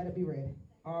and stuff better be ready.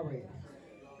 All right.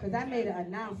 Cause I made an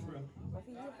announcement.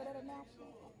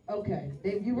 Okay,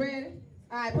 if you ready?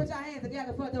 All right, put your hands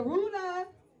together for the ruler.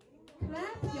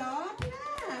 Clap, y'all.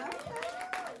 Clap.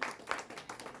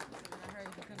 I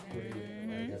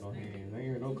ain't got no hands. I ain't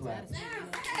hear no claps.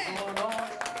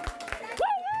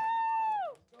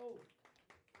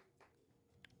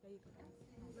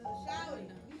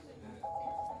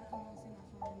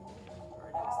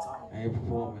 I ain't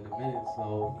performing in a minute, so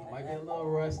might get a little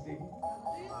rusty. No,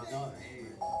 hey,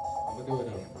 I'm gonna do it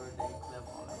though.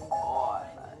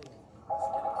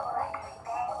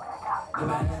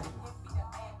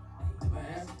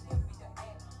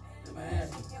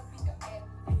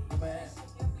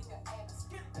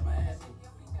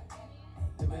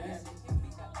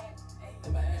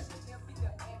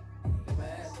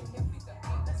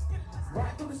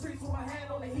 Ride through the streets with my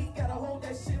hand on the heat, gotta hold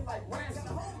that shit like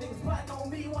ransom. Niggas plotting on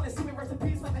me, wanna see me rest in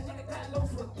peace like a nigga got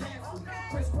loose with cancer.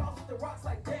 Crisscross with the rocks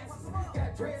like dancers.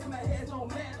 Got dreads in my head, no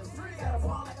manners. Got a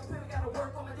ball like a pimp, gotta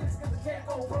work on my dicks cause I can't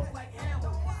go broke like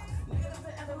hammers. Niggas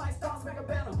the anthem like stars, make a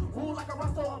banner. Rule like a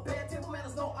roster on bad table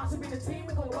manners. No, I should be the team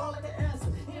and go all like the answer.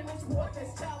 He in this war,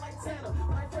 this child like Tanner.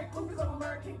 Like Frank Lucas, I'm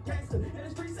American gangster. In the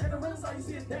streets and the rivers, all you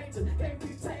see is danger. Can't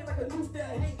be tamed like a noose there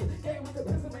hanging. Game with the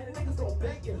pistol, man, the niggas gon'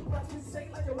 bang you. Watch me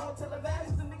shake like you're all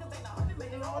televised. The niggas ain't 100, man,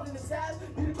 they all in the size.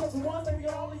 Be the close ones, baby,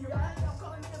 all in your eyes. I'm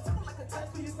calling niggas simple like a touch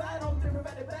for your side. I'm different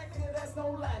about the back, nigga, that's no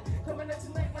lie. Coming at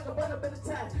your neck like a butter bit of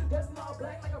tie. Dressing all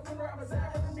black like a funeral of a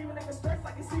side. Doesn't even nigga stretch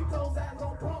like you see close eyes.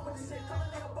 Don't pump with this shit,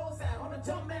 calling nigga both sides. On the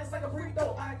jump, man, it's like a free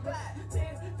throw. I glide.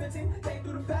 10, 15, can't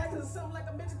do the fact, cause it's something like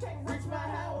a bitch can't reach my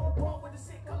high. On the pump with this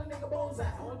shit, calling nigga bullseye.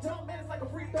 On the jump, man, it's like a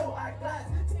free throw. I glide.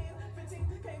 10, 15,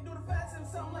 can't do the facts, and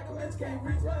something like a bitch can't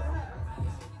reach my high.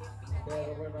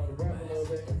 Gotta run on the rap a little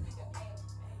bit.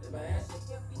 The man.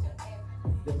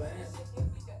 The man.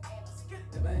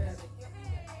 The man.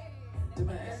 The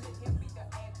man.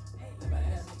 The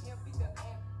man.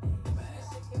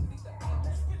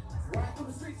 Ride through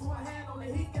the streets with my hand on the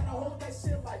heat.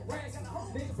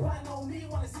 Niggas plotting on me,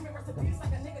 wanna see me rest in peace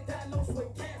like a nigga diagnosed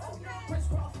with cancer.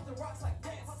 Crisscross with the rocks like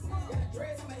dancers. Got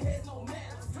dreads in my head, no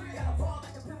manners. Got a ball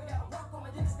like a pimp, got a work on my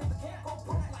dicks, cause I can't go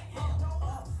broke like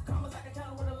hell. Commas like a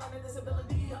counter with a learning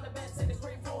disability. On the bed, take it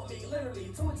straight for me. Literally,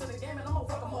 two into the game and I'm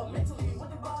gonna fuck them up mentally.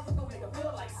 With the bars, I'm gonna make a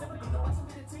feel like sympathy. No, I should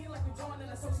be the team like we joined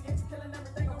an association, killing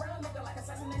everything around, nigga, like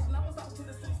assassination. I was talking to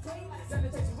the streets clean.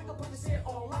 Sanitation, we can put the shit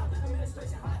on lock.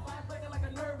 Administration, hotline, breaking like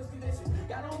a nervous condition.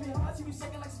 Got on me hard, she be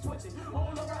shaking like she's twitching.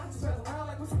 All around, just pass around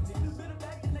like we're switching. Bit of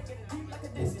back and naked and deep like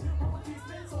addition. Put my keys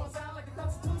spin, so I sound like a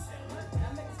constitution.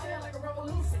 I make it stand like a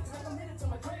revolution. Cause I'm committed to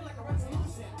my dream like a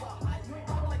resolution. You ain't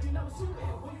popping like you never shooting.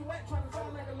 Where you at, trying to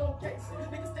find like a location.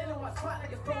 Niggas standing on my spot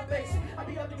like it's probation. I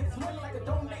be up to get this money like a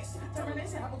donation.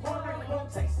 Termination, have a going around like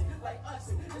rotation. Like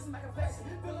usher, this is my confession.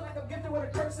 Feeling like I'm gifted with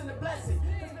a curse and a blessing.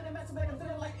 Cause been a mess, I'm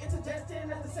feeling like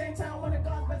indigestion. At the same time, when it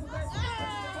God's best blessing.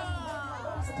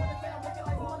 So when the fan looking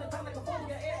like one, and like a phone,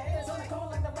 got air on the cone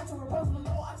like the retro reposable.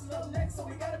 No oxygen up next, so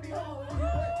we gotta be home. We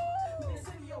in the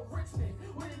city of Richmond,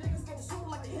 where the niggas get to shoot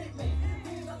like a hitman.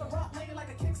 Being on the rock, nigga like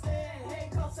a kickstand.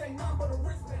 Handcuffs ain't nothing but a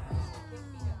wristband.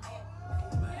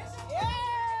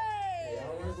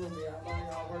 Y'all work with me. I know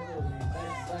y'all work with me.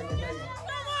 Thank you.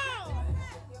 Come on!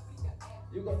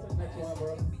 You go to the next one,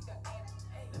 bro.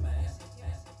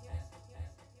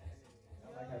 I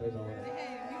like how they know it.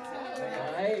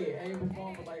 Hey, I ain't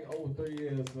performed for like over 3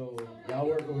 years, so y'all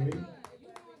work with me.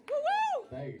 Woo-woo!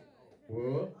 Thank you.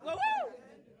 What? Woo-woo!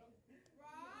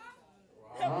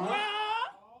 I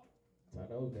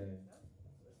know that.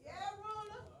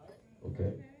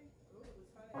 Okay.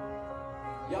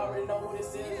 Y'all already know who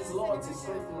this is. It's loyalty,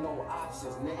 straight from no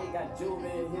options. Nigga got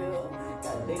jewelry in here,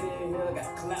 got lady in here,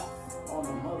 got clout on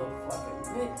the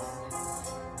motherfucking mix.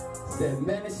 Said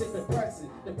man, this shit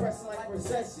depressing like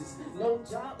recessions. No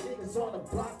job, niggas on the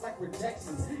block like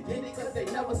rejections. Get it cause they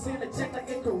never seen a check like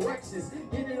incorrections.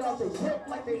 Get it off the rip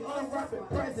like they unwrapping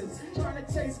presents. Trying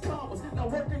to chase commas, now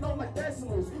working on my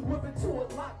decimals. Whipping to a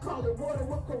lock, call it water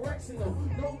with correctional.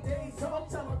 No days off,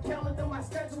 tell them calendar my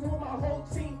schedule. My whole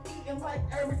team eating like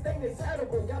everything is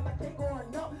edible. Got my cake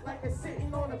going up like it's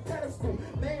sitting on a pedestal.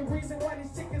 Main reason why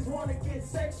these chickens wanna get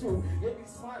sexual. Yeah, be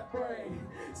smart brain,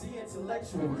 she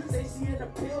intellectual. Say she in the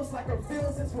pills like her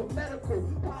feels is for medical.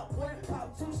 Pop 1,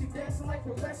 pop 2, she dancing like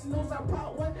professionals. I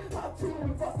pop 1, pop 2,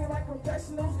 we fucking like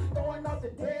professionals. Throwing out the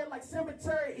dead like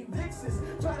cemetery evictions.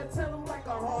 Try to tell them like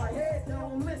a hard head, they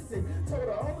don't listen. Told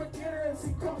her I'ma get her if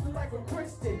she comes to like a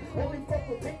Christian. Only fuck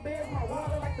with big bands, my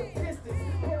water like the Pistons.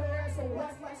 Put her ass on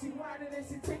wax like she whining and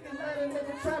she taking letter.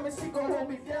 Nigga try me, she gon' hold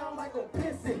me down like a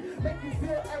piston. Make you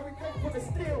feel everything for the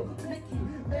steel. Nicky,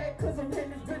 mad cause I'm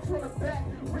hitting this bitch from the back.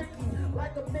 Ricky,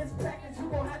 like a missed package, you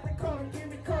gon' have to come and give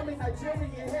me coming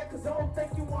Nigerian hair, cause I don't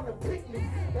think you wanna pick me.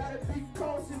 Gotta be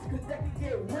cautious, cause that can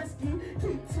get risky.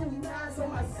 Keep 2 9s on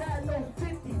my side, no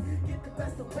 50. Get the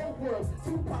best of both worlds.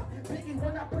 Tupac, Biggie,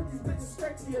 when I put these bitches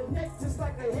straight to your neck, just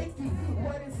like a hickey.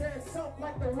 Wet his ass up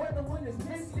like the weather when it's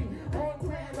misty. On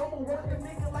plan, I'ma work a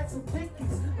nigga like some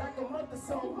dickies. Like a month or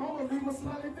so, I'ma leave a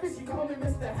smiling fishy. Call me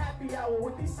Mr. Happy Hour.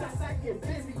 With these shots, I get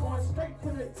busy. Going straight to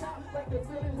the top, like the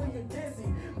feeling when you're dizzy.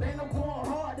 Man, I'm going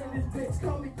hard in this bitch,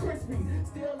 call me crispy.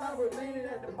 Still I remaining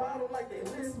at the bottom like they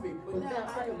list me. But now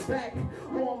I am back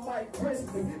on my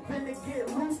crispy. Finna get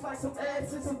loose like some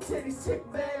ass and some titties. Chick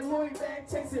bag, Louis bag,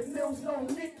 chasing mills, no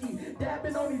Nicky.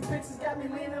 Dabbing on these bitches, got me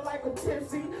leaning like a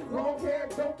tipsy. Long hair,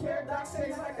 don't care, doc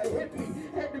shades like a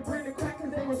hippie. Had to bring the crack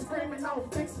cause they were screaming,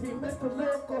 don't fix me. Mr.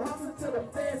 Lyrical, hustle to the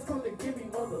fans, come to give me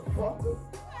motherfucker.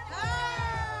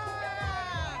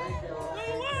 Thank y'all.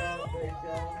 Thank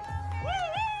y'all.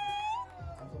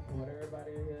 I support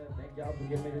everybody in here. Thank y'all for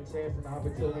giving me the chance and the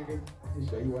opportunity to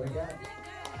show you what I got.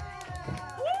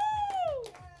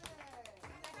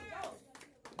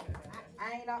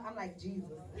 I ain't, I'm like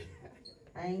Jesus.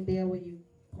 I ain't there when you,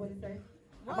 what do you say?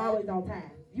 I'm always on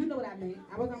time. You know what I mean.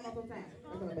 I was almost on time.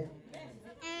 That's what I mean.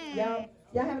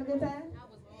 Y'all having a good time?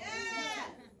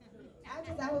 I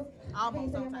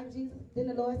can't say I'm like Jesus.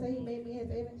 Didn't the Lord say he made me in his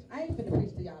image? I ain't finna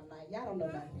preach to y'all tonight. Y'all don't know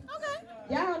nothing. Okay.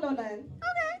 Y'all don't know nothing.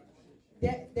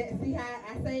 Okay. That see how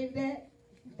I saved that?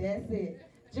 That's it.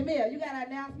 Jamil, you got an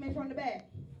announcement from the back?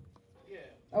 Yeah.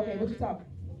 Okay, what you talking?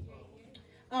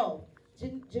 Oh,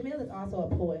 Jamil is also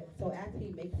a poet, so after he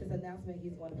makes his announcement,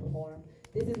 he's going to perform.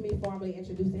 This is me formally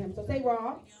introducing him. So say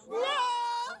raw. Raw!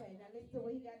 Okay, now listen to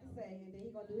what he got to say, and then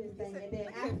he's going to do his thing. And then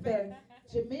after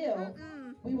Jamil,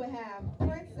 we will have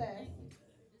Princess,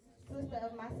 sister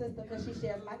of my sister, because she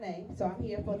shares my name, so I'm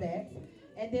here for that.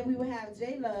 And then we will have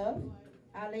J Love,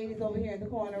 our ladies over here in the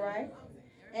corner, right?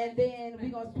 And then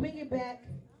we're going to swing it back.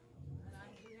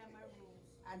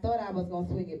 I thought I was going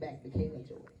to swing it back to Kayla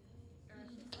Joy.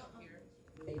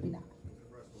 Maybe not.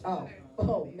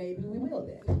 Oh, maybe we will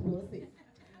then. We'll see.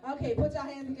 Okay, put your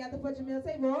hands together for Jamil.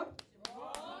 Say roar.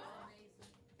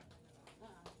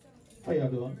 How y'all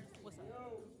doing?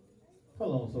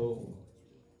 Hold on, so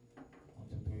 1,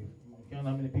 2, 3. Count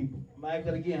how many people. I'm gonna ask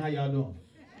that again. How y'all doing?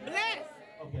 Bless.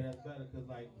 Okay, that's better because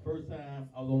like first time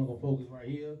I was only gonna focus right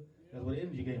here. That's where the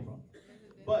energy came from.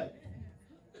 But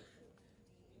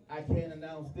I can't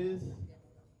announce this.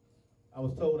 I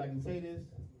was told I can say this.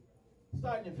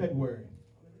 Starting in February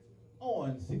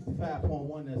on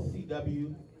 65.1 that's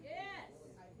CW.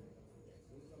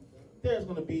 There's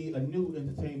going to be a new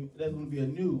entertainment. There's going to be a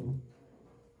new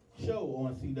show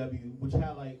on CW which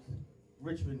highlights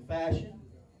Richmond fashion.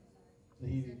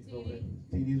 See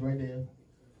these right there.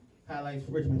 Highlights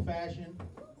Richmond fashion,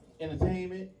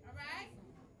 entertainment,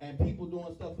 and people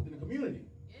doing stuff within the community.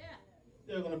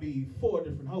 There are going to be 4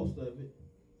 different hosts of it.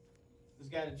 This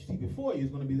guy that you see before you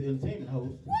is going to be the entertainment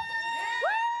host.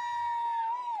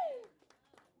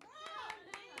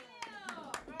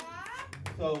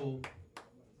 So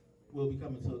we'll be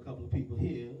coming to a couple of people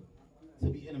here to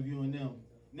be interviewing them.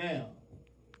 Now,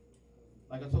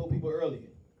 like I told people earlier,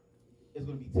 it's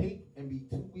going to be taped and be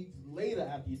 2 weeks later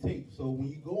after you tape. So when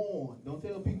you go on, don't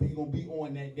tell people you're going to be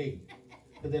on that day.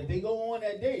 Because if they go on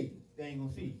that day, they ain't going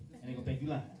to see you. And they're going to think you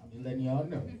lying. I'm just letting y'all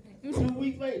know. 2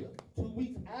 weeks later, 2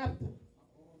 weeks after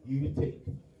you tape.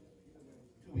 2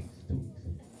 weeks.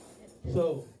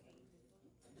 So,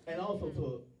 and also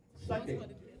to Sunday,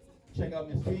 check out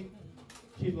Miss Pink.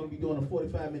 She's going to be doing a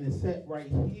 45-minute set right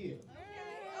here.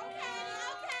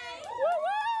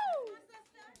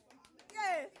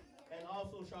 And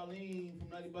also Charlene from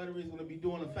Nutty Buttery is going to be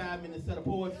doing a 5-minute set of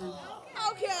poetry.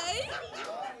 Okay.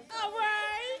 All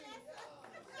right.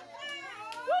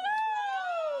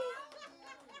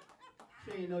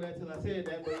 She didn't know that till I said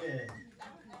that, but yeah.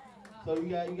 So you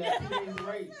got 2 days to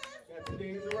write. Got 2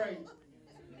 days to write.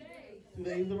 2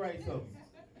 days to write something.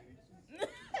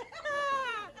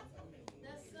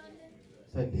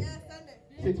 Sunday. Yeah, Sunday.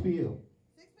 6 p.m.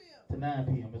 6 p.m. to 9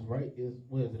 p.m. It's right.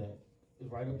 Where is it at? It's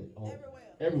right up there. Oh,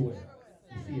 everywhere.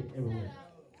 You see it everywhere.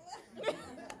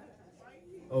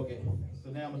 Okay.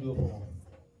 So now I'm gonna do a poem.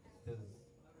 Cause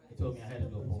he told me I had to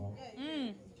do a poem.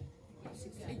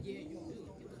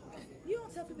 You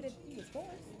don't tell people that you was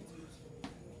forced.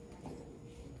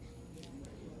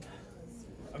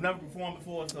 I've never performed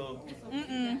before, so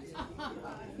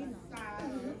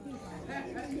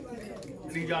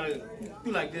I need y'all to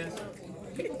do like this.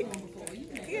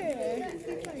 Yeah.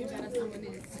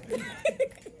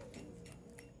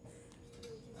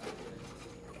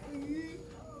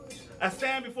 I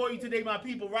stand before you today, my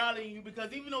people, rallying you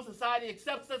because even though society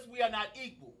accepts us, we are not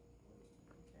equal.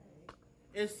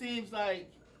 It seems like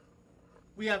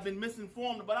we have been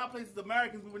misinformed. But our place as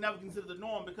Americans, we were never considered the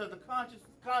norm because the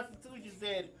Constitution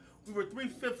said we were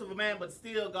 3/5 of a man, but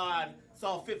still God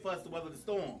saw fit for us to weather the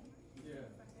storm. Yeah.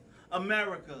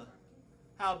 America,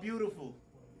 how beautiful.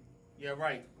 Yeah,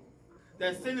 right.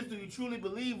 That sentence, do you truly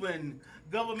believe when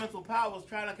governmental powers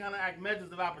try to counteract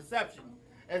measures of our perception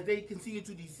as they continue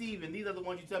to deceive, and these are the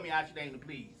ones you tell me I should aim to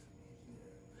please.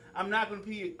 I'm not gonna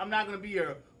be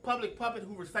your public puppet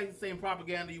who recites the same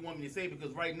propaganda you want me to say,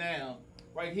 because right now,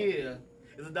 right here,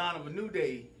 is the dawn of a new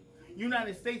day.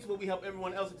 United States where we help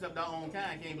everyone else except our own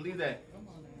kind. Can't believe that.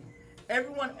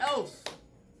 Everyone else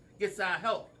gets our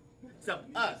help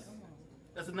except us.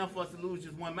 That's enough for us to lose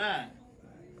just one mind.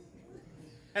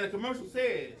 And the commercial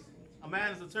says, a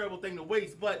man is a terrible thing to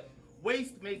waste, but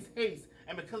waste makes haste.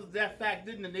 And because of that fact,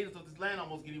 didn't the natives of this land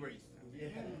almost get erased? Yeah.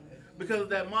 Because of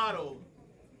that motto,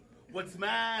 what's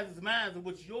mine is mine, and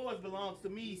what's yours belongs to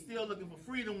me, still looking for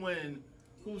freedom when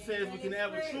who says we can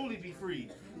ever truly be free?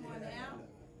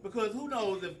 Because who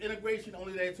knows if integration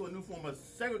only led to a new form of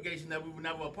segregation that we were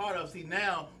never a part of. See,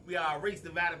 now we are a race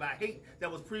divided by hate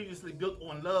that was previously built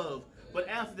on love. But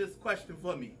answer this question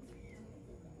for me.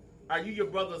 Are you your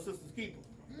brother or sister's keeper?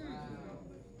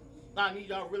 I need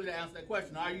y'all really to answer that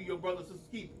question. Are you your brother or sister's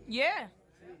keeper? Yeah.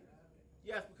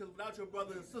 Yes, because without your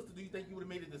brother and sister, do you think you would have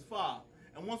made it this far?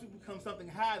 And once we become something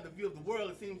high in the view of the world,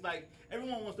 it seems like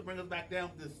everyone wants to bring us back down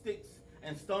with the sticks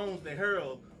and stones they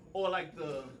hurl, or like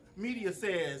the media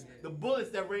says, the bullets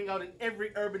that ring out in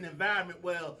every urban environment.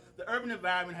 Well, the urban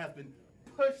environment has been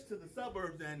pushed to the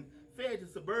suburbs and fed to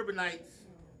suburbanites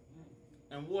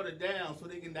and watered down so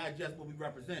they can digest what we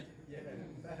represent. Yeah.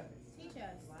 Teach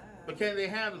us. But can they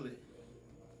handle it?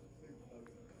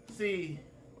 See,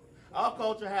 our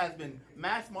culture has been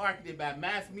mass marketed by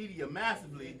mass media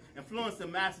massively,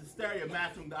 influencing mass hysteria,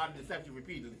 mastering the art of deception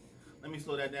repeatedly. Let me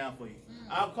slow that down for you.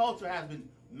 Our culture has been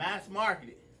mass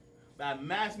marketed by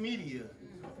mass media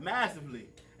massively,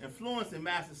 Influence and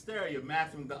mass hysteria,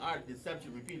 mastering the art of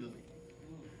deception repeatedly.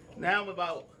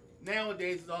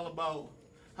 Nowadays, it's all about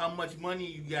how much money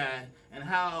you got and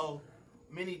how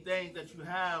many things that you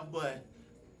have,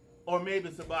 or maybe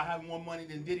it's about having more money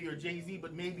than Diddy or Jay-Z,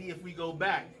 but maybe if we go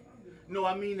back. No,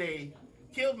 I mean, they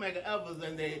killed Medgar Evers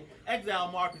and they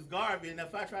exiled Marcus Garvey, and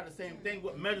if I try the same thing,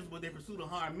 what measures would they pursue to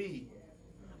harm me?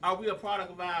 Are we a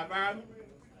product of our environment?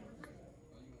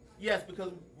 Yes,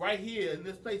 because right here in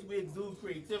this place we exude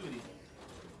creativity.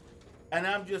 And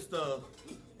I'm just a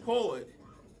poet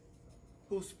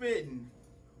who's spitting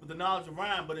with the knowledge of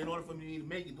rhyme, but in order for me to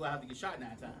make it, do I have to get shot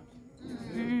 9 times?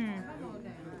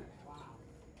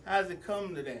 How does it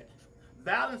come to that?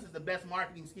 Violence is the best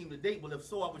marketing scheme to date, but if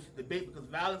so, I wish to debate because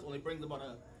violence only brings about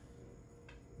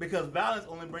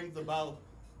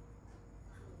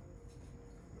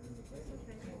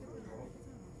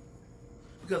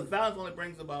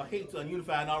hate to a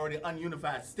unified and already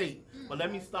ununified state. But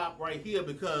let me stop right here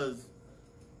because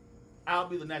I'll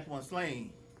be the next one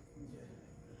slain.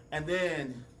 And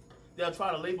then they'll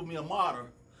try to label me a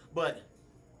martyr, but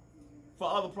for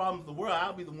other problems of the world,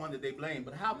 I'll be the one that they blame.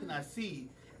 But how can I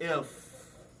see if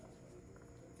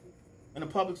in the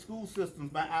public school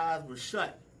systems my eyes were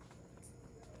shut?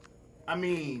 I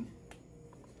mean,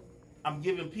 I'm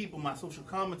giving people my social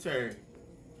commentary.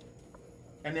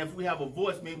 And if we have a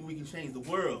voice, maybe we can change the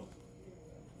world.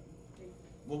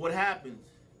 Well, what happens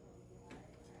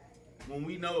when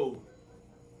we know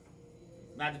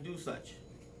not to do such?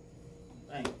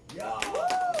 Thank you.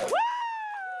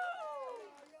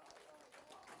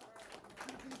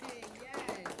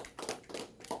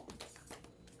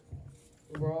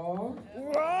 Raw.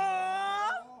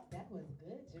 That was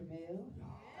good, Jamil.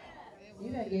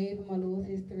 You done gave him a little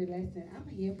history lesson. I'm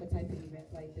here for type of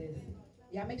events like this.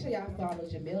 Y'all make sure y'all follow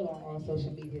Jamil on all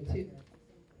social media too.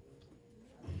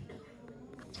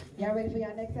 Y'all ready for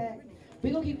y'all next act?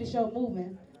 We're gonna keep the show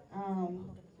moving.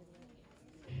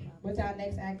 What's our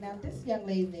next act now? This young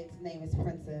lady's name is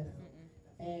Princess.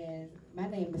 And my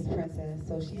name is Princess,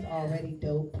 so she's already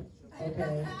dope.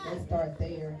 Okay, let's start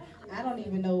there. I don't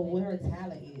even know what her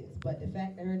talent is, but the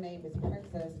fact that her name is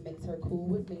Princess makes her cool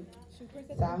with me.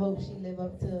 So I hope she live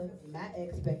up to my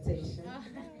expectation.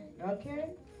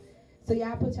 Okay? So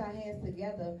y'all put your hands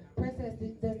together. Princess,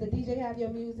 does the DJ have your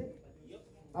music?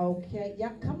 Okay,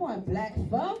 y'all come on, Black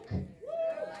Funk.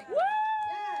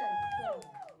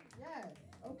 Yes,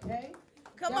 okay.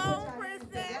 Come y'all on,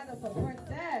 Princess. Together for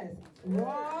Princess.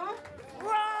 Raw.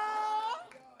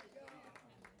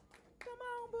 Come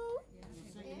on, boo.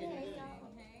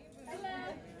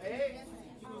 Hey,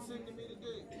 you gonna sing to me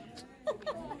today?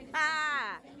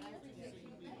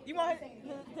 You want her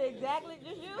to exactly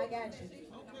just you? I got you.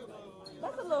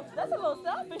 That's a little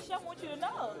selfish. I want you to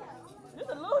know. Just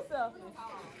a little selfish.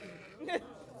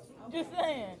 Just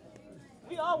saying.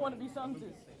 We all want to be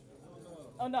songsters.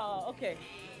 Oh no, okay.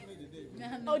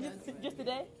 Oh, just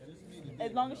today?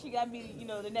 As long as she got me,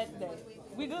 the next day.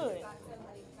 We good.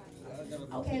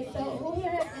 Okay, so who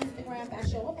here has Instagram by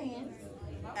show of hands?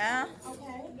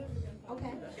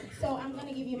 Okay. So I'm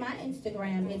gonna give you my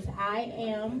Instagram. It's I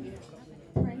am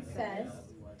Princess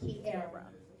Keira.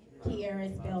 Keira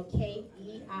is spelled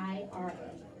Keira.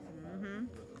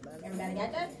 Everybody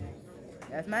got that?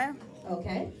 Yes, ma'am.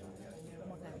 Okay.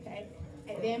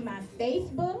 And then my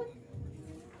Facebook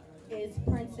is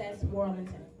Princess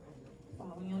Worlington.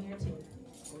 Follow me on there too.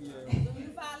 Do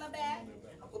you follow back?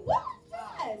 What?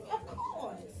 Yes, of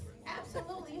course.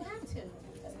 Absolutely, you have to.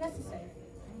 That's necessary.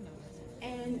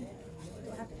 And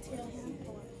do I have to tell him?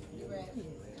 You ready?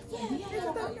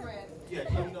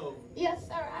 Yeah, you know. Yes,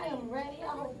 sir. I am ready. I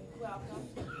hope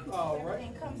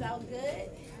everything comes out good.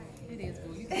 It is,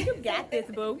 boo. You got this,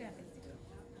 boo.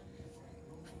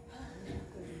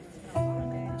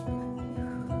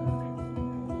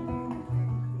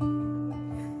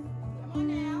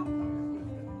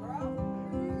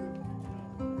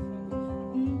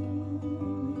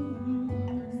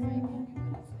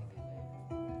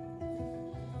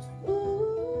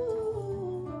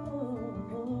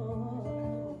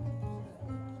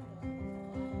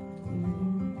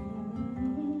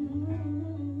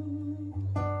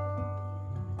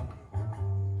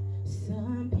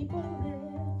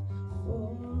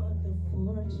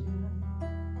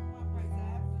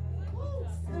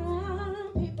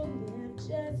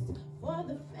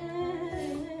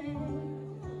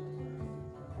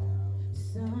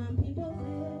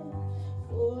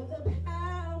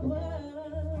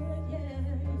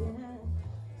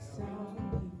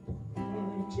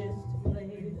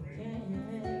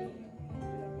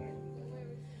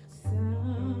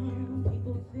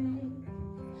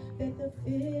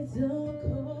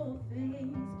 Physical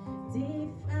things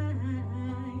define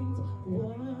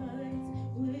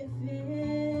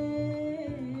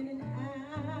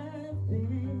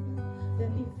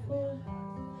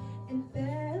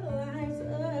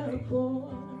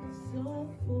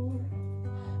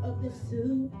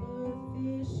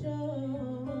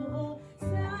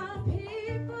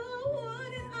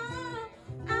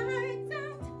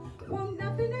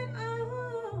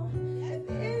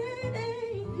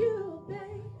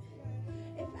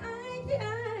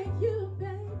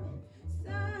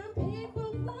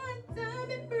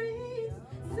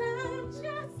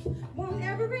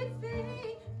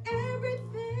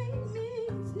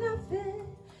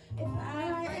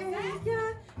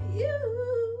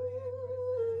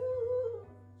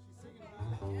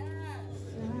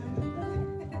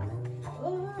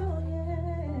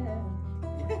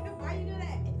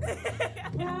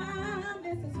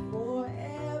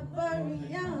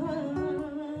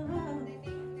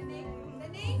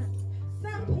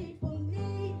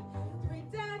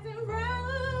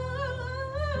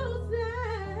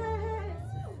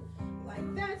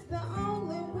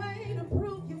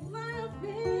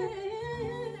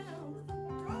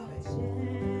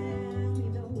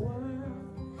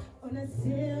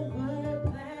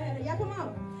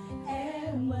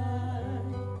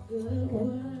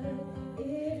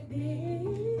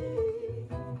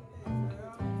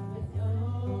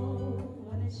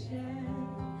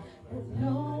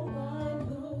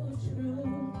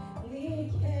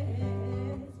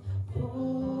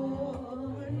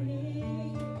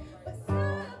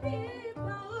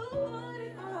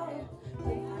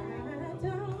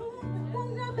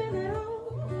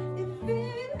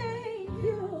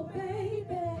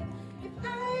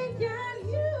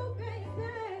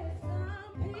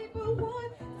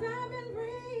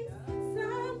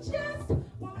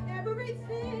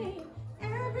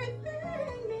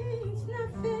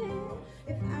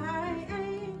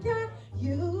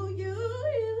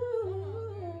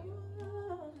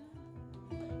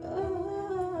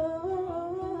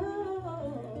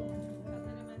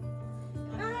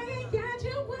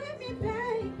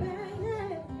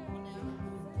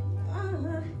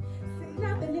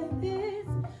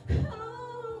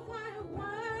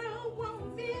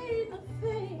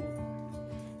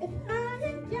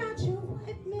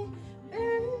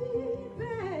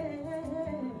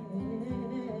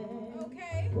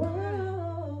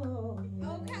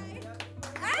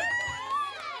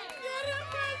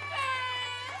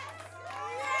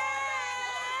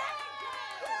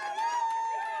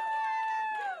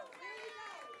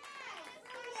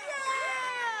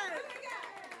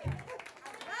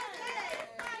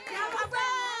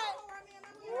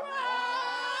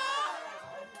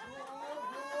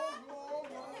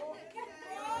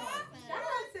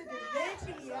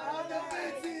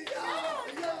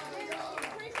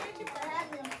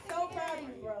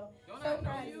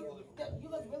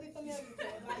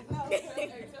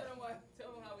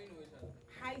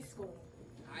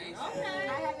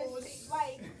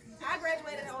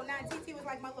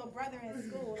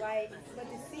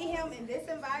him in this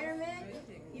environment,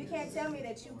 you can't tell me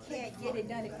that you can't get it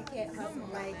done if you can't hustle.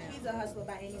 Like, he's a hustler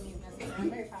by any means necessary. I'm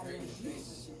very proud of him.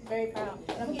 Very proud.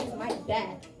 And I'm getting his mic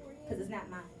back because it's not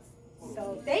mine.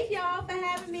 So thank y'all for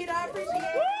having me. I appreciate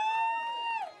it.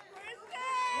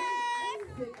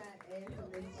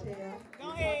 Go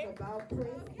ahead. About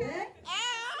Princess.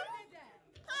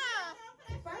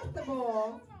 First of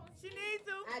all, she needs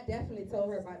to. I definitely told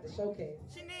her about the showcase.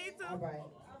 She needs to. All right.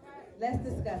 Let's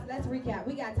discuss. Let's recap.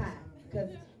 We got time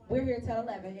because we're here till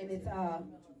 11 and it's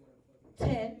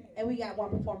 10 and we got one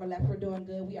performer left. We're doing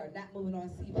good. We are not moving on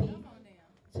CP.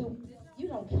 You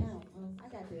don't count. I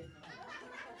got this.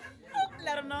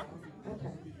 Let them know.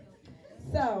 Okay.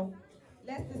 So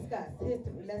let's discuss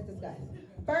history. Let's discuss.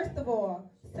 First of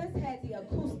all, Sis had the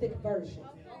acoustic version.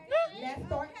 Let's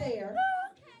start there.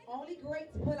 Only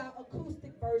greats put out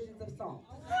acoustic versions of songs.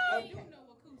 Okay.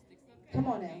 Come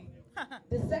on now.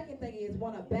 The second thing is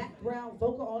want a background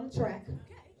vocal on the track.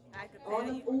 All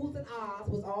the oohs and ahs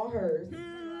was all hers.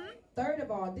 Third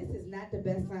of all, this is not the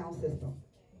best sound system.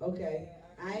 Okay.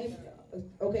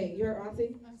 Okay, you heard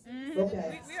Auntie?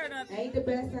 Okay. Ain't the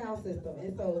best sound system.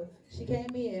 And so she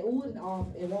came in and oohed and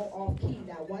off and won't off key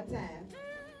that one time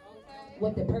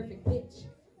with the perfect pitch,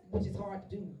 which is hard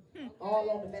to do. All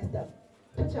on the messed up.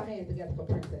 Put your hands together for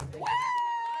Princess.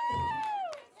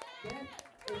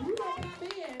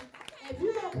 If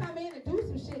you gonna come in and do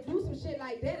some shit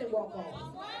like that and walk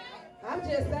off. I'm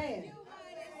just saying.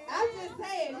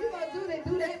 You gonna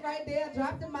do that right there,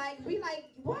 drop the mic, be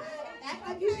like, what? Act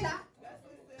like you shot.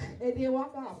 And then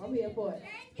walk off. I'm here for it.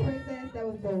 Princess, that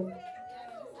was dope. Alright,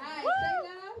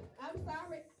 J-Love, I'm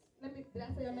sorry. Did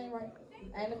I say your name right?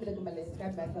 Alright, let me look at my list.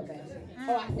 Got back something.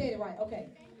 Oh, I said it right. Okay.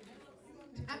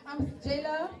 I'm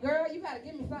J-Love. Girl, you gotta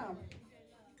give me some.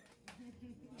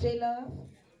 J-Love.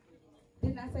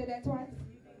 Didn't I say that twice?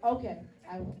 Okay.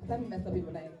 Let me mess up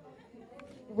people's names.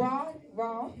 Raw.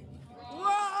 So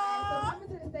coming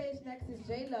to the stage next is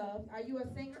J-Love. Are you a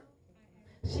singer?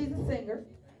 She's a singer.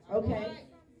 Okay.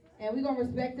 And we're gonna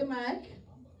respect the mic.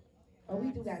 Oh, we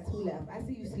do got two left. I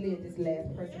see you slid this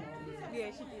last person on.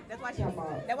 Yeah, she did. That's why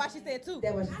she said two.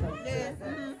 That's what she said. Yes.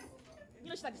 You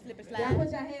know she like to slip and slide. Y'all put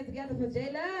your hands together for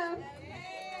J-Love.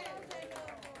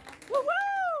 Woo-woo!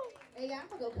 Hey, I'm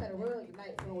gonna go cut a rug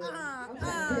tonight somewhere. I'm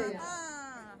trying to tell y'all.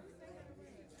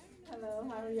 Hello,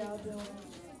 how are y'all doing?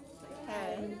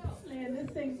 Hey. Man, this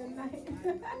thing tonight.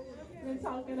 Been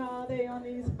talking all day on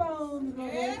these phones. My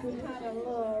voice is kind of a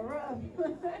little rough.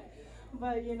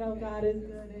 But you know, God is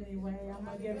good anyway. I'm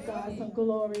going to give God some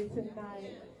glory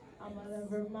tonight. I'm going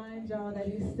to remind y'all that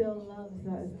he still loves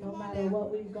us. No matter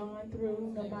what we've gone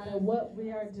through, no matter what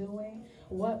we are doing,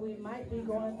 what we might be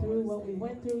going through, what we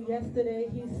went through yesterday,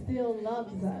 he still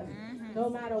loves us. No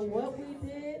matter what we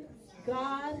did,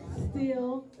 God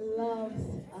still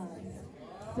loves us.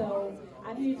 So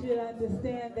I need you to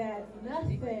understand that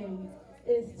nothing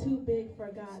is too big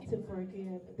for God to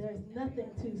forgive. There's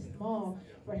nothing too small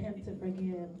for him to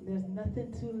forgive. There's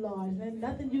nothing too large. There's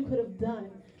nothing you could have done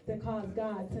that caused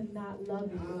God to not love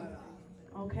you.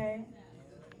 Okay?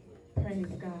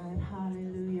 Praise God.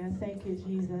 Hallelujah. Thank you,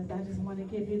 Jesus. I just want to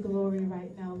give you glory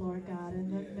right now, Lord God, in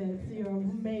the midst. You're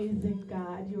amazing,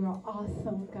 God. You're an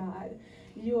awesome God.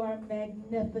 You are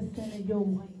magnificent and you're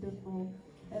wonderful.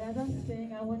 And as I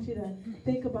sing, I want you to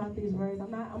think about these words.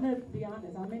 I'm going to be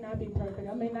honest. I may not be perfect.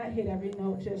 I may not hit every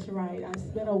note just right. It's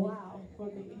been a while for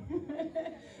me.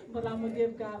 But I'm going to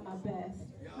give God my best.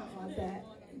 How about that?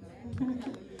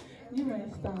 You may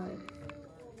start.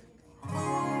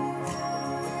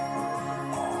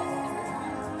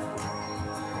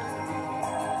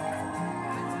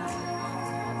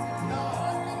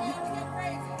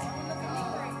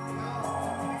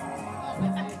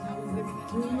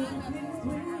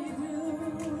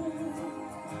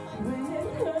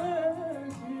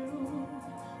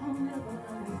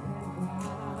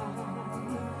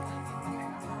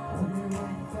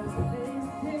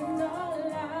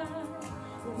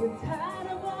 We're tired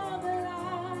of all the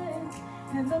lies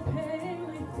and the pain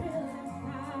we feel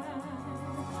inside.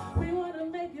 We want to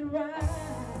make it right.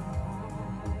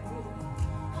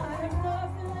 I have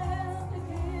nothing else to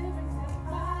give except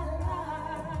my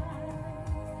life.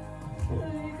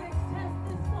 Please accept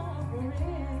this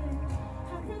offering.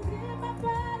 I present my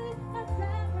body, my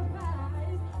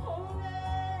sacrifice. Oh,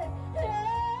 yeah.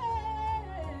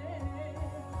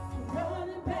 I'm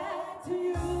running back to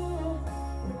you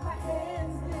with my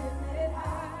hands.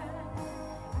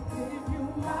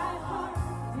 My heart,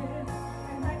 yeah,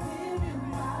 and I give you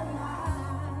my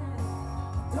life.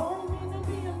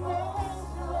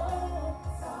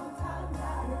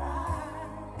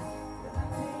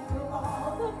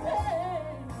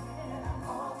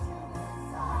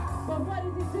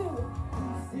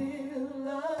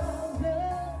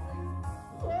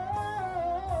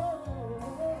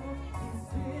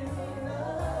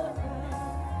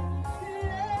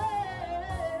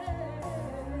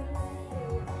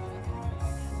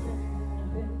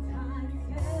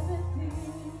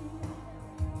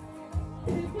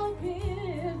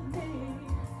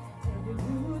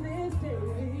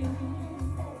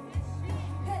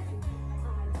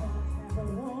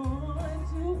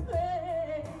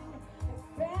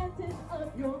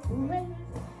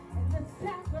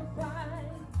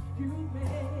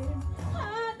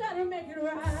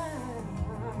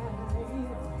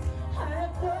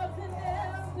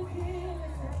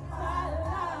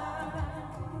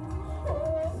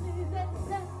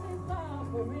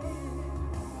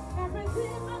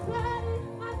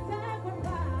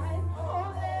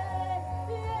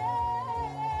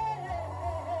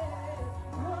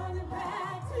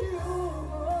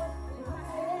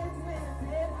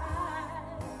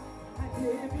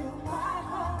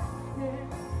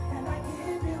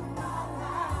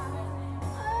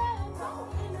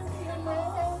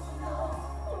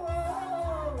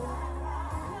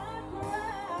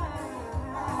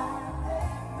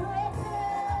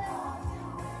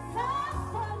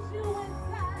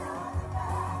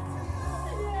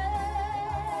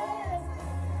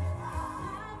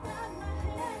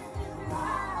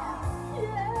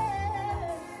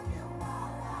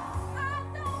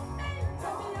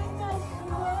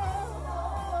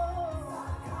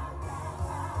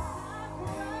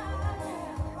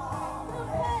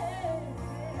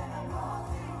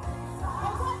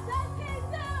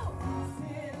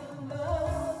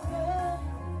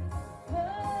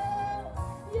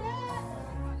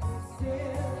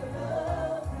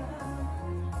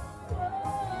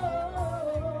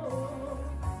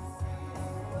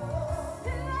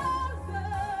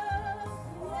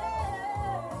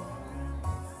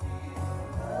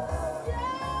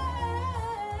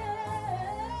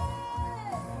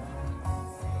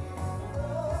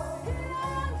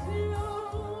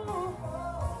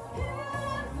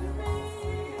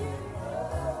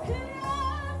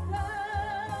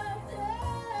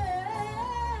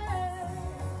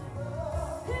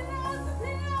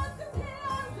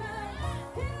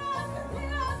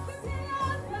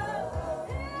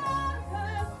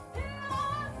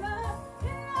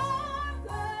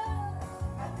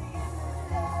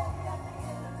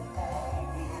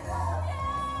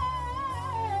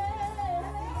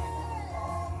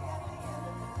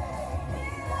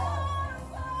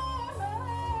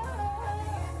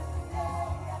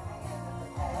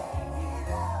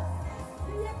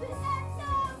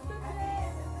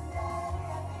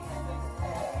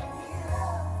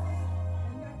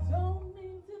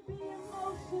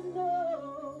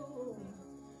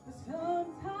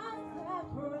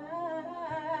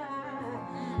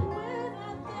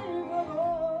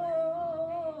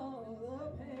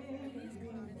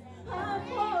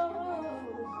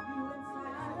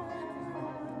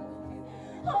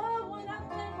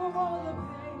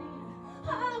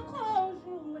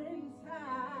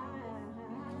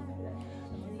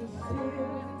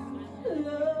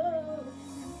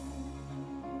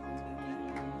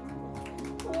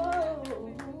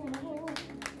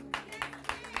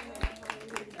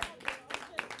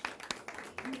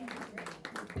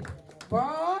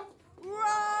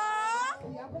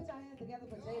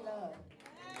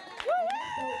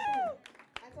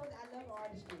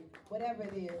 artistry, whatever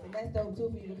it is. And that's dope too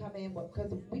for you to come in,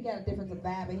 because we got a different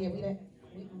vibe in here.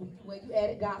 Well, you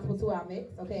added gospel to our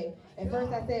mix, okay? At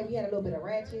first I said we had a little bit of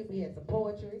ratchet, we had some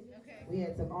poetry, we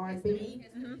had some R&B,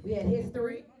 we had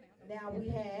history. Now we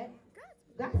had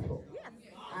gospel.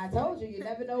 I told you, you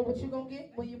never know what you're going to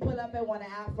get when you pull up at one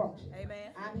of our functions.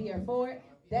 Amen. I'm here for it.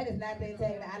 That is not the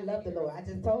intent. I love the Lord. I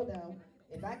just told them,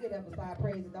 if I get up and start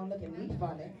praising, don't look at me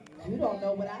funny. You don't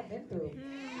know what I've been through.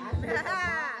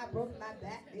 I broke my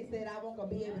back. They said I won't gonna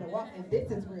be able to walk, and this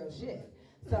is real shit.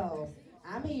 So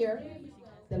I'm here.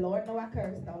 The Lord know I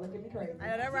curse. Don't look at me crazy. I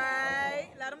know that right.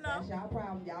 Let them know. That's y'all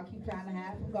problem. Y'all keep trying to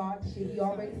hide from God. Shit, He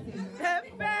already sees. I'm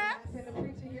the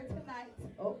preacher here tonight.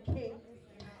 Okay.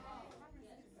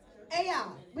 Hey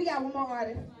y'all, we got one more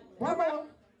artist. One more.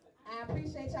 I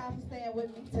appreciate y'all for staying with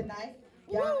me tonight.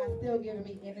 Y'all are still giving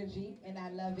me energy, and I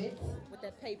love it. With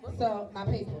that paper? So, my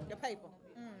paper. Your paper.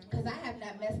 Because I have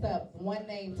not messed up one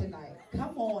name tonight.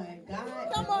 Come on,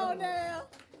 God. Come on now.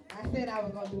 I said I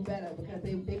was going to do better because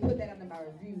they put that under my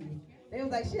reviews. They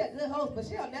was like, she a good host, but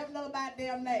she don't never know about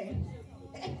damn name.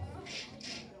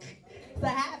 So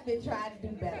I've been trying to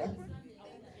do better.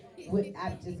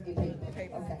 I just get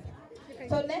paper. Okay.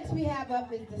 So next we have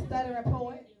up is the Stuttering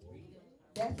Poet.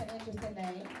 That's an interesting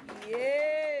name.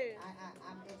 Yeah.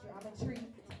 I'm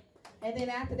intrigued. And then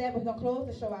after that, we're going to close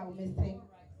the show out with Miss Tink.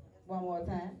 One more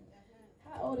time.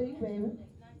 How old are you, baby?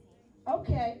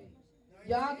 Okay.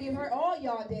 Y'all give her all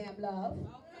y'all damn love.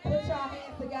 Put y'all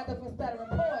hands together for Stuttering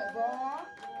Poet, raw.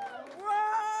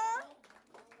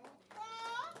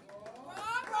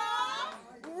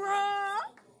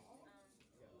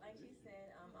 Like she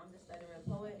said, I'm the Stuttering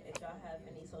Poet. If y'all have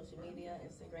any social media,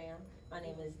 Instagram, my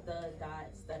name is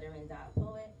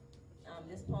the.stuttering.poet.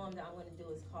 This poem that I'm going to do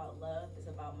is called Love. It's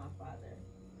about my father.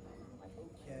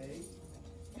 Okay.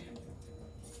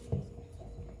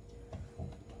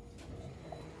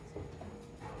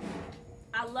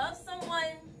 I love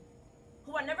someone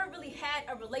who I never really had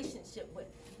a relationship with.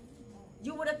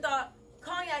 You would have thought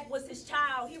Cognac was his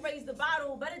child. He raised the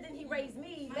bottle better than he raised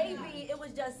me. Maybe it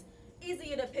was just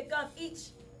easier to pick up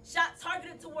each shot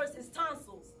targeted towards his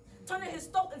tonsils, turning his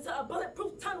throat into a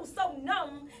bulletproof tunnel so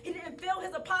numb he didn't feel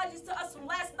his apologies to us from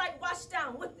last night washed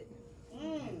down with it.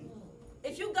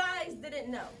 If you guys didn't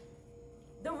know,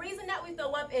 the reason that we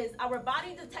throw up is our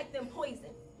body detecting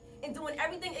poison and doing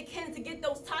everything it can to get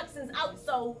those toxins out.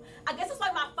 So I guess it's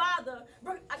like my father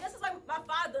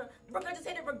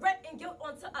regurgitated regret and guilt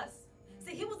onto us.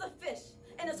 See, he was a fish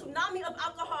in a tsunami of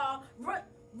alcohol,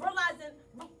 realizing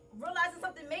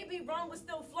something may be wrong, but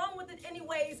still flowing with it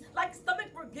anyways, like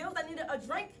stomach were gills that needed a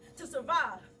drink to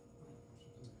survive.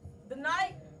 The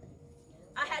night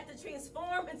I had to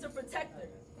transform into protector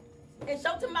and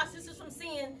shelter my sisters from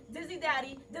seeing Dizzy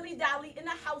Daddy, Dilly Dally in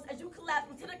the house as you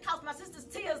collapsed into the couch. My sister's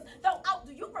tears fell out.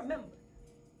 Do you remember?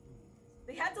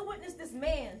 They had to witness this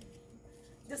man,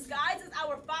 disguised as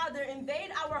our father,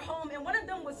 invade our home, and one of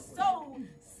them was so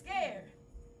scared,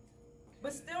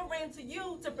 but still ran to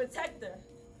you to protect her,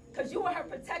 because you were her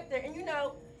protector. And you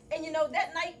know,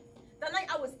 that night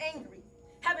I was angry,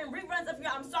 having reruns of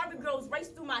your I'm Sorry Girls race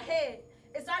through my head.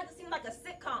 It started to seem like a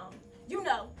sitcom,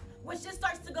 when shit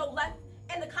starts to go left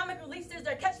and the comic relief says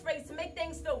their catchphrase to make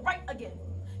things feel right again.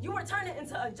 You were turning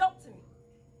into a joke to me.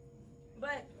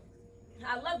 But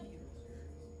I love you.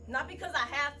 Not because I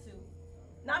have to.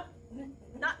 Not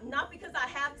because I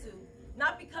have to.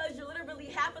 Not because you're literally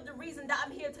half of the reason that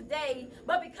I'm here today,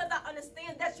 but because I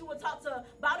understand that you were taught to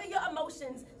bottle your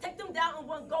emotions, take them down in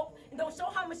one gulp, and don't show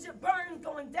how much shit burns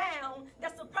going down.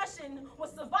 That suppression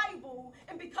was survival,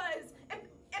 and because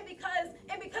I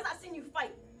seen you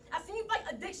fight. I seen you fight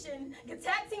addiction, get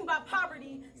tag teamed by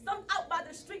poverty, stumped out by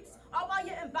the streets, all while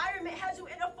your environment has you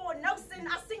in a for no sin.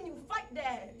 I seen you fight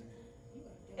that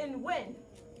and win.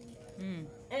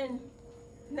 And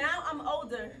now I'm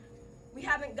older. We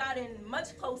haven't gotten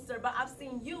much closer, but I've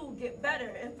seen you get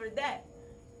better, and for that,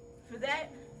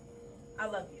 I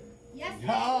love you. Yes. Come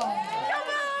on,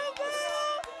 boo!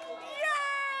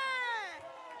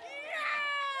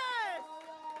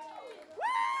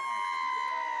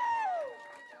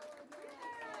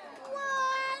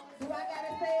 Do I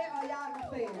gotta say it or y'all can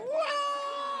say it?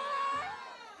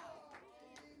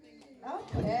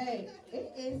 Okay, it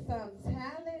is some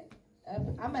talent.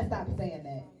 I'm gonna stop saying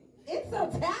that. It's some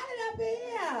talent up in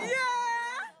here.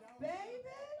 Yeah, baby.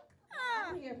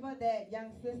 I'm here for that,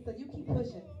 young sister. You keep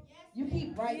pushing. You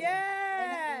keep writing.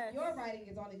 Yes. And your writing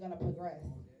is only gonna progress.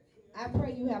 I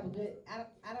pray you have a good. I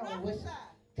don't wish.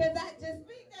 Cause I just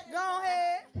go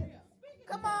ahead.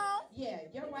 Come on. Yeah,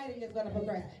 your writing is gonna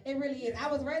progress. It really is. I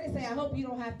was ready to say I hope you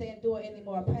don't have to endure any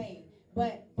more pain,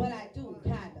 but I do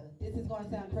kinda. This is gonna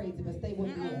sound crazy, but stay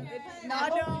with me. No, I I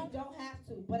hope don't. you don't have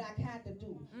to, but I kind of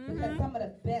do. Because some of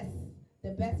the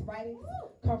best writings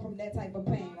come from that type of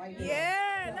pain right there.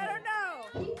 Yeah, let her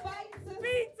know. Keep fighting, sister.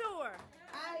 Speak to her.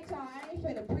 I ain't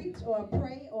finna preach or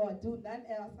pray or do nothing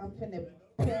else. I'm finna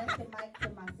pass the mic to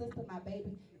my sister, my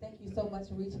baby. Thank you so much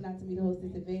for reaching out to me to host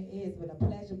this event. It has been a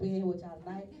pleasure being here with y'all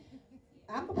tonight.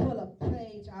 I'm gonna pull a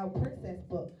page out of Princess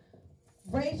book.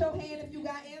 Raise your hand if you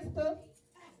got Insta.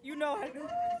 You know I do.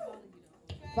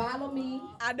 Follow me.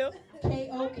 I do.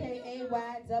 KOKAYEENA.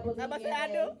 I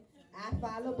do. I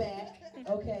follow back.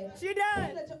 Okay. She does.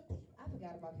 I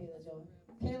forgot about Kayla Joy.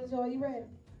 Kayla Joy, you ready?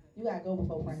 You gotta go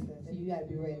before Princess. So you gotta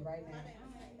be ready right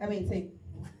now. I mean, take.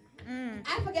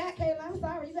 I forgot, Kayla. I'm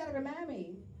sorry. You gotta remind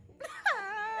me.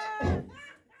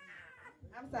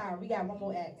 I'm sorry. We got one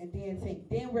more act, and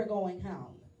then we're going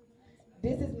home.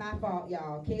 This is my fault,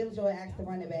 y'all. Kayla Joy asked to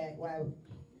run it back. Well,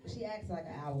 she asked like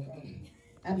an hour ago.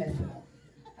 I messed it up.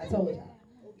 I told y'all.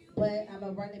 But I'm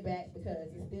gonna run it back because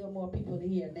there's still more people to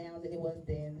hear now than it was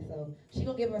then. So she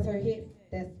gonna give us her hit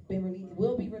that's been released,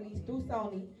 will be released through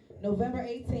Sony November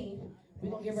 18th.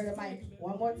 We're gonna give her the mic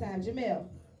one more time. Jamil,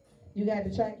 you got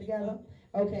the track together?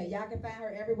 Okay, y'all can find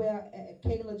her everywhere at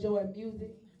Kayla Joy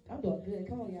Music. I'm doing good.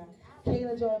 Come on, y'all.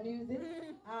 Kayla Joy Music.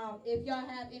 If y'all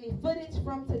have any footage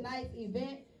from tonight's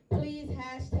event, please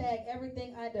hashtag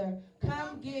everything under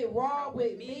Come Get Raw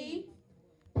with Me.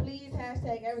 Please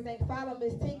hashtag everything. Follow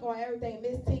Miss Tink on everything.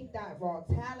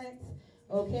 MissTink.rawtalents.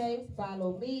 Okay,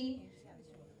 follow me.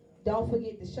 Don't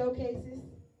forget the showcases.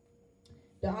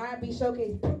 The R&B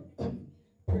showcase.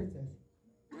 Princess.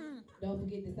 Don't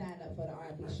forget to sign up for the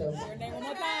R&B showcase. Her name one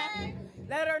more time.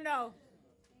 Let her know.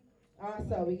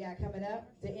 Also, we got coming up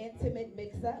the Intimate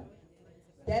Mix-Up.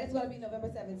 That is going to be November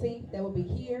 17th. That will be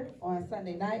here on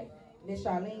Sunday night. Miss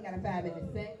Charlene got a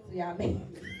 5-minute set, so y'all make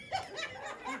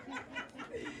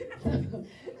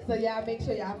so y'all make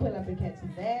sure y'all pull up and catch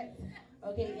that.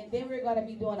 Okay, and then we're going to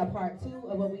be doing a part 2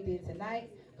 of what we did tonight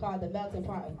called the Melting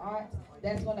Pot of Arts.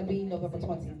 That's going to be November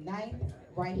 29th,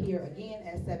 right here again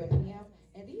at 7 p.m.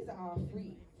 And these are all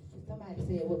free. Somebody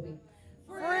say it with me.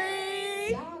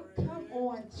 Free! Y'all come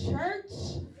on church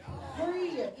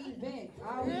free events.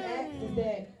 All we ask is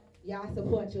that y'all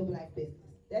support your black business.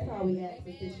 That's all we ask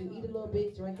is that you eat a little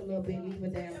bit, drink a little bit, leave a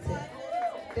damn tip.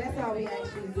 That's all we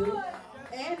actually do.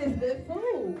 And it's good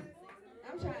food.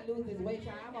 I'm trying to lose this weight,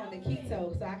 y'all. I'm on the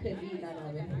keto, so I couldn't eat none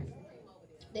of it.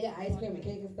 They got ice cream and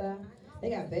cake and stuff. They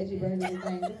got veggie burgers and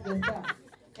things. It's good stuff.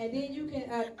 And then you can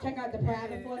check out the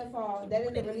Private for the Fall. That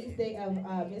is the release date of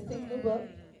Miss Tink's new book.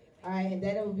 All right, and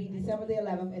then it will be December the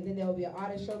 11th, and then there will be an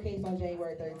artist showcase on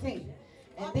January 13th.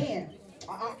 And then,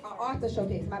 author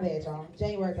showcase, my bad, y'all,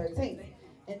 January 13th.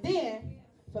 And then,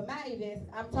 for my events,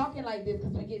 I'm talking like this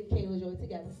because we're getting Kayla Joy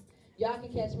together. Y'all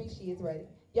can catch me, she is ready.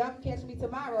 Y'all can catch me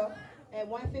tomorrow at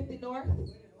 150 North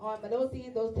on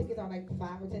Midlothian. Those tickets are like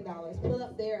 $5 or $10. Pull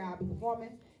up there, I'll be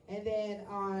performing. And then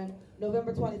on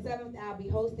November 27th, I'll be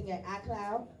hosting at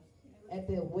iCloud at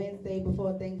the Wednesday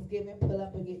before Thanksgiving. Pull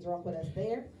up and get drunk with us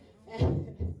there.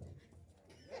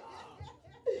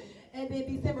 And then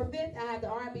December 5th, I have the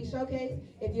R&B showcase.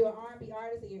 If you're an R&B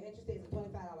artist and you're interested, it's a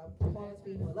 $25 performance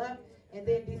fee. Pull up. And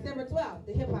then December 12th,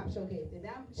 the hip hop showcase. And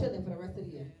I'm chilling for the rest of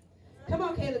the year. Come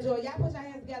on, Kayla Joy. Y'all put your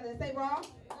hands together and say raw.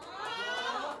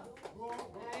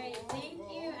 Alright, thank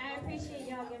you. I appreciate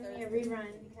y'all giving me a rerun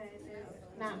because there's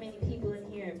not many people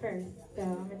in here at first. So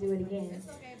I'm going to do it again. It's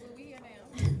okay, but we here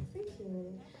now. Appreciate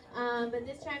it. But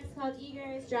this track is called Eager.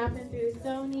 It's dropping through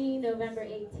Sony November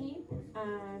 18th.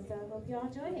 So I hope y'all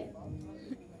enjoy it.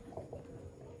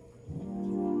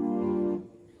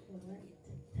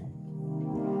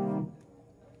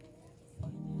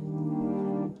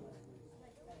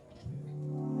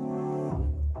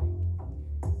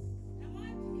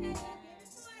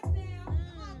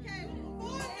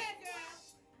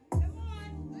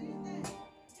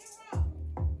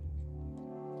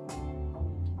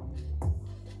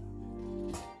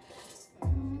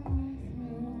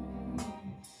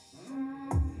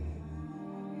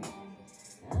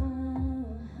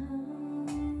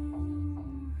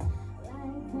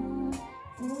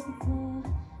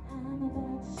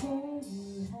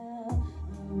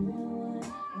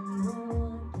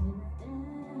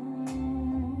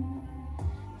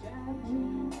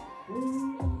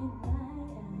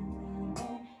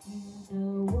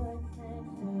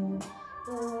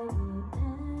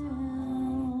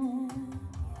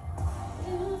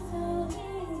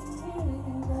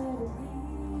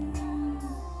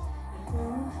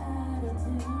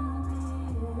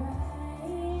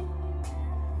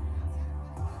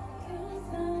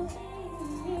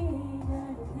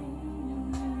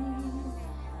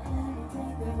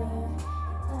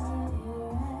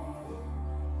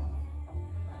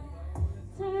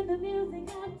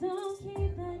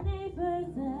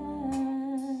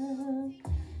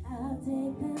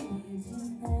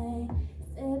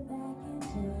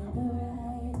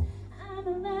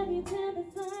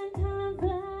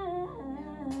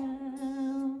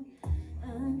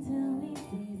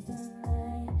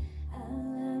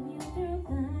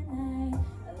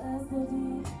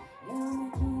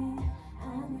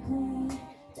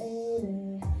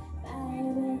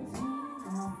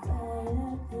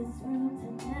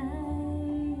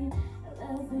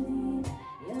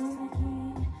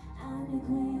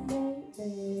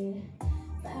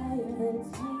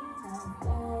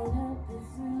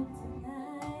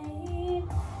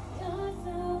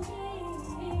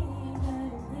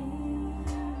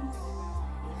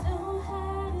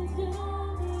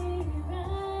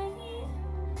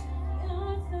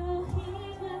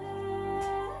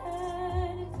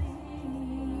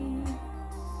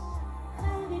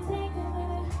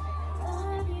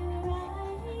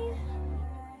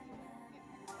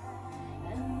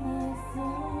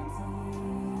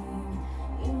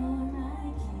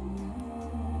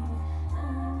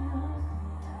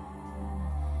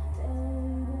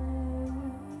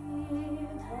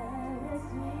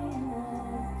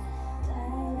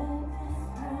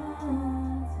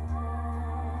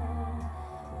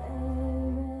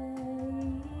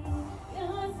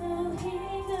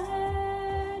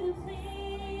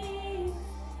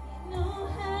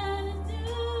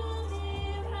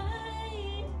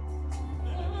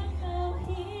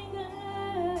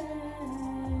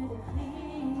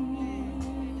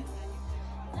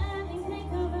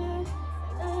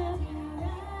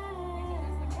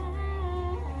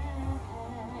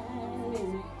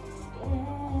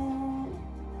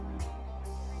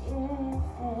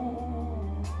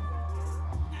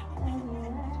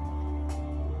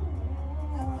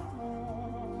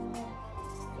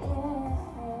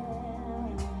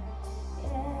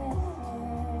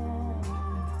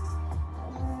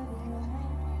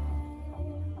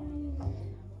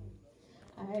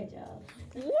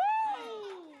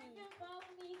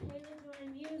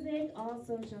 All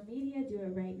social media, do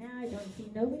it right now. I don't see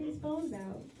nobody's phones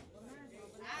out.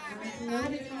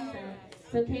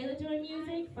 So Kayla Joy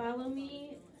Music, follow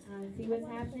me, see what's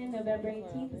happening. November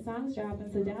 18th, the song's dropping,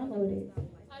 so download it.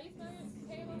 How do you spell it?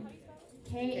 Kayla, how do you spell it?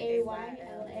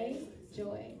 K-A-Y-L-A,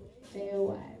 Joy,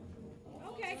 J-O-Y.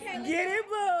 Okay, Kayla. Get it,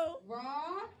 boo.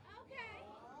 Raw.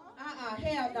 Okay.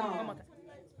 Hell no.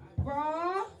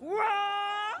 Raw.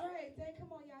 Great. Then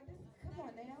come on, y'all. Come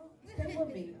on now. Stay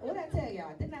with me. What did I tell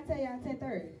y'all? Didn't I tell y'all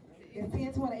 10:30? It's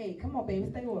 10:28. Come on, baby.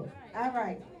 Stay with me. All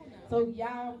right. So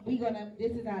y'all,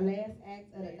 this is our last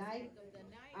act of the night.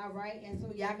 All right. And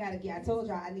so y'all gotta I told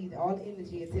y'all I need all the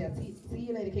energy until, see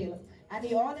you later, Kayla. I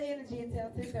need all the energy until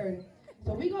 10:30.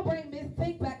 So we gonna bring Miss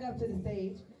Pink back up to the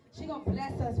stage. She gonna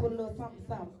bless us with a little something,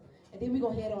 something. And then we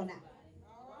gonna head on out.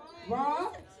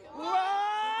 Raw.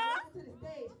 To the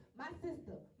stage. My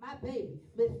sister, my baby,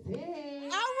 Miss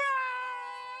Pink. All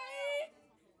right.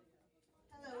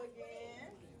 Hello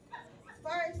again.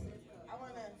 First, I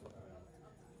want to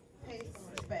pay some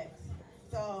respects.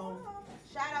 So,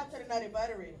 shout out to the Nutty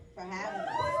Buttery for having us.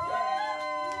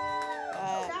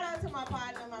 Shout out to my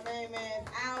partner, my main man,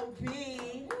 Al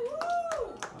B.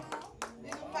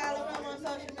 You can follow him on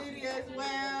social media as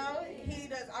well. He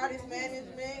does artist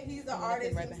management. He's an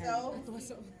artist himself.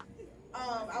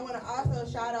 I want to also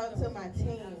shout out to my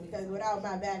team because without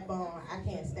my backbone, I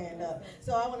can't stand up.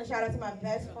 So I want to shout out to my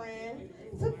best friend,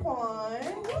 Taquan.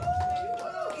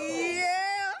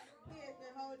 Yeah. He has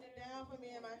been holding it down for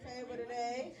me at my table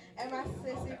today. And my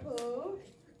sissy poo,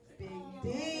 Big D.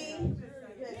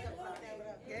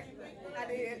 I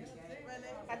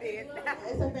did.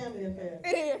 It's a family affair.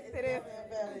 It is.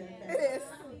 It is.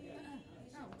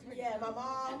 Yeah, my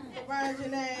mom,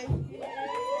 Virgin A.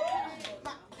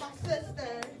 My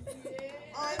sister,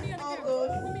 aunt,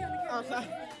 uncles,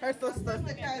 her sister,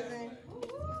 cousin,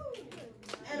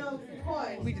 and of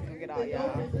course, we just gonna get all y'all.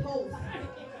 Host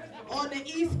on the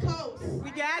East Coast. We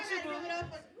got you, boo.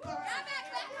 Come on,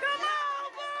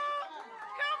 boo!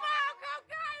 Come on,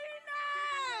 Cocaina!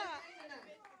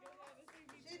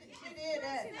 She did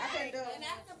that. I can't do it. And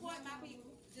that's the point, my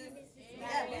people.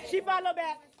 She followed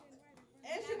back.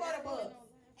 And she bought a book.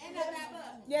 And I got a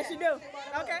book. Yes, she do.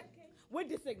 Okay. With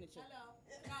the signature. Hello.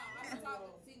 No, I'm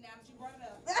talking. See, now she brought it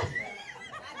up. I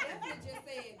definitely just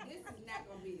said this is not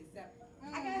going to be acceptable.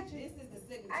 I got you. This is the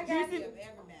signature I got you. of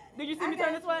everybody. Did you see me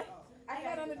turn this way? I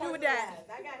got nothing to do with that.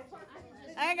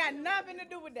 I ain't got nothing to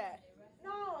do with that.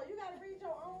 No, you got to read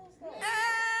your own stuff.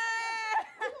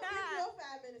 We're going to give you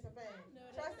 5 minutes of fame.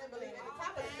 Trust and believe. At the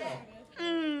top of the show.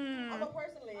 I'm going to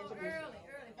personally introduce you.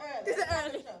 Early. This is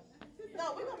early.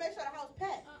 No, we're going to make sure the house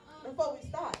packed before we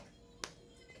start.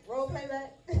 Role play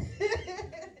back.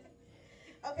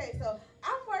 Okay, so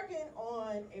I'm working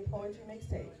on a poetry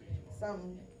mixtape.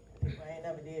 Something people ain't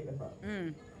never did before.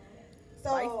 So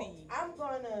spicy. I'm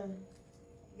gonna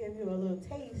give you a little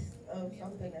taste of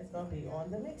something that's gonna be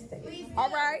on the mixtape. All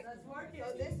right.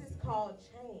 So this is called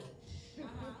Change.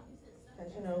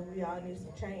 Because you know we all need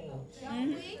some change.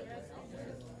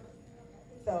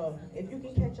 So if you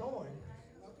can catch on,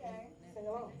 sing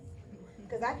along.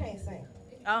 Because I can't sing.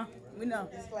 Oh, we know.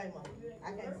 Disclaimer.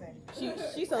 I can't sing.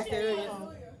 She's so serious.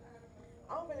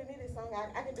 I don't really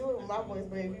song. I can do it with my voice,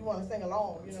 but if you want to sing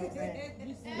along, you know what I'm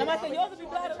saying? No, I said yours will be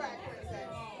better.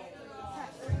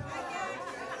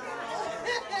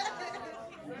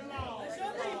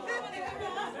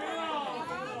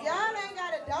 Y'all ain't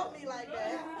gotta doubt me like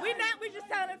that. We just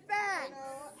telling facts. You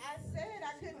know, I said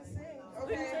I couldn't sing.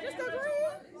 Okay. Just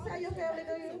agreeing. That's how your family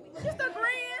do you? Just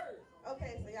agreeing.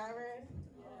 Okay, so y'all ready?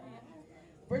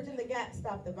 Bridging the gap,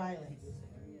 stop the violence.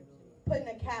 Putting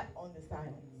a cap on the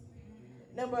silence.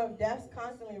 Number of deaths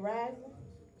constantly rising.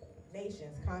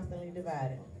 Nations constantly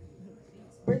divided.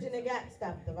 Bridging the gap,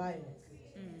 stop the violence.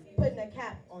 Putting a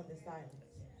cap on the silence.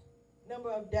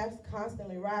 Number of deaths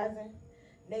constantly rising.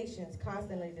 Nations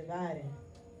constantly divided.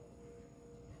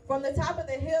 From the top of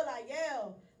the hill I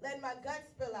yell, letting my guts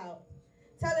spill out.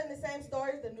 Telling the same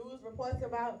stories the news reports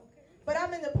about. But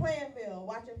I'm in the playing field,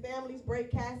 watching families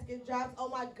break casket drops. Oh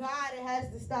my God, it has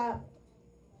to stop.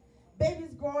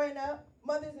 Babies growing up,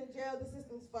 mothers in jail, the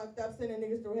system's fucked up, sending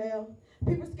niggas through hell.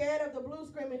 People scared of the blue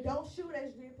screaming, don't shoot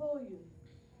as they pull you.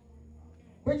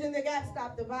 Bridging the gap,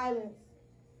 stop the violence.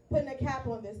 Putting a cap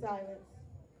on this silence.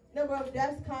 Number of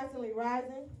deaths constantly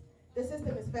rising. The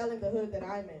system is failing the hood that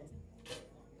I'm in.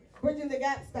 Bridging the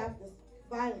gap, stop this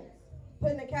violence.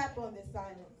 Putting a cap on this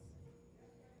silence.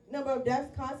 Number of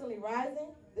deaths constantly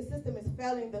rising. The system is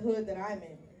failing the hood that I'm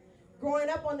in. Growing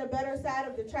up on the better side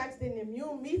of the tracks didn't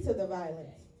immune me to the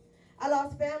violence. I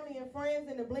lost family and friends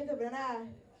in the blink of an eye.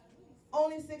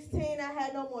 Only 16, I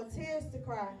had no more tears to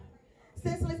cry.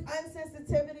 Senseless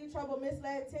unsensitivity, trouble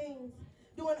misled teens.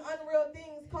 Doing unreal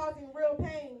things, causing real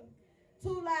pain.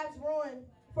 2 lives ruined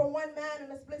from one man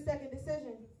in a split-second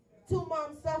decision. 2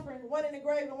 moms suffering, one in the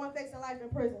grave and one facing life in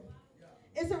prison.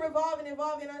 It's a revolving,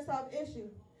 evolving, unsolved issue.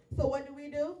 So what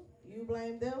do? You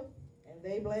blame them, and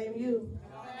they blame you.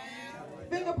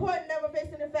 Finger pointing, never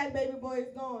facing the fact baby boy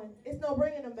is gone. It's no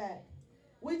bringing them back.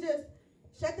 We just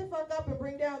shut the fuck up and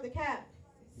bring down the cap.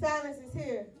 Silence is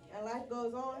here, and life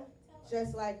goes on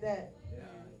just like that.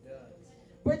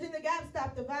 Bridging the gap,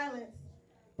 stop the violence.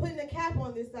 Putting a cap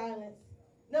on this silence.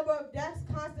 Number of deaths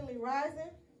constantly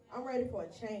rising. I'm ready for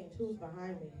a change. Who's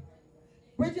behind me?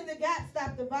 Bridging the gap,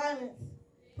 stop the violence.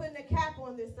 Putting a cap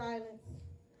on this silence.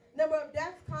 Number of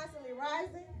deaths constantly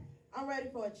rising. I'm ready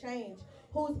for a change.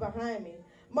 Who's behind me?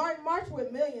 Martin marched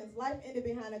with millions. Life ended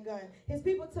behind a gun. His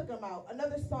people took him out.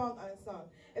 Another song unsung.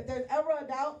 If there's ever a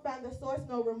doubt, find the source.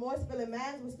 No remorse, filling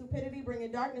minds with stupidity,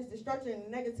 bringing darkness, destruction,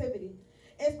 and negativity.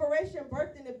 Inspiration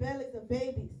birthed in the bellies of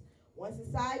babies. When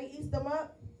society eats them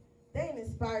up, they ain't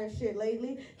inspired shit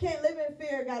lately. Can't live in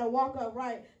fear, gotta walk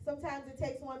upright. Sometimes it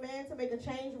takes one man to make a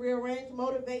change, rearrange,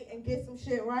 motivate, and get some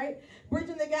shit right.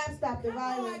 Bridging the gap, stop the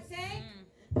violence.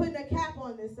 Putting a cap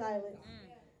on this silence.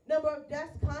 Number of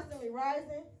deaths constantly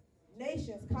rising.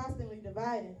 Nations constantly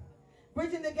dividing.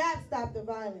 Bridging the gap, stop the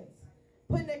violence.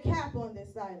 Putting a cap on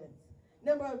this silence.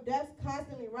 Number of deaths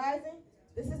constantly rising.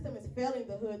 The system is failing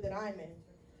the hood that I'm in.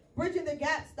 Bridging the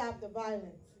gap, stop the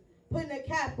violence. Putting a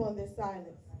cap on this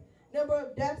silence. Number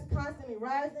of deaths constantly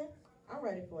rising. I'm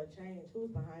ready for a change. Who's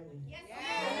behind me? Yes.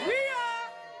 We are.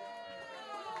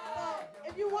 So,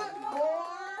 if you want more,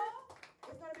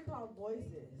 it's going to be called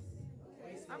Voices.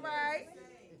 All right.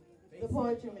 The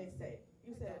poetry mixtape.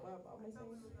 You said, well, I'm going to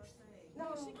sing?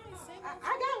 No, she can't sing.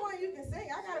 I got one you can sing.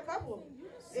 I got a couple.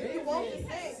 If you want to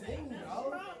sing.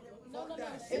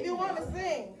 If you want to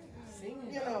sing,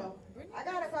 you know, I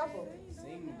got a couple.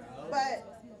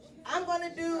 But I'm going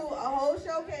to do a whole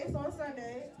showcase on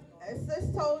Sunday, as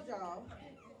Sis told y'all.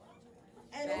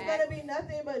 And it's going to be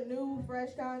nothing but new,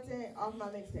 fresh content off my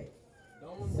mixtape.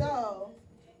 So,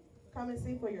 come and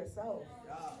see for yourself.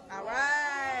 All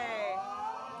right.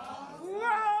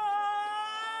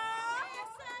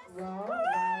 Raw.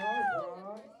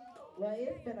 Well,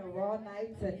 it's been a raw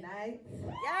night tonight.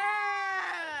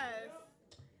 Yes.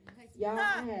 Y'all,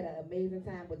 I had an amazing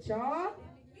time with y'all.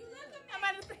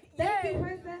 Thank you,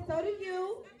 Princess. So do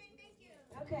you.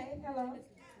 Okay, hello.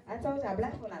 I told y'all,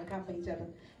 black people not compliment each other.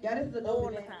 Y'all, this is a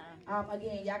dope event.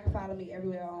 Again, y'all can follow me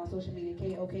everywhere on social media,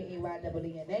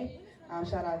 KOKAYEENA.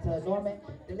 Shout out to Norman.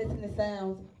 The Listening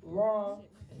Sounds, Raw,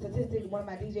 Statistics, one of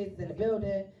my DJs is in the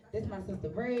building. This is my sister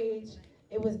Rage.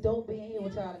 It was dope being here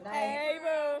with y'all tonight. Hey,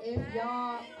 boo. If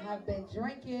y'all have been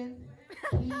drinking,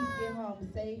 please get home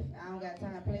safe. I don't got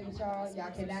time to play with y'all.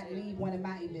 Y'all cannot leave one of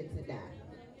my events and die.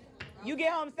 You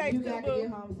get home safe, You got to get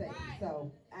home safe.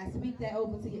 So I speak that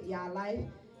over to y'all life.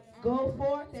 Go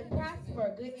forth and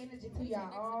prosper. Good energy to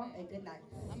y'all all, and good night.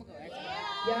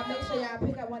 Y'all make sure y'all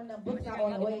pick up one of them books out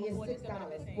on the way. It's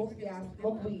 $6. Most of y'all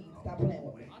smoke weed. Stop playing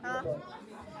with me.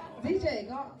 DJ,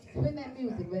 go spin that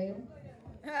music, baby.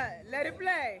 Let it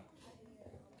play.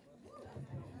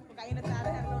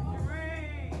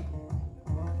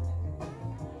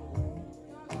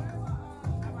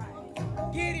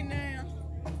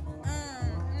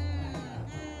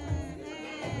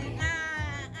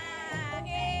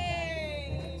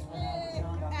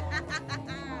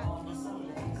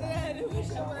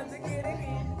 wish I was a kid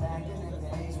again. Back in the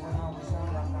days when I was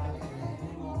young, I'm not a kid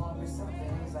anymore. But some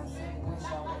things I still wish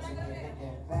I was a kid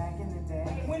again. Back in the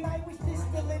day, when I was just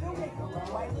a little nigga,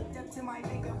 bro, I looked up to my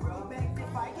nigga, bro, begged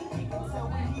if I could kick it. So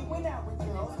when he went out with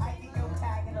girls, I could go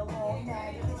tagging along,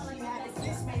 nagging. If she had a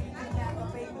sis, maybe could nag a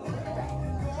baby look back.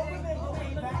 Girl, remember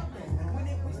way back then, when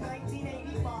it was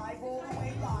 1985, all the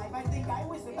way live. I think I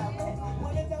was about 10.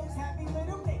 One of those happy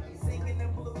little niggas singing the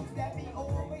blues that be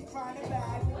always trying to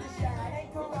bag with the shad and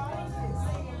karate shit,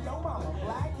 singing yo mama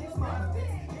black, his mama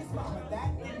this, his mama that,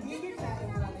 and he gets mad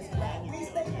and want his back. We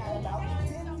stay at about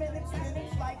 10 minutes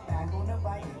like back on the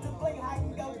bike to play hide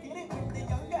and go get it with the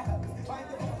younger hoes. Find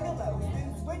the pillows, then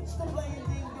switch to playing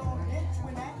ding dong ditch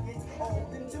when that gets old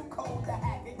and too cold to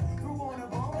hack it. Threw on a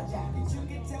bomber jacket, you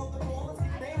can tell the ballers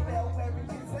if they fell wearing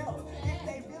themselves. If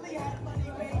they really had money,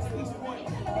 raised each one.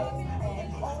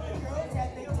 And all the girls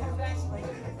had their terrorist link.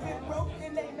 If it broke,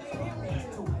 then they made it rich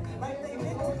too. Like they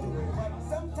meant to do it. But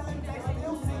sometimes I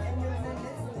still see it in the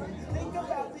distance. Think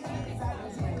about the years I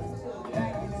was raised.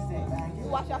 Back in the day, back in the day.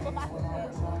 Watch out for my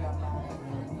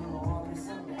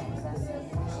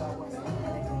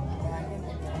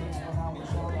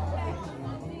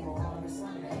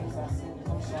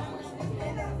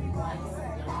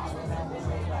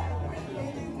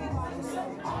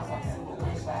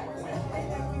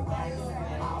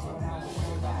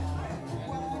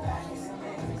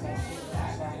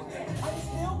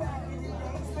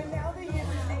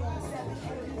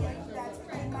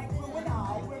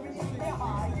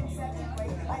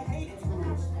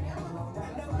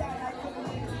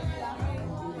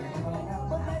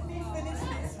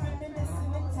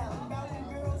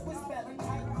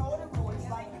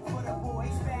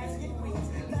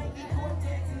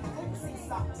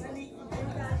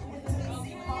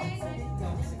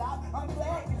I'm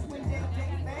glad it's when they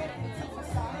came back into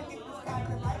Sonic. It was kind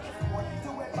of like a sport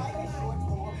to wear biker shorts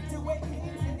or to wear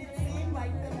jeans, and it seemed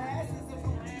like the masses of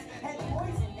hoochies had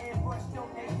poison airbrushed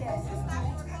on their gases.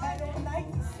 Dudes had on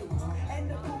Nike suits and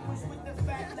the Pumas with the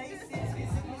fat laces. It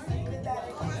was either that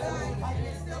or I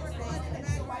guess those days and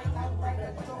so I out like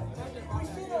a doctor. We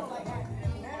shit on like that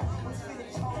now. We're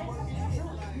finished homework is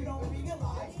true. You don't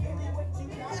realize really what you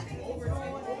got over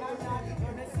on, and I'm not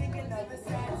gonna sing another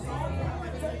sad song.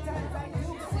 Sometimes I do.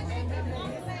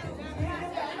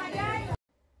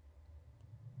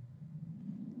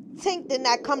 Tink did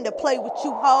not come to play with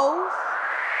you hoes.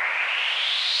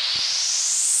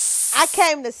 I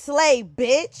came to slay,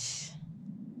 bitch.